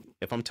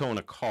if I'm towing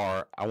a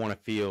car, I want to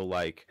feel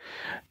like,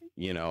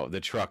 you know, the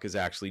truck is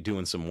actually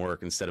doing some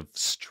work instead of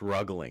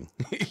struggling.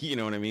 You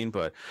know what I mean?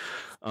 But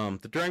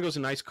the Durango's a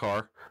nice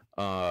car.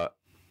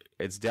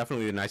 It's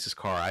definitely the nicest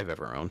car I've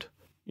ever owned,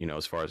 you know,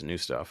 as far as new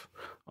stuff.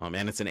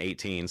 And it's an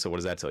 18, so what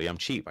does that tell you? I'm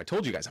cheap. I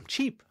told you guys I'm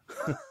cheap.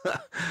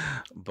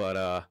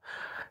 But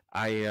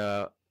I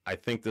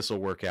think this will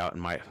work out,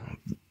 and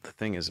the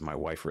thing is, my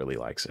wife really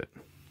likes it.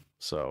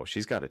 So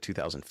she's got a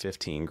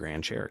 2015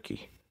 Grand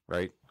Cherokee,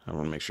 right? I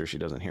want to make sure she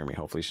doesn't hear me.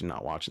 Hopefully she's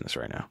not watching this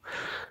right now.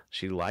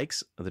 She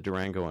likes the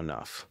Durango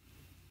enough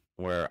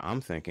where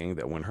I'm thinking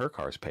that when her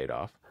car's paid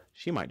off,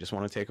 she might just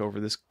want to take over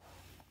this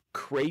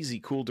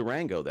crazy cool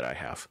Durango that I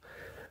have.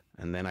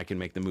 And then I can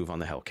make the move on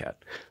the Hellcat.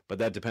 But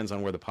that depends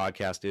on where the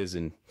podcast is,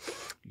 and,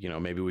 you know,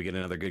 maybe we get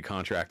another good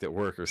contract at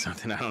work or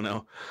something. I don't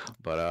know.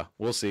 But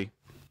we'll see.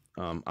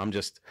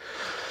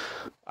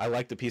 I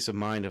like the peace of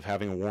mind of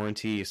having a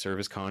warranty, a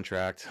service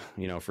contract,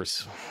 you know, for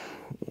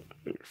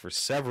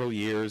several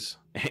years,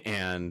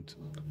 and,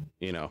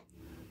 you know,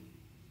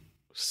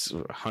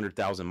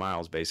 100,000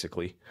 miles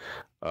basically.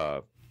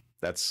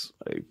 That's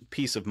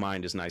peace of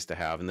mind is nice to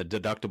have, and the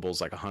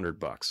deductible's like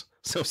 $100.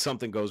 So if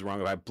something goes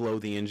wrong, if I blow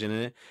the engine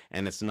in it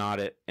and it's not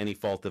at any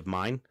fault of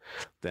mine,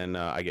 then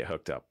I get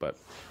hooked up. But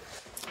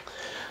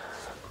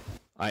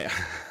I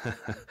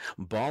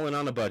balling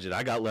on a budget.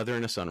 I got leather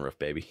and a sunroof,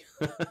 baby.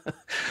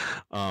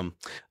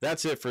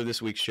 That's it for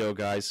this week's show,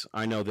 guys.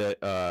 I know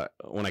that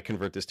when I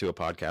convert this to a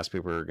podcast,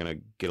 people are going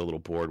to get a little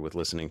bored with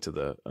listening to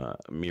the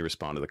me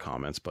respond to the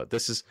comments, but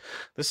this is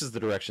the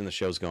direction the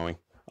show's going.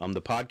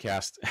 The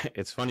podcast,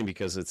 it's funny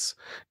because it's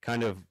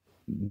kind of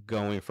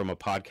going from a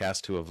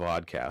podcast to a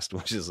vodcast,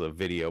 which is a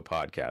video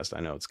podcast. I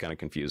know it's kind of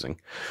confusing,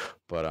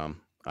 but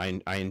I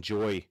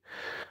enjoy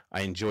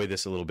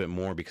this a little bit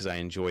more because I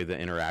enjoy the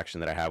interaction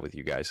that I have with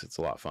you guys. It's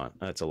a lot of fun.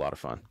 It's a lot of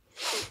fun.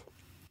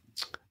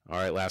 All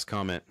right, last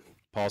comment.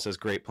 Paul says,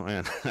 great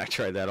plan. I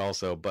tried that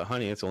also, but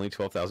honey, it's only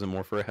 12,000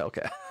 more for a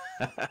Hellcat.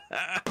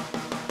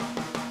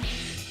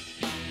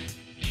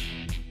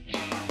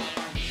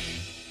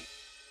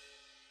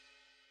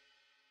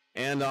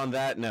 And on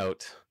that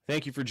note,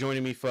 thank you for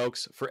joining me,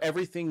 folks. For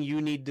everything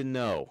you need to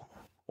know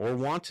or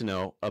want to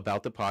know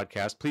about the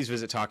podcast, please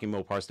visit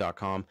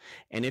TalkingMopars.com.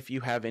 And if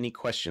you have any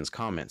questions,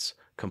 comments,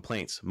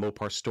 complaints,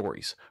 Mopar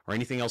stories, or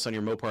anything else on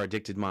your Mopar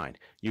addicted mind,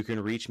 you can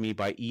reach me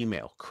by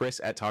email,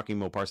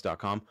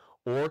 chris@TalkingMopars.com,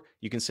 or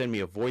you can send me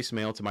a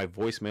voicemail to my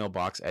voicemail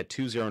box at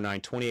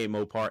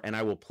 209-28-MOPAR, and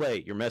I will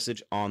play your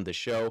message on the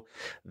show.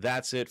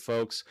 That's it,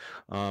 folks.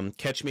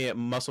 Catch me at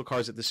Muscle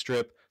Cars at the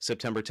Strip,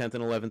 September 10th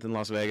and 11th in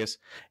Las Vegas,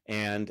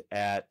 and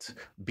at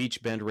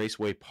Beach Bend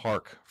Raceway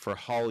Park for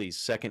Holly's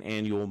second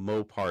annual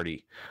Mo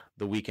Party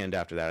the weekend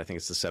after that. I think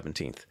it's the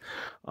 17th.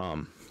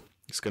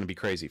 It's going to be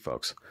crazy,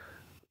 folks.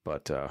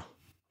 But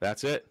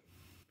that's it.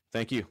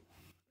 Thank you.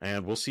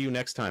 And we'll see you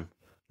next time.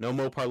 No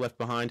Mopar left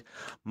behind.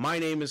 My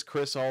name is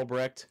Chris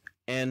Albrecht,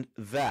 and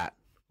that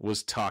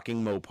was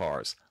Talking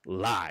Mopars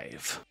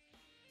live.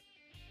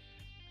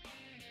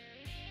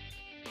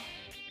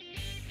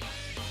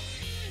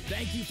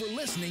 Thank you for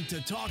listening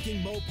to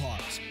Talking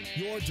Mopars,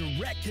 your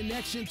direct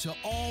connection to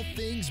all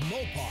things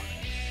Mopar.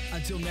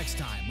 Until next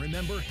time,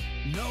 remember,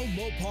 no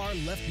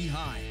Mopar left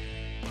behind.